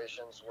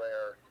situations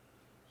where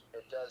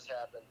it does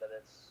happen, but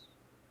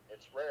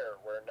it's rare,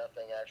 where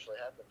nothing actually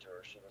happened to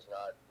her. She was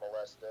not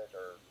molested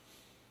or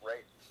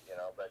raped,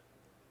 but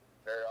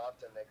very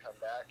often they come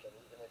back, and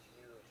even if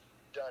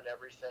you've done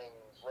everything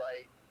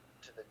right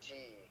to the T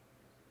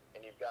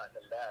and you've gotten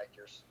them back,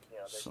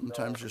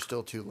 Sometimes you're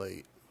still too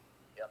late.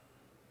 Yep.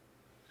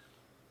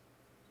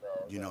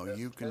 So,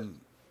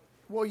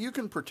 you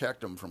can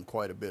protect them from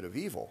quite a bit of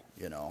evil,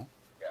 Yeah.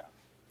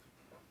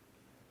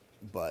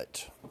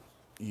 but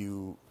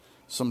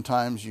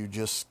sometimes you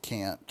just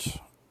can't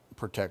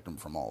protect them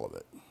from all of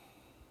it.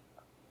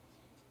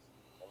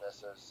 And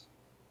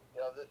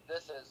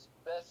this is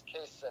best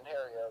case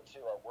scenario to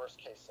a worst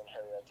case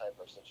scenario type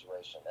of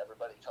situation.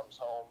 Everybody comes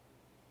home.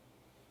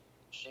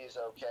 She's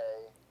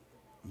okay.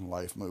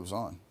 Life moves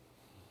on.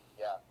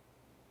 Yeah.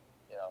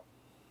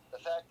 The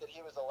fact that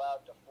he was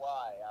allowed to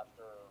fly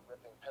after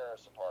ripping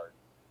Paris apart.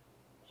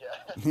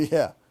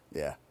 Yeah.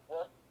 Yeah.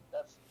 Well,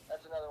 that's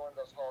another one of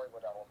those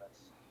Hollywood elements.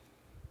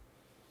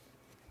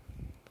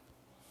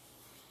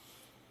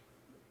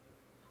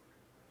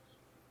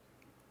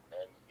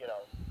 And,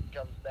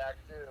 comes back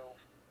to,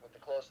 with the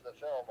close of the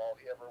film, all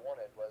he ever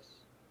wanted was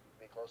to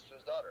be close to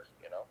his daughter,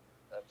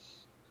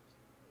 That's...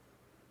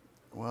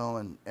 Well,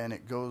 and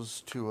it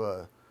goes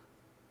to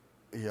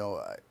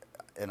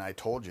and I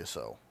told you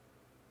so.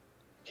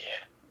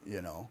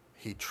 Yeah.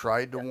 He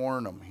tried to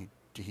warn them.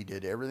 He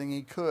did everything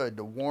he could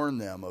to warn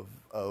them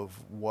of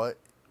what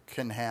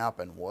can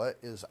happen, what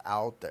is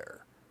out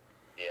there.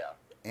 Yeah.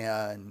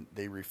 and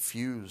they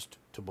refused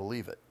to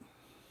believe it.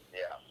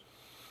 Yeah.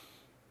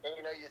 And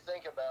you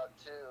think about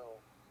too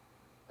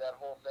that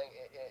whole thing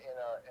in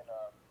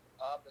a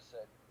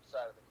opposite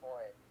side of the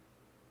coin.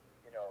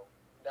 You know,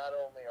 not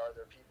only are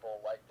there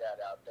people like that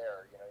out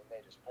there, he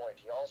made his point.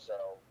 He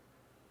also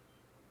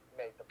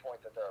made the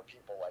point that there are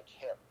people like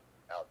him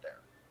out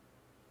there.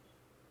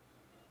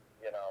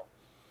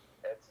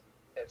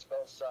 It's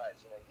both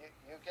sides.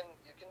 You can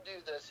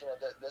do this.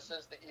 This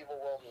is the evil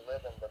world we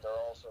live in, but there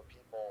are also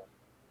people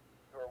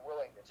who are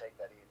willing to take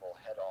that evil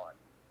head on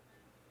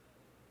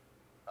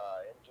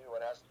and do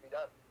what has to be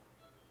done.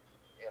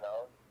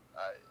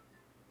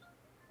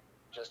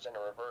 Just in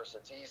a reverse,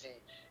 it's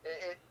easy.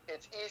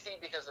 It's easy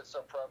because it's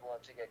so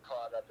prevalent to get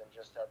caught up in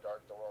just how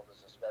dark the world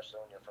is, especially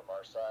when you're from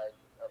our side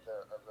of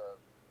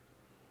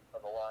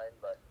the line.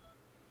 But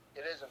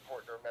it is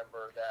important to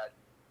remember that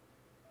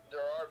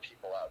there are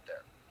people out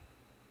there.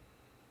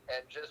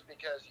 And just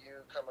because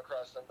you come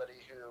across somebody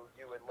who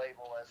you would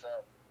label as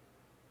a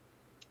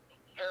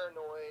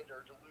paranoid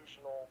or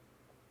delusional,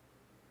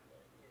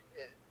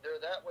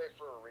 they're that way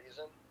for a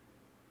reason.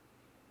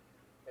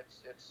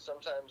 It's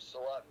sometimes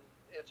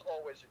it's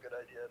always a good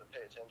idea to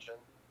pay attention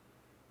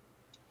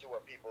to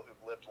what people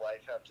who've lived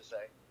life have to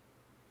say,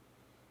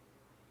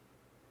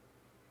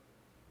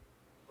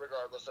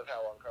 regardless of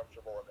how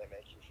uncomfortable it may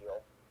make you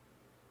feel.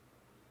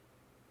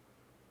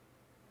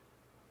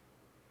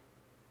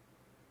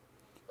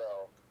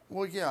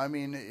 Well, yeah, I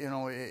mean,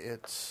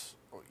 it's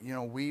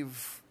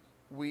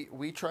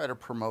we try to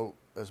promote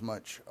as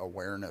much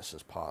awareness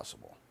as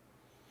possible.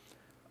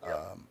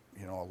 Yep.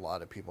 A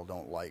lot of people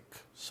don't like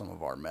some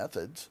of our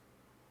methods,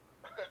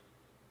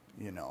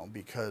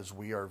 because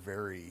we are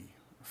very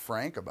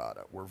frank about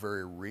it. We're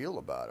very real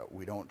about it.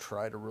 We don't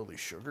try to really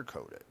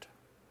sugarcoat it.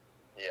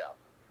 Yeah.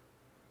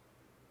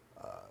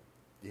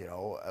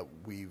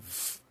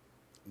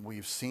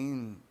 We've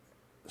seen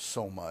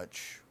so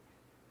much,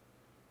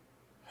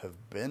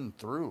 have been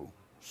through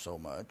so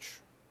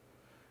much,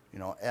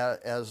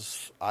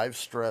 as I've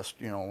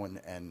stressed,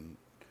 and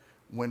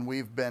when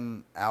we've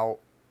been out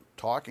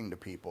talking to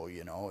people,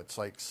 it's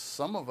like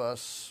some of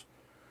us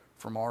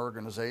from our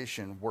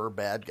organization were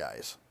bad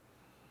guys.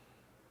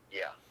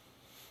 Yeah.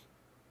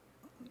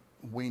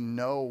 We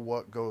know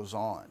what goes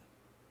on.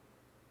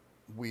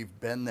 We've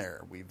been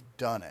there. We've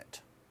done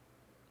it.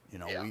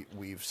 Yeah.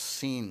 We've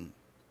seen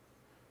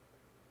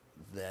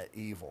that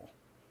evil.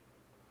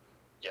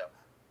 Yep.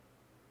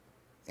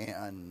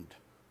 And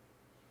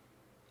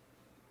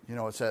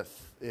it's that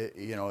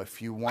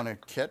if you want to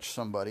catch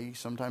somebody,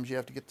 sometimes you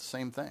have to get the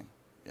same thing.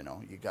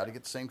 You got to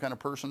get the same kind of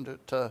person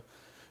to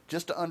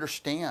just to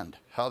understand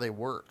how they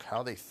work,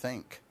 how they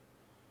think.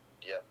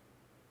 Yep.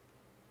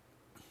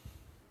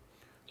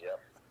 Yep.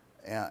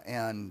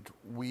 And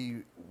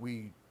we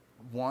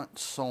want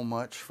so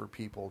much for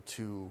people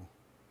to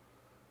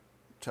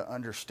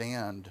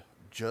understand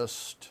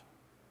just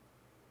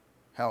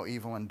how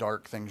evil and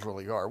dark things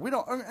really are. We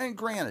don't, and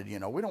granted,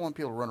 we don't want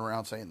people to run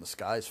around saying the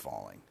sky's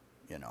falling,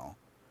 Yep.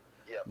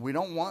 We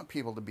don't want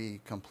people to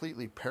be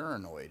completely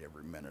paranoid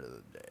every minute of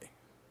the day.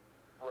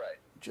 Right.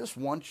 Just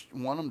want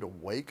them to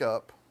wake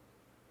up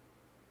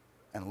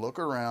and look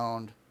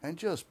around and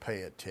just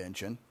pay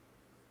attention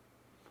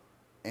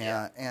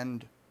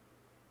and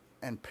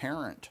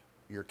parent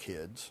your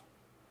kids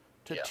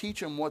to teach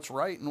them what's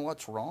right and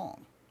what's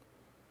wrong.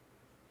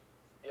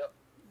 Yep.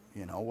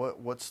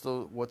 What's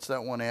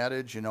that one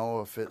adage?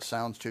 If it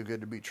sounds too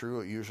good to be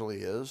true, it usually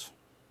is.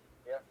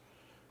 Yeah.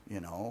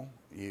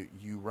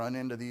 You run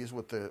into these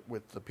with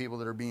the people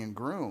that are being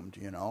groomed,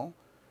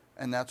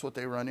 and that's what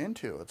they run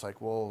into. It's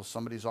like, well,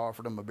 somebody's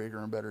offered them a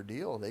bigger and better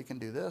deal. They can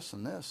do this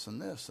and this and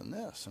this and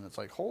this, and it's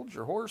like, hold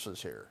your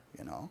horses here,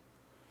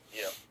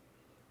 Yeah.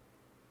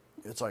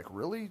 It's like,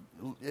 really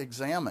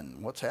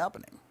examine what's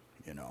happening,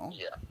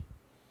 Yeah.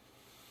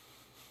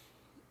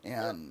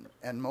 And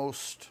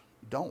most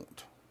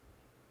don't.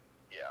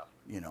 Yeah.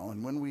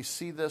 And when we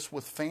see this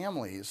with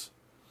families,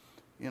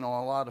 a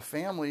lot of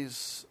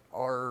families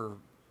are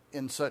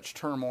in such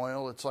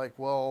turmoil. It's like,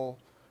 well,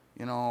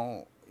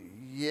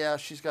 yeah,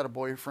 she's got a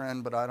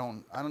boyfriend, but I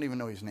don't even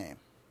know his name.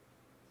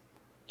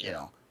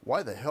 Yeah.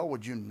 Why the hell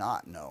would you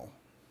not know?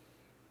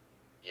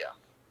 Yeah.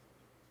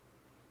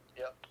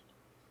 Yep.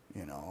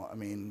 I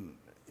mean,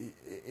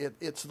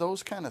 it's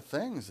those kind of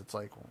things. It's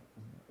like,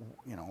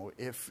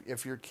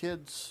 if your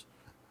kid's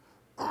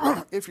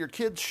if your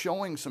kid's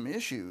showing some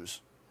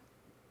issues,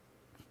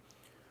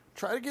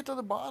 try to get to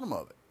the bottom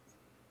of it.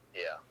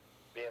 Yeah.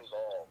 Be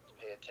involved.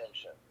 Pay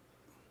attention.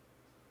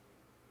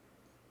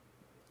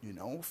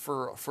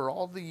 For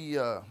all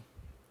the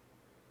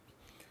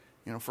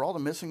for all the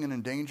missing and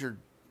endangered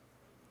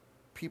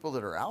people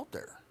that are out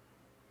there,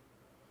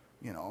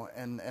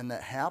 and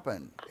that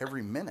happen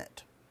every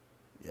minute,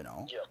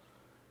 Yep.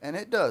 and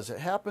it does. It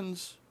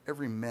happens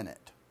every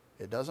minute.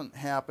 It doesn't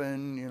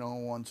happen,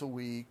 once a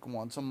week,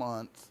 once a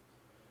month.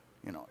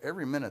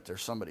 Every minute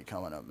there's somebody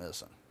coming up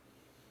missing.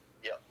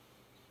 Yep.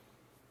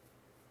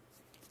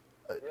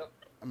 Yep.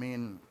 I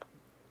mean,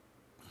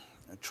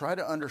 try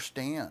to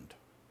understand,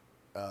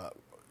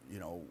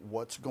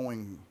 what's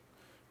going,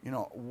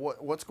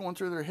 what's going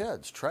through their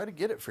heads. Try to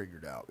get it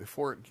figured out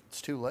before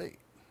it's too late.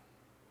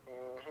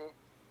 Mm-hmm.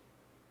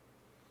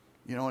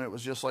 And it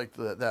was just like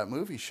that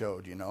movie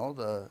showed.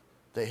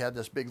 They had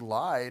this big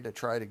lie to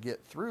try to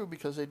get through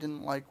because they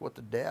didn't like what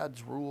the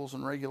dad's rules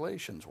and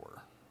regulations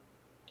were.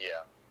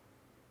 Yeah.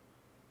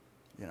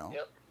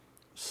 Yep.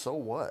 So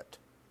what?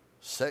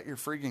 Set your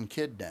freaking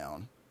kid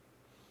down.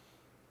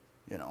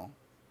 Yeah.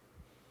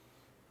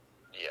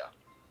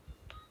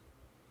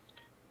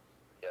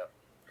 Yep.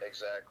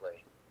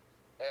 Exactly.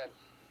 And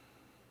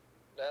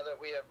now that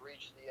we have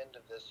reached the end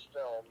of this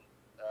film,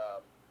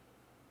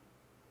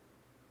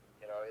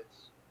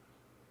 it's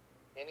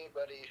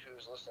anybody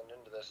who's listened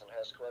into this and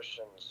has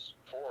questions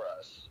for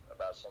us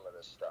about some of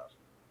this stuff,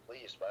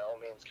 please, by all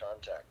means,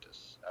 contact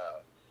us.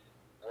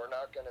 We're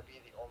not going to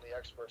be the only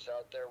experts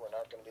out there. We're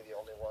not going to be the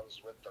only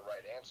ones with the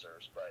right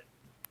answers. But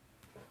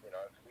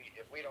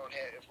if we don't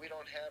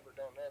have or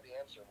don't know the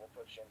answer, we'll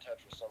put you in touch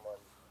with someone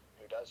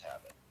who does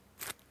have it.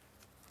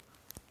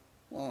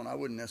 Well, and I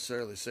wouldn't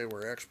necessarily say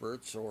we're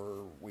experts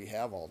or we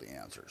have all the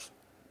answers.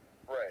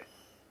 Right.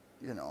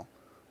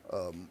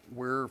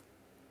 We're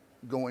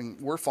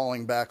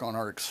falling back on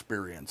our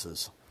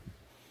experiences.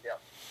 Yeah.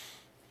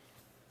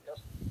 Yep.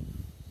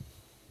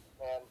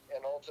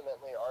 And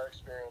ultimately our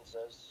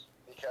experiences,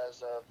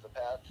 because of the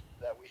path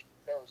that we've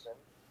chosen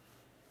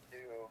to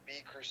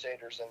be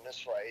crusaders in this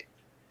fight,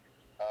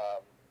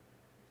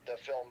 the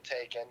film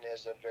Taken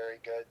is a very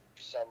good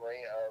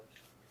summary of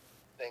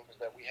things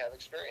that we have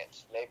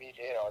experienced. Maybe,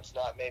 it's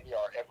not maybe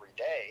our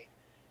everyday,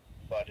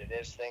 but it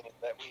is things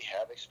that we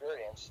have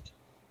experienced.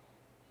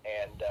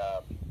 And,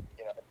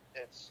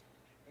 it's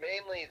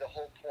mainly the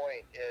whole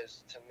point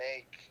is to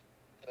make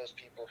those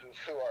people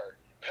who are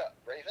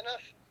brave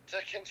enough to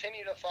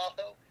continue to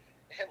follow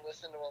and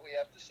listen to what we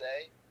have to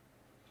say,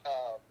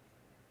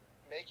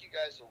 make you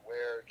guys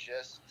aware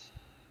just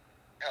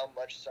how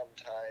much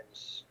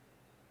sometimes,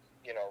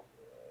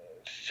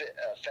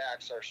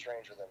 facts are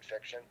stranger than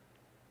fiction.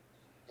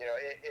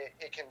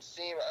 It can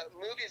seem,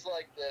 movies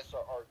like this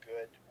are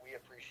good. We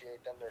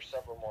appreciate them. There's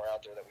several more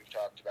out there that we've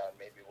talked about, and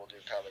maybe we'll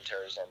do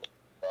commentaries on them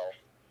as well,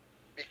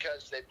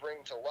 because they bring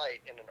to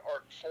light in an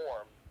art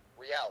form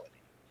reality.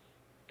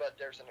 But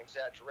there's an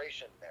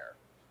exaggeration there.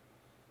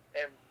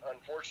 And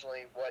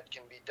unfortunately, what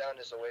can be done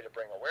as a way to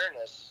bring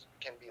awareness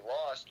can be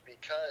lost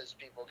because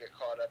people get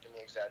caught up in the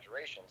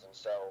exaggerations. And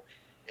so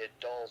it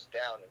dulls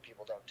down and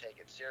people don't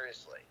take it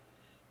seriously.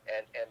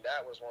 And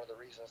that was one of the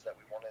reasons that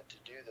we wanted to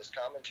do this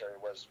commentary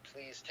was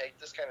please take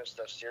this kind of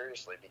stuff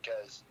seriously,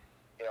 because,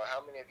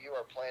 how many of you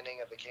are planning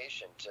a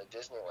vacation to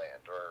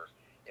Disneyland, or,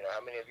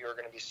 how many of you are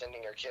going to be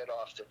sending your kid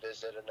off to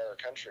visit another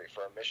country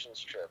for a missions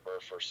trip or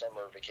for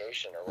summer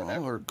vacation or whatever?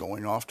 Well, or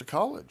going off to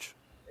college.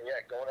 Yeah,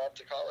 going off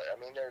to college. I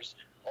mean, there's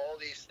all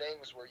these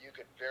things where you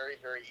could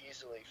very, very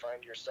easily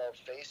find yourself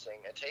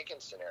facing a Taken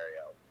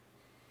scenario.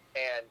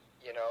 And,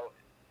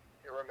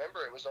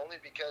 remember, it was only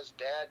because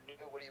Dad knew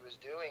what he was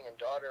doing and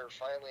daughter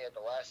finally at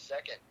the last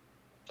second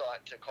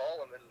thought to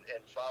call him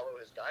and follow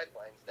his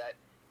guidelines that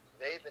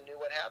they even knew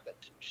what happened.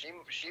 She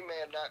may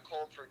have not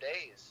called for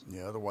days.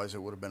 Yeah, otherwise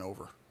it would have been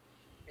over.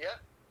 Yeah.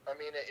 I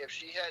mean, if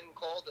she hadn't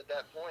called at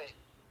that point,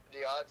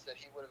 the odds that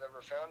he would have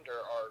ever found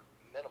her are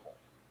minimal.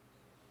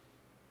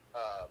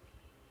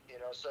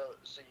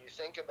 So you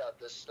think about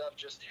this stuff,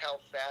 just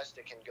how fast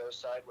it can go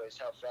sideways,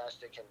 how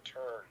fast it can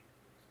turn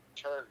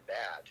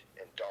bad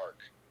and dark.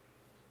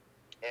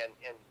 And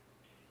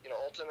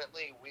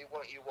ultimately, we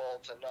want you all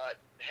to not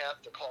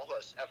have to call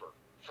us ever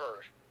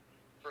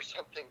for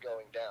something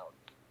going down.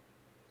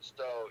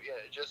 So,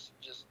 just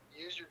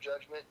use your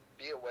judgment,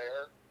 be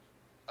aware.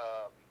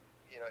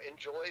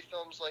 Enjoy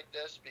films like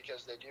this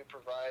because they do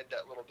provide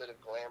that little bit of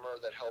glamour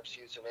that helps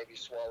you to maybe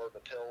swallow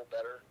the pill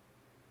better.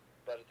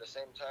 But at the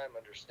same time,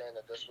 understand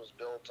that this was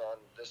built on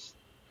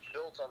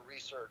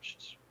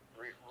researched,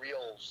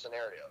 real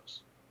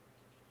scenarios,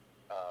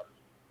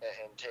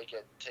 and take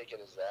it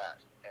as that.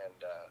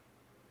 And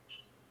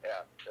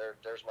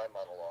there's my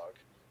monologue,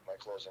 my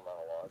closing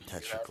monologue.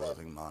 That's your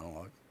closing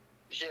monologue.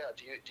 Yeah.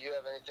 Do you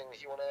have anything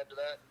that you want to add to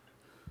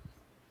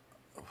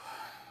that?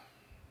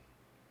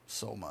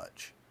 So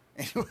much.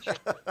 Go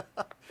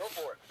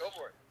for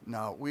it.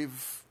 No,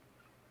 we've,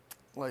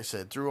 like I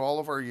said, through all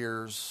of our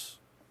years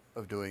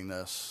of doing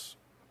this,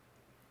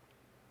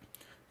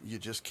 you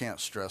just can't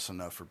stress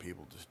enough for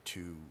people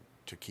to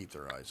keep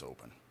their eyes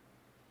open.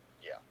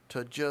 Yeah.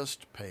 To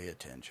just pay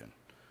attention.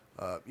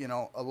 A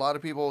lot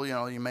of people,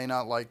 you may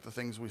not like the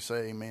things we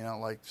say, you may not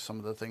like some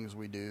of the things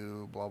we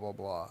do, blah, blah,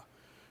 blah.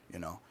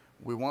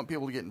 We want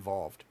people to get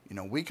involved.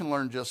 We can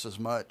learn just as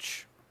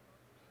much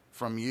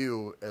from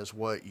you as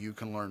what you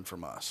can learn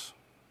from us.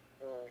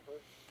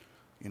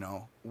 Mm-hmm.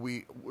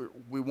 We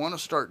want to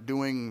start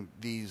doing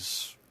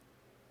these,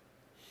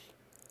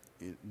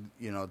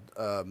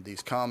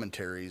 these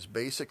commentaries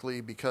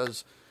basically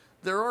because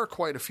there are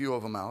quite a few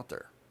of them out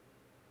there.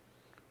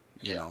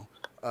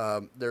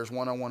 There's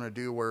one I want to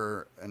do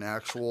where an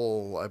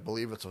actual, I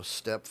believe it's a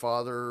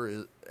stepfather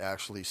is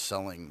actually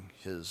selling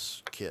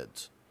his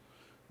kids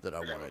that I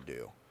want to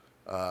do.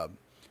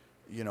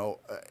 You know,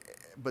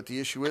 but the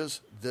issue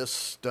is this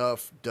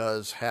stuff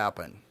does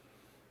happen.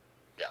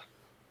 Yeah.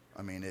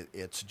 I mean,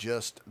 it's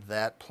just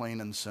that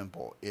plain and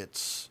simple.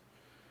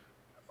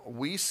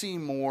 We see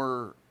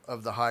more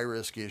of the high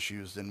risk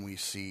issues than we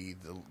see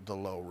the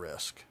low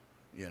risk,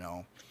 you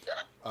know.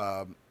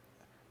 Yeah.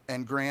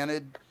 And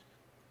granted,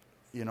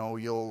 you know,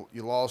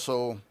 you'll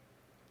also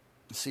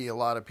see a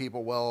lot of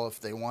people, well, if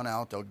they want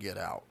out, they'll get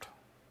out.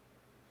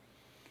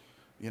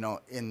 You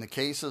know, in the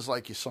cases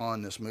like you saw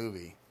in this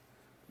movie,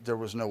 there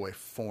was no way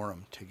for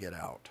them to get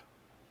out.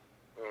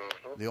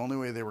 Mm-hmm. The only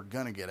way they were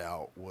going to get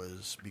out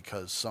was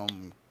because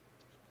some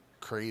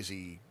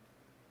crazy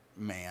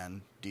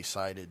man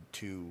decided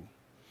to,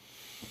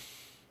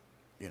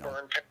 you know,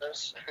 Burn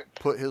Paris.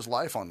 put his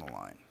life on the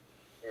line.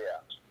 Yeah.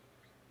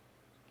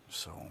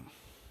 So,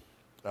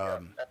 Yeah,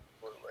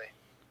 absolutely.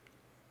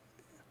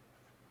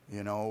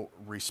 you know,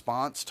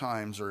 response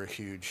times are a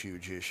huge,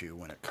 huge issue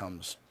when it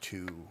comes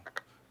to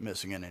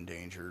missing and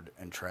endangered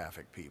and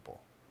trafficked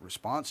people.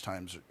 Response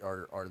times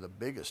are the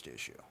biggest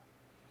issue.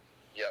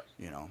 Yep.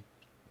 You know.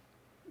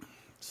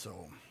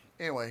 So,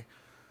 anyway,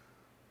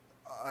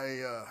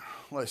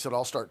 like I said,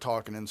 I'll start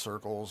talking in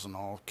circles and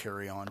I'll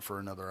carry on for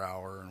another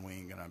hour, and we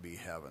ain't gonna be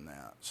having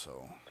that.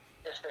 So.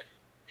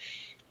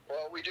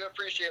 Well, we do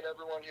appreciate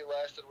everyone who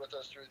lasted with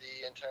us through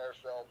the entire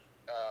film.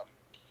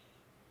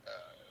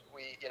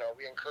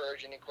 We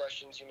encourage any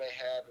questions you may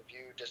have. If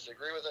you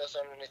disagree with us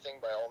on anything,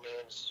 by all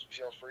means,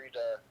 feel free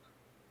to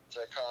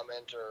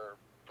comment or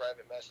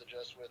private message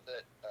us with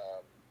it.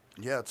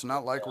 Yeah, it's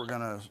not like we're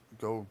gonna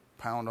go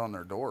pound on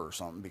their door or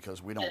something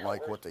because we don't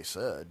like what they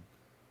said.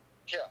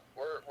 Yeah,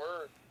 we're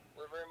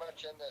very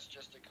much in this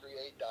just to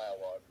create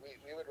dialogue.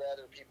 We would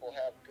rather people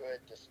have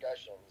good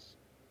discussions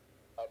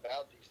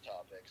about these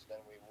topics than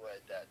we would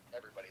that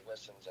everybody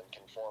listens and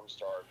conforms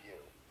to our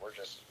view. We're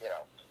just,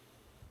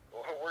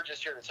 we're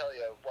just here to tell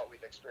you what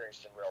we've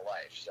experienced in real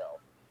life. So,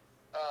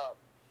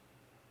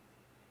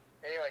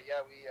 anyway,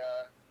 yeah,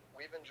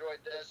 we've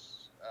enjoyed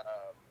this.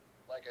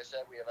 Like I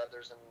said, we have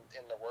others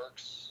in the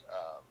works.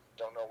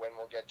 Don't know when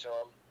we'll get to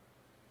them,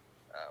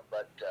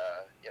 but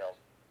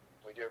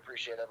we do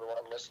appreciate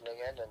everyone listening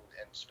in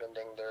and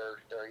spending their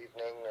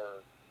evening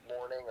or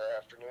morning or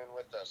afternoon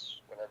with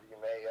us whenever you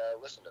may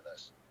listen to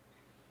this.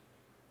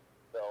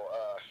 So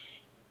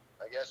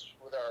I guess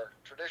with our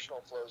traditional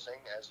closing,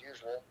 as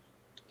usual,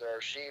 there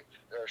are sheep,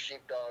 there are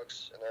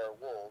sheepdogs, and there are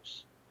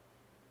wolves,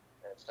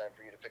 and it's time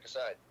for you to pick a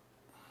side.